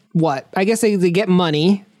then what? I guess they get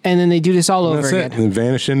money. And then they do this all over again. And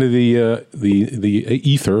vanish into the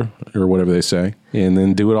ether or whatever they say, and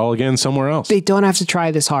then do it all again somewhere else. They don't have to try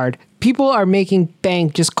this hard. People are making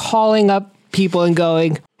bank just calling up people and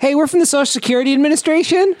going, "Hey, we're from the Social Security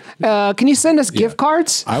Administration. Can you send us gift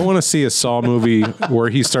cards?" I want to see a Saw movie where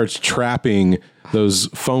he starts trapping those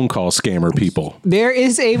phone call scammer people. There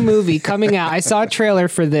is a movie coming out. I saw a trailer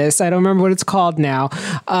for this. I don't remember what it's called now,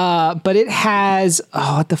 but it has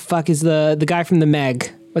what the fuck is the guy from the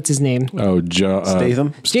Meg? What's his name?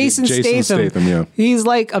 Statham? Jason Statham. Yeah. He's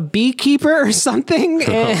like a beekeeper or something.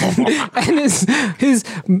 And his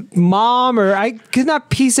mom, or I could not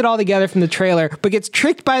piece it all together from the trailer, but gets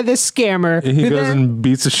tricked by this scammer. And he goes and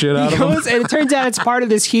beats the shit out of him. And it turns out it's part of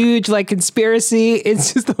this huge conspiracy.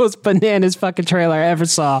 It's just the most bananas fucking trailer I ever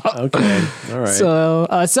saw. Okay. All right. So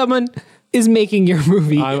someone is making your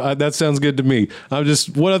movie. That sounds good to me.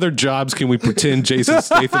 What other jobs can we pretend Jason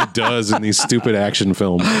Statham does in these stupid action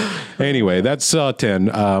films? Anyway, that's Saw 10.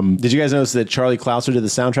 Did you guys notice that Charlie Clouser did the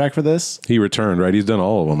soundtrack for this? He returned, right? He's done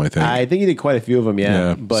all of them, I think. I think he did quite a few of them,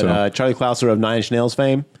 yeah. But Charlie Clouser of Nine Inch Nails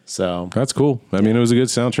fame. So that's cool. I mean, it was a good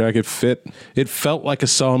soundtrack. It fit. It felt like a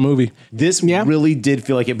Saw movie. This really did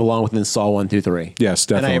feel like it belonged within Saw 1 through 3. Yes,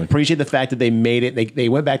 definitely. And I appreciate the fact that they made it. They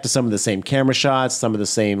went back to some of the same camera shots, some of the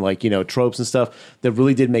same tropes and stuff that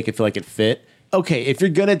really did make it feel like it fit. Okay, if you're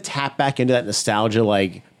gonna tap back into that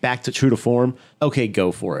nostalgia, back to true to form, okay,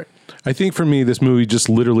 go for it. I think for me, this movie just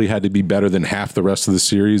literally had to be better than half the rest of the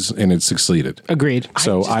series, and it succeeded. Agreed.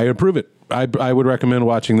 So I approve it. I would recommend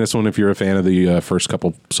watching this one if you're a fan of the first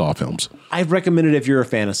couple Saw films. I'd recommend it if you're a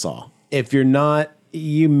fan of Saw. If you're not,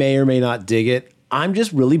 you may or may not dig it. I'm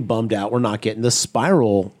just really bummed out we're not getting the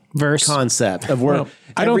spiral verse concept of where.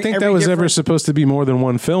 I don't think that was ever supposed to be more than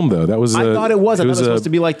one film, though. That was. I thought it was. I thought it was supposed to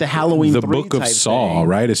be like the Halloween, the 3 Book of type Saw, thing.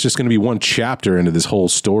 right? It's just going to be one chapter into this whole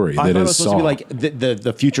story. I that thought it is was supposed Saw. to be like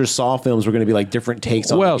the future Saw films were going to be like different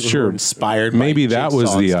takes on. Well, people who sure. were inspired. Maybe by that was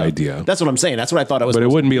Jigsaw and the stuff. idea. That's what I'm saying. That's what I thought it was. But it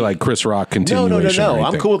wouldn't be like Chris Rock continuation. No. or I'm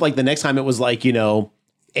anything. cool with the next time it was like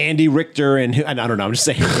Andy Richter and I don't know. I'm just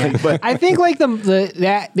saying. But I think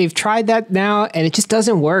that they've tried that now and it just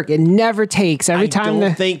doesn't work. It never takes. Every time I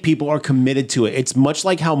don't think people are committed to it. It's much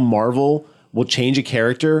like how Marvel will change a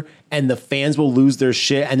character and the fans will lose their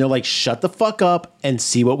shit and they're like, shut the fuck up and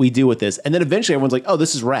see what we do with this. And then eventually everyone's like, oh,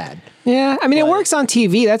 this is rad. Yeah, I mean, it works on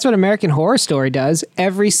TV. That's what American Horror Story does.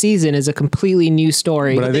 Every season is a completely new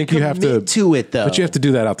story. But I think you have to it though. But you have to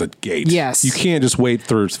do that out the gate. Yes. You can't just wait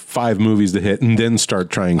for 5 movies to hit and then start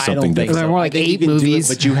trying something different. so. More like I think you 8 can do it, movies.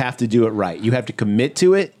 but you have to do it right. You have to commit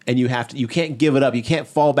to it, and you can't give it up. You can't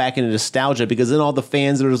fall back into nostalgia because then all the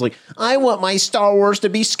fans that are just like, I want my Star Wars to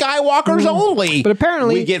be Skywalkers only. But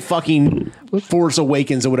apparently- we get fucking Force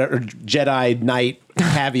Awakens or whatever, Jedi Knight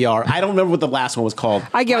caviar. I don't remember what the last one was called.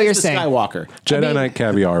 I get what you're saying. Skywalker. Jedi Knight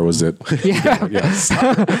caviar was it? Yeah. Yes.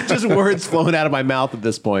 Just words flowing out of my mouth at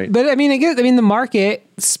this point. But I mean, the market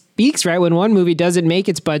speaks, right? When one movie doesn't make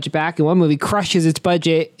its budget back and one movie crushes its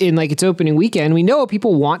budget in like its opening weekend, we know what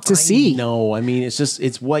people want to see. No, I mean,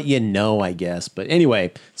 it's what you know, I guess. But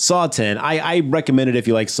anyway, Saw 10. I recommend it if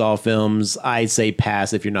you like Saw films. I say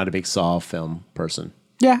pass if you're not a big Saw film person.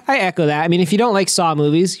 Yeah, I echo that. I mean, if you don't like Saw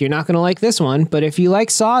movies, you're not going to like this one. But if you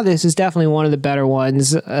like Saw, this is definitely one of the better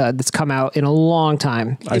ones that's come out in a long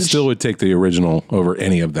time. I still would take the original over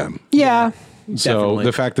any of them. Yeah. So Definitely.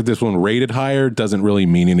 the fact that this one rated higher doesn't really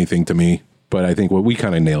mean anything to me. But I think we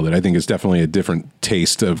kind of nailed it. I think it's definitely a different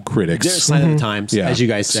taste of critics. There's a sign of the times, Yeah. as you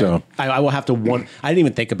guys said. So- I will have to I didn't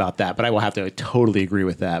even think about that, but I will have to totally agree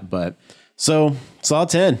with that. But so Saw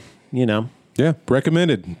 10, you know. Yeah,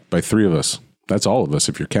 recommended by 3 of us. That's all of us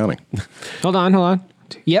if you're counting. Hold on.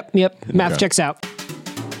 Yep. Math Okay. checks out.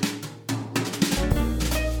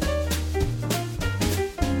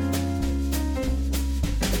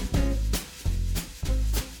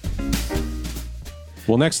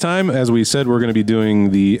 Well, next time, as we said, we're going to be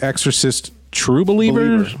doing The Exorcist True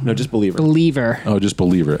Believer. No, just Believer. Believer. Oh, just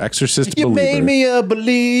Believer. Exorcist You Believer. made me a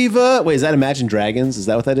believer. Wait, is that Imagine Dragons? Is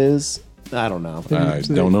that what that is? I don't know. I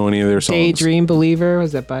don't know any of their songs. Daydream Believer.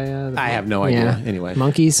 Was that by... I have no idea. Anyway.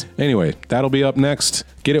 Monkeys. Anyway, that'll be up next.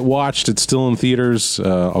 Get it watched. It's still in theaters.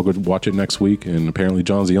 I'll go watch it next week. And apparently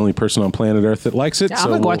John's the only person on planet Earth that likes it. I'm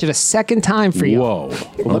going to watch it a second time for you. Whoa.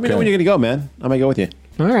 Well, let me know when you're going to go, man. I might go with you.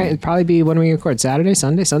 All right. It'd probably be when we record. Saturday,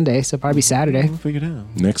 Sunday. So probably Saturday. We'll figure it out.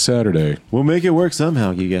 Next Saturday. We'll make it work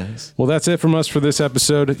somehow, you guys. Well, that's it from us for this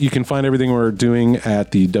episode. You can find everything we're doing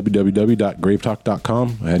at the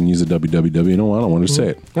www.gravetalk.com. I hadn't used the www in a while. I don't want to say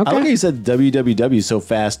it. I like how you said www so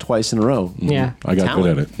fast twice in a row. Yeah. I got Talent.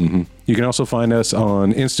 good at it. You can also find us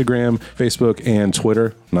on Instagram, Facebook, and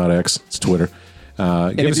Twitter. Not X, it's Twitter.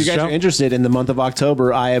 And if you guys are interested, in the month of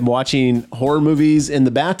October, I am watching horror movies in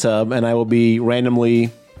the bathtub, and I will be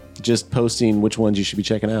randomly just posting which ones you should be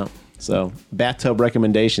checking out. So, bathtub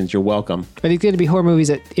recommendations, you're welcome. Are these going to be horror movies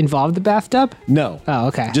that involve the bathtub? No. Oh,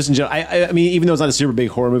 okay. Just in general. I mean, even though it's not a super big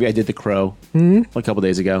horror movie, I did The Crow a couple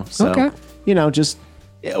days ago. So, Okay. you know, just...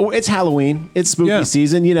 It's Halloween. It's spooky Yeah.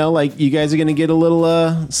 season. You know, like you guys are going to get a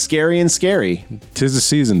little scary and scary. 'Tis the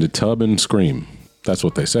season to tub and scream. That's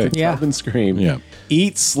what they say. Yeah. Up and scream. Yeah.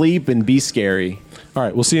 Eat, sleep, and be scary. All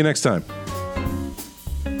right, we'll see you next time.